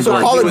be a and Jim I So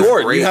thought Gordon. call it was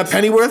Gordon. great. You have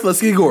Pennyworth,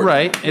 let's get Gordon.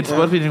 Right. It's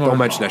supposed to be Jim Gordon. Don't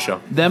mention that show.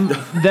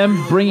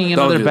 Them bringing in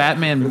Don't other do that.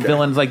 Batman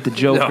villains like the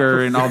Joker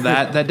and all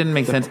that didn't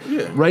make sense.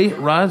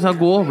 Ra's al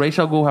Ghul,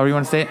 however you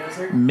want to say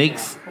it,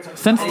 makes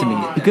sense to me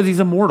because he's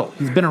immortal.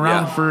 He's been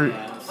around Yeah. for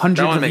hundreds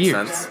That one of makes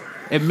years. sense.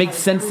 It makes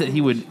sense that he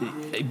would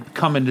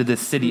come into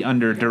this city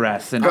under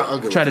duress and I'll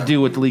go try to with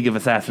do what the League of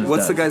Assassins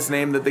What's does. the guy's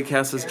name that they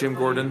cast as Jim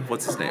Gordon?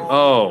 What's his name?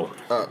 Oh,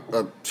 Uh,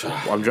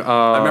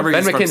 I remember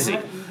Ben he's from-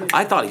 McKenzie.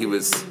 I thought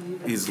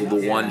he's the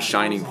one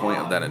shining point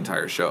of that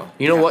entire show.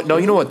 You know what? No,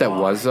 you know what that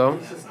was though.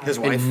 His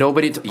And wife.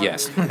 nobody.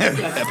 Yes.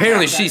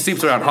 Apparently, she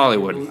sleeps around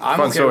Hollywood. I'm Fun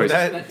okay stories.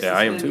 with that. Yeah,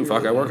 I am too.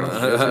 Fuck, I work on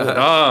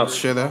it.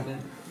 share that.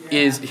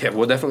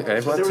 We'll definitely.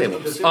 We'll have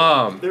tables.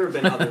 there have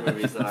been other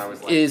movies that I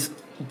was like, Is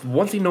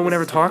one thing no one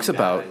ever talks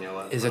about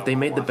is that they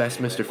made the best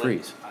Mr.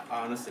 Freeze.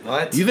 honestly,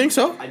 What? You think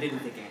so? I didn't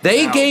think it.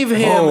 They gave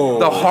him Oh.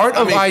 the heart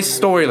of Ice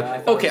story.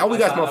 Okay, all we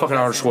got is motherfucking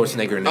Arnold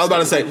Schwarzenegger in this. I was about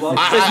to say,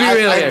 Let's be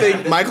real I here.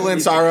 think Michael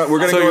and Sarah, we're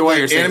going to So go what with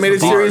you're like saying animated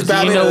is bars. series Do you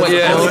Batman. know what- That's the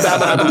Yeah. only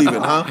Batman I believe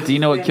in, huh? Do you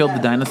know what killed the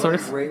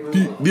dinosaurs?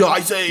 The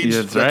Ice Age.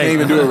 That's I right. can't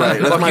even do it right.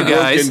 That's Fuck my you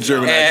guys. broken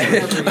German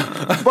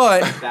accent.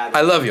 But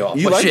I love y'all.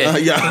 You but like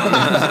shit.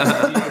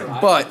 yeah.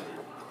 But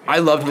I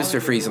loved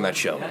Mr. Freeze in that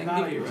show.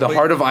 The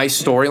Heart of Ice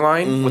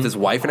storyline with his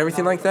wife and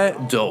everything like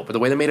that, dope. The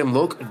way they made him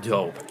look,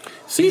 dope.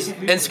 See,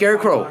 and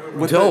Scarecrow,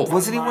 dope.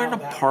 Wasn't he wearing a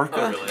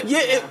parka?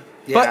 Yeah,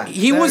 but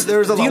he was.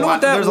 There's a do you know lot,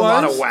 what that there's was? a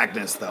lot of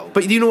whackness though.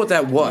 But do you know what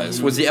that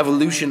was? Was the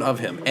evolution of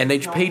him, and they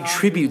paid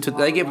tribute to.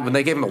 When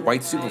they gave him a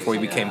white suit before he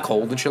became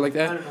cold and shit like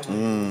that.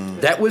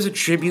 That was a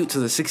tribute to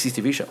the '60s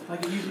TV show.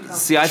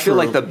 See, I feel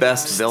like the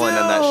best villain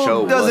in that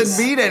show doesn't was.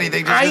 mean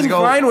anything. Just I'm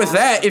go, fine with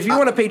that. If you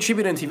want to pay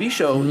tribute in a TV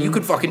show, you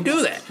could fucking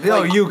do that.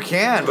 No, you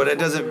can, but it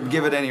doesn't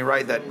give it any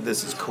right that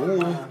this is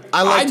cool.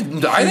 I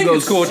think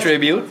it's cool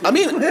tribute. I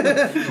mean,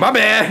 My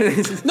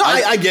bad. no,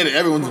 I get it.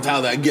 Everyone's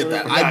entitled to that. I get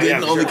that. I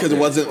didn't only because it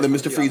wasn't the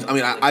Mr. Freeze. I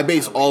mean, I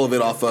base all of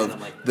it off of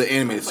the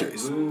animated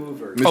series.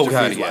 Mr. Oh,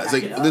 God, Freeze yeah. wise.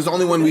 Like, there's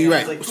only one we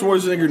right.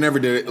 Schwarzenegger never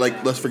did it.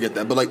 Like, let's forget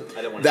that. But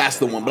like, that's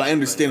the one. But I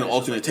understand an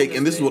alternate take,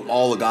 and this is what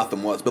all of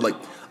Gotham was. But like,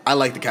 I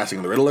like the casting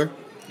of the Riddler.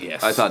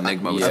 Yes. I thought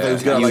Enigma was. I thought he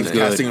was good. I he like was the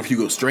good. casting of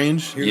Hugo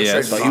Strange.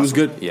 Yes. Like, he was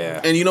good. Yeah.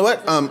 And you know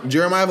what?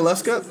 Jeremiah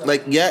Valeska,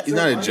 like, yeah, he's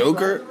not a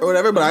Joker or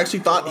whatever, but I actually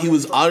thought he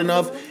was odd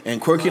enough and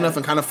quirky enough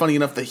and kind of funny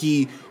enough that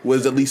he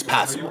was at least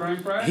passable.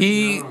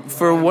 He,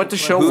 for what the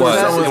show Who was was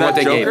that? and Was what that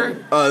they gave Joker?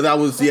 him. That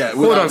was, yeah,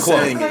 without unquote.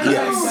 saying it,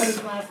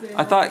 yes.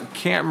 I thought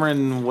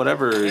Cameron,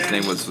 whatever his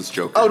name was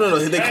Joker. Oh, no,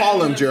 they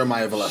call him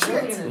Jeremiah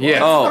Valeska. Yeah.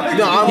 Oh,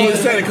 No, I'm only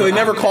saying it because they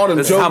never called him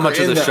this is Joker. how much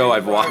of in the that- show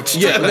I've watched.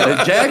 Yeah,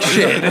 no, Jack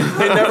shit.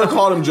 they never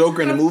called him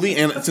Joker in the movie,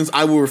 and since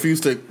I will refuse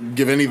to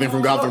give anything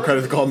from Gotham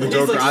credit to call him the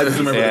Joker, I just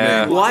remember Yeah.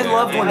 the name. Well, I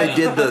loved when they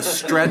did the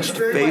stretched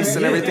face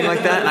and everything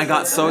like that, and I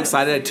got so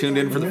excited. I tuned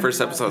in for the first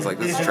episode. I was like,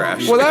 "This is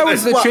trash." Well, that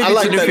was the Well, I tribute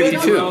like to New that.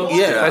 52.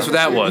 Yeah. That's what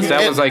that was.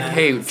 That was like,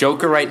 hey,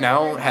 Joker right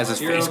now has his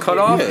face cut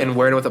off Yeah. and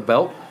wearing it with a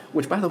belt,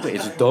 which, by the way,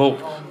 is dope.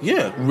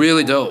 Yeah.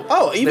 Really dope.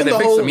 Oh, even Then they the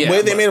fixed whole him, yeah,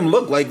 way they but- made him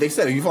look, like they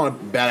said, if you find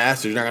a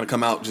badass, you're not gonna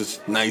come out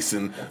just nice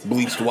and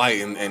bleached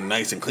white and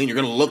nice and clean. You're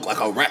gonna look like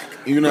a wreck,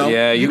 you know?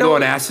 Yeah, you know, go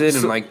on acid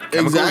and like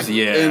chemicals.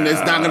 exactly. Yeah. And it's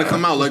not gonna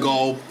come out like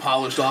all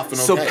polished off and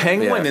So okay.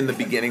 Penguin Yeah. in the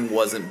beginning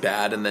wasn't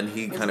bad, and then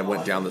he kind of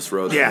went down this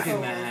road. Yeah,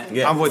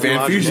 Yeah. I'm with you.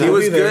 Fan fusion. He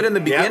was Be there. good in the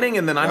beginning,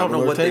 and then I don't know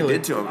Robert what they Taylor.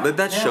 did to him. But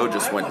that show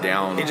just went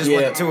down. He just Yeah.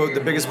 went to the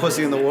biggest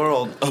pussy in the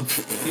world.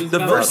 The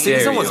first dare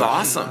season was you.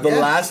 awesome. The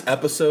last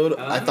episode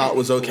I thought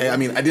was okay. I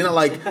mean, I didn't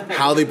like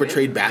how they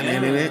portrayed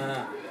Batman in it.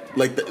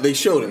 Like they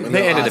showed him. In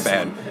They the ended last it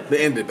bad. one. They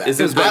ended it bad. Is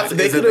it I- the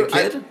they is it could've- the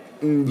kid?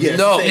 Yes.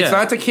 No, Yeah. it's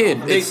not the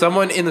kid. It's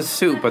someone in the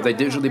suit, but they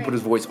digitally put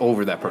his voice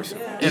over that person.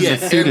 And Yeah,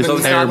 the suit and is the- So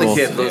it's not the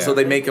terrible. kid, so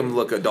they make him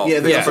look adult.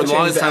 Yeah, they for the also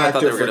longest changed time, I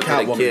thought they actor were for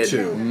going to put a Catwoman, kid.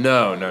 too.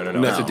 No.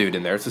 No. It's a dude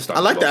in there. It's a stunt.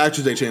 I like the double.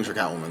 actress they changed for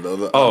Catwoman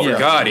though. Oh Yeah.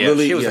 God, yeah,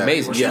 Lily, she was yeah.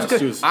 amazing. She Yeah, was good.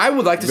 she was I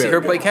would like to see very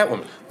her play good.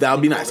 Catwoman. That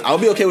would be nice. I'll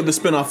be okay with the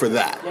spinoff for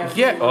that.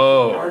 Yeah.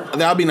 Oh.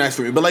 That would be nice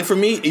for me. But like for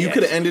me, you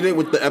could have ended it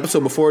with the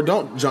episode before.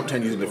 Don't jump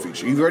 10 years in the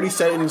future. You've already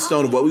set it in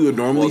stone of what we would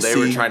normally Well, they see.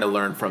 were trying to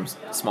learn from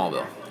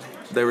Smallville.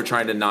 They were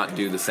trying to not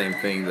do the same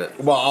thing that.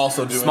 while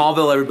also doing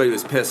Smallville, everybody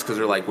was pissed because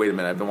they're like, wait a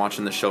minute, I've been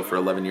watching this show for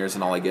 11 years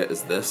and all I get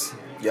is this.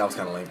 Yeah, I was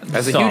kind of lame.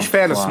 As a So huge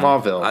fan of fun.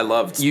 Smallville, I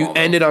loved You Smallville.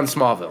 ended on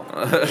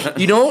Smallville.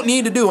 You don't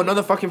need to do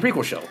another fucking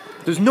prequel show.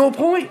 There's no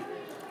point.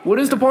 What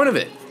is the point of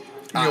it?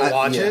 You'll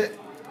watch yeah. it.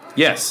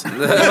 Yes.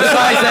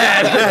 Besides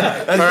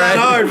that, That's all right? not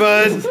hard,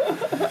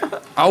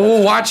 bud. I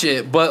will watch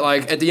it, but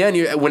like at the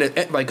end, when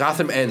it like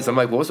Gotham ends, I'm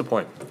like, what was the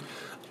point?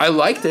 I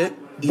liked it,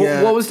 but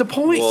Yeah. what was the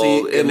point? Well, See,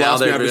 it and now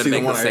lost me they're after going to season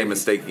make the one. same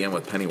mistake again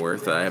with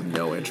Pennyworth. I have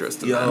no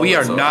interest in Yo. that. We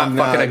are So- not I'm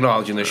fucking not-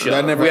 acknowledging this show.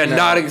 That never- We are no.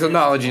 not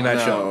acknowledging that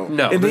No. show.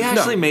 No. And they no.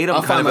 actually made him I'll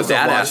kind find of a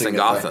myself badass watching in it,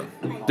 Gotham.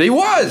 He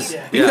was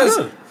because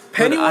But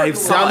Pennyworth. I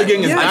saw Sound it.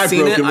 getting his I've eye seen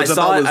broken, it. I which I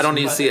saw thought it. was- I don't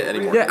need to see it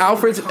anymore. Yeah,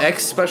 Alfred's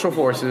ex Special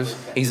Forces.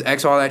 He's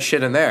ex all that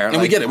shit in there.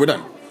 And we get it. We're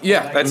done.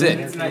 Yeah, that's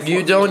it.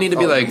 You don't need to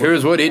be like,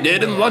 here's what he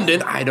did in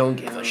London. I don't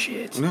give a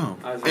shit. No.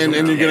 And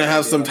you're gonna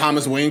have some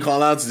Thomas Wayne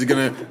call outs. He's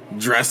gonna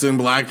dress in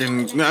black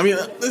and I mean,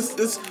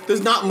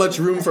 there's not much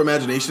room for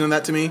imagination in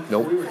that to me.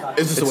 Nope.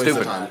 It's just a waste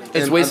stupid. of time. It's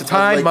a And waste of I-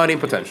 time, like, money,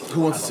 and potential.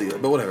 Who wants to see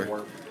it? But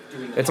whatever.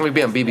 It's only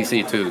be on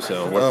BBC too,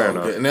 so we're fair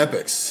enough. And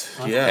Epics.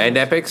 Yeah. And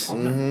Epics, yeah.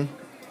 I'm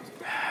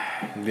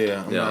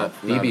Yeah. not a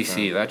fan.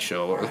 BBC, that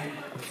show.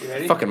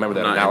 I fucking remember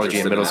that Not analogy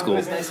in interested middle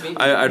in school.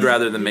 I'd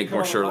rather than make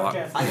more Sherlock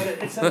Yeah,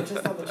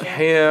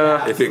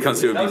 if it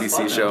comes to a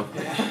BBC show.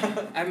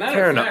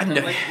 fair enough.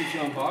 If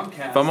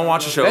I'm gonna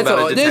watch a show That's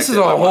about a this is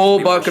detective, I a want whole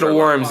people bucket of Sherlock.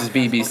 worms. Is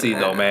BBC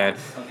though, man?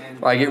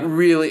 Like it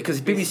really, because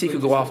BBC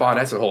could go off on.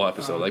 That's a whole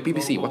episode. Like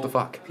BBC, what the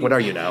fuck? What are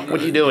you now? What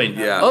are you doing?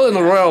 Yeah. Other than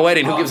the royal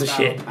wedding, who gives a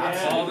shit?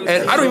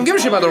 And I don't even give a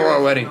shit about the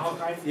royal wedding.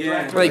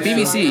 Like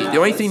BBC, the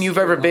only thing you've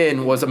ever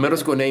been was a middle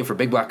school name for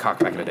big black cock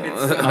back in the day.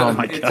 Oh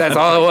my god. That's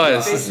all it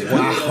was.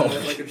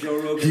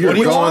 You're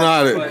going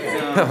on it.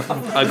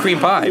 A cream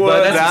pie.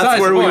 But that's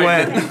besides the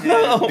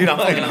point. Dude, I'm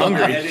fucking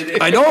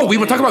hungry. I know. We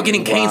were talking about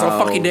getting canes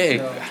all fucking day.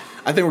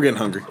 I think we're getting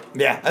hungry.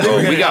 Yeah. I think Oh, we're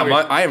we getting got.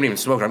 hungry. I haven't even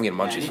smoked. I'm getting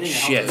munchies.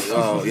 Shit.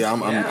 Oh yeah, I'm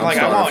Like, I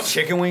starved. want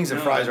chicken wings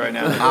and fries right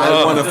now.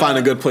 I want to find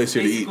a good place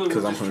here to eat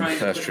because I'm hungry.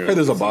 That's true. Hey,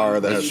 there's a bar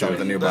that has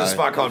something nearby. There's a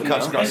spot called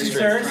Cups across the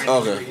street.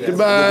 Okay.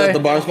 Goodbye. The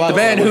bar spot? The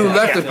band who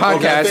left the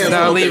podcast is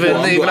now leaving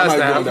us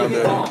down now.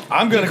 there.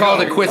 I'm gonna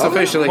Called it quits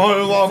officially. You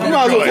might as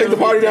well take the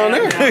party down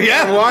there.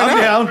 Yeah, Why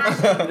I'm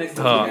not?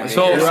 down.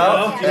 So,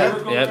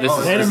 yeah, this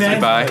is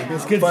goodbye.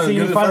 It's good to see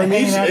you. Finally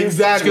hanging out here.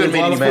 Exactly. It's good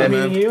meeting you, Good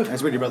man. meeting you.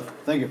 Nice meeting you, brother.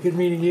 Thank you. Good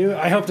meeting you.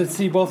 I hope to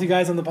see both you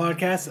guys on the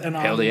podcast and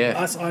on Hell yeah.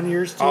 us on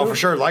yours too. Oh, for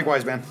sure.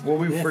 Likewise, man. We'll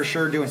be for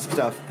sure doing some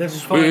stuff. This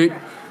is Sweet. fun.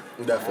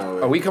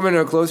 Definitely. Are we coming to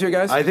a close here,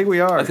 guys? I think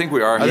we are. I think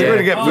we are. I think we're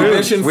gonna get You food.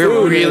 mentioned We're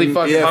food, really and-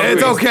 fucking yeah, hungry.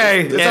 It's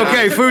okay. It's Yeah.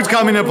 okay. Food's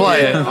coming to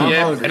play.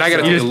 Yeah, and I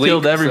gotta You take a just leak,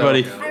 killed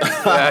everybody.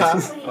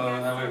 so-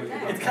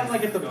 It's kind of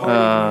like at the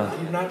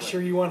party, you're not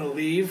sure you want to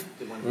leave,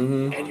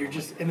 and you're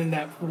just, and then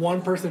that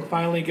one person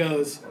finally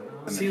goes,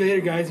 "See you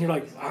later, guys," and you're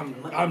like,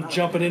 "I'm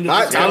jumping into All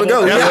this." right, time to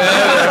go. together."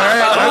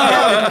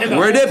 Yeah. And the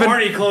We're whole dipping.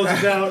 Party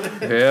closes out.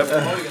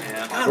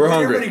 Yep. We're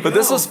hungry. But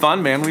this was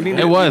fun, man. We need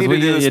to, It was. we need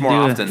to do We this did more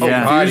do it. often.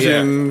 Yeah. God,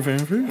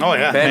 yeah. Oh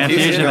yeah. Fan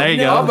Fusion, there you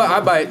go. I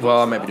might.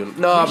 Well, I might be doing.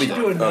 No, I'll be Do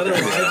doing. another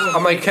live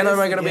I'm like, Ken, am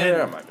I gonna be Yeah.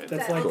 there? I might be.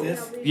 that's like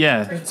this.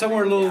 Yeah,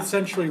 Somewhere a little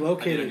centrally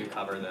located.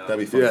 That'd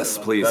be fun. Yes,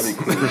 please. That'd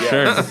be cool.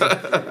 sure.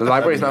 The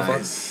library's not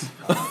fun.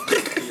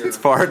 It's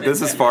far.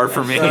 This is far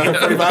for me.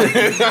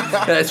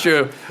 That's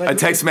true. I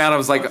text Matt. I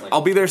was like,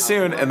 "I'll be there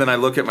soon," and then I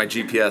look at my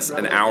GPS.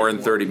 An hour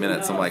and 30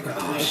 minutes. I'm like,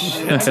 "Oh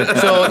shit!"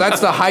 So that's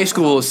the high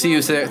school. See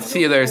you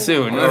there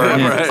soon. Or,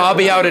 I'll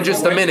be out in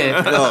just a minute.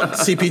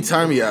 CP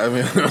time, yeah. I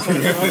mean,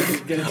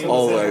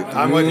 all like,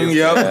 I'm with you.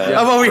 Yep.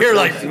 I'm over here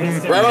like,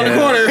 Right on the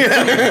corner.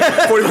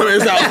 45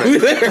 minutes out.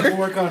 We'll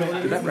work on it.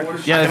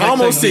 Yeah, I can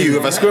almost see you.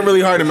 If I squint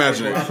really hard,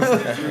 imagine it.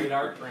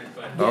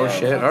 Oh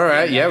shit! All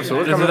right, yeah. So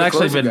we're This coming has to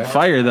actually close, been guys.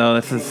 fire though.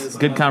 This is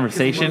good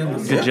conversation,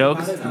 good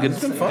jokes, good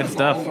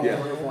stuff. Yeah.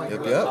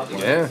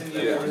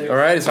 All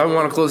right, so I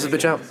want to close this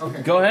bitch out.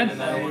 Go ahead.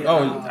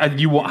 Oh,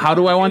 how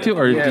do I want to,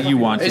 or do you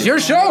want to? It's your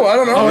show. I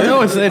don't know. Oh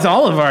no, it's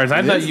all of ours.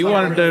 I thought you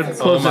wanted to Oh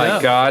close it my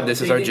up. God, this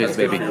is our jizz,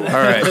 baby. All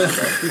right.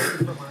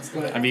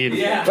 I mean,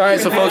 All right,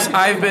 so folks,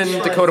 I've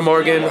been Dakota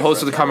Morgan,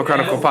 host of the Comic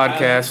Chronicle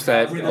podcast,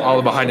 that all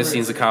the behind the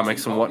scenes of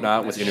comics and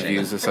whatnot, with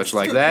interviews and such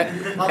like that,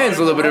 and a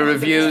little bit of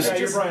reviews.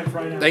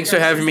 Thanks for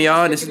having me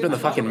on. This has been the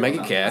fucking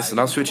Megacast, and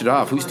I'll switch it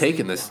off. Who's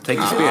taking this? Take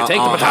the spear. Take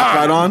the I'll hop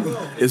right baton.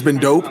 on. It's been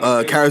dope.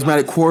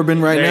 Charismatic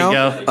Corbin right There you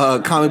now.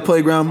 Comic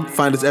Playground.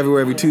 Find us everywhere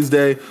every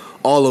Tuesday.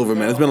 All over,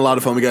 man. It's been a lot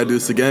of fun. We got to do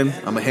this again.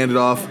 I'm going to hand it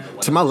off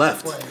to my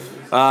left.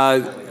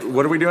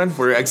 what are we doing?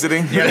 We're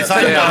exiting? Yeah,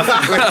 signing off.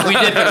 We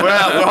did it.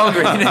 We're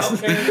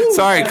hungry.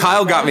 Sorry,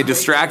 Kyle got me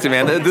distracted,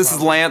 man. This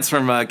is Lance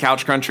from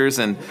Couch Crunchers,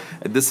 and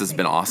this has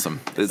been awesome.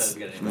 It's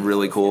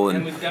really cool.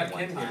 And we've got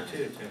Ken here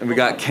too. And we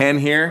got Ken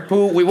here.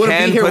 Who we wouldn't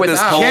Ken be here put this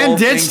without. whole Ken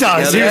thing ditched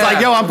us. He together. was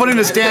like, "Yo, I'm putting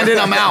the stand in.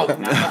 I'm out."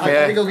 I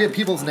gotta go get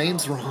people's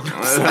names wrong.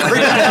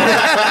 Sorry.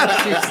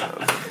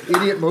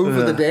 Idiot move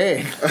of the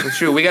day. It's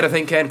true. We got to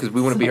thank Ken because we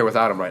wouldn't be here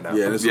without him right now.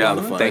 Yeah, this is a lot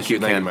of fun. Thank you,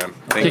 Ken, man.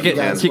 Thank you,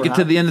 Ken. Kick it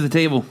to the end of the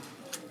table.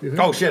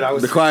 Oh shit! I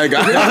was The quiet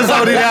guy. I was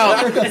zoning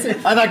out.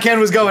 I thought Ken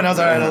was going. I was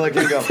all right. I'll let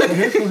Ken go.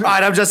 All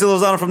right, I'm Jesse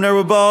Lozano from Nerd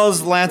with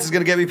Balls. Lance is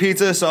gonna get me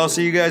pizza, so I'll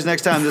see you guys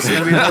next time. This is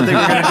gonna be another thing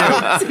we're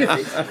gonna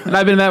do. And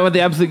I've been Matt with the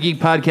Absolute Geek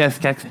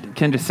Podcast.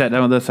 Ken just sat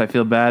down with us. I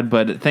feel bad,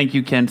 but thank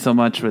you, Ken, so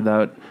much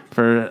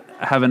for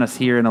having us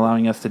here and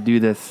allowing us to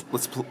do this.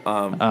 Let's go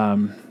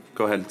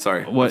ahead.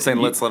 Sorry. What- I'm saying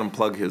let's let him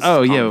plug his.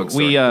 Oh comic yeah, book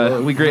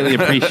store. we greatly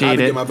I appreciate had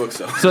to it. get my books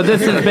though. So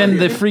this has been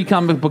the Free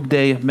Comic Book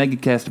Day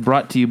Megacast,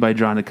 brought to you by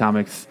Drawn to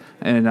Comics,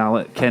 and I'll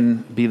let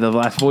Ken be the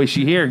last voice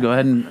you hear. Go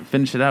ahead and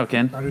finish it out,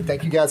 Ken.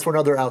 Thank you guys for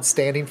another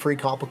outstanding Free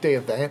Comic Book Day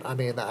event. I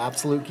mean, the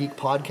Absolute Geek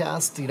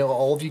Podcast,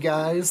 all of you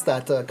guys,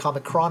 that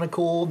Comic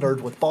Chronicle,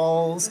 Nerd with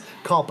Balls,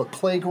 Comic Book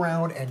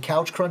Playground, and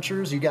Couch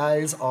Crunchers, you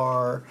guys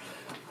are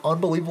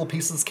unbelievable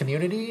pieces of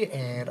community,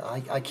 and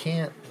I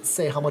can't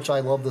say how much I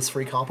love this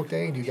Free Comic Book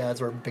Day, and you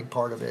guys are a big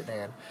part of it.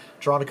 And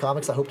Drawn to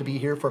Comics, I hope to be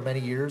here for many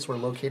years. We're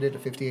located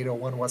at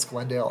 5801 West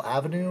Glendale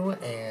Avenue,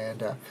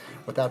 and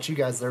without you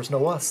guys, there's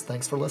no us.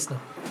 Thanks for listening.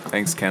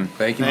 Thanks, Ken.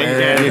 Thank you,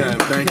 man.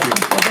 Thank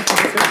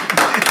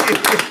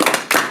you.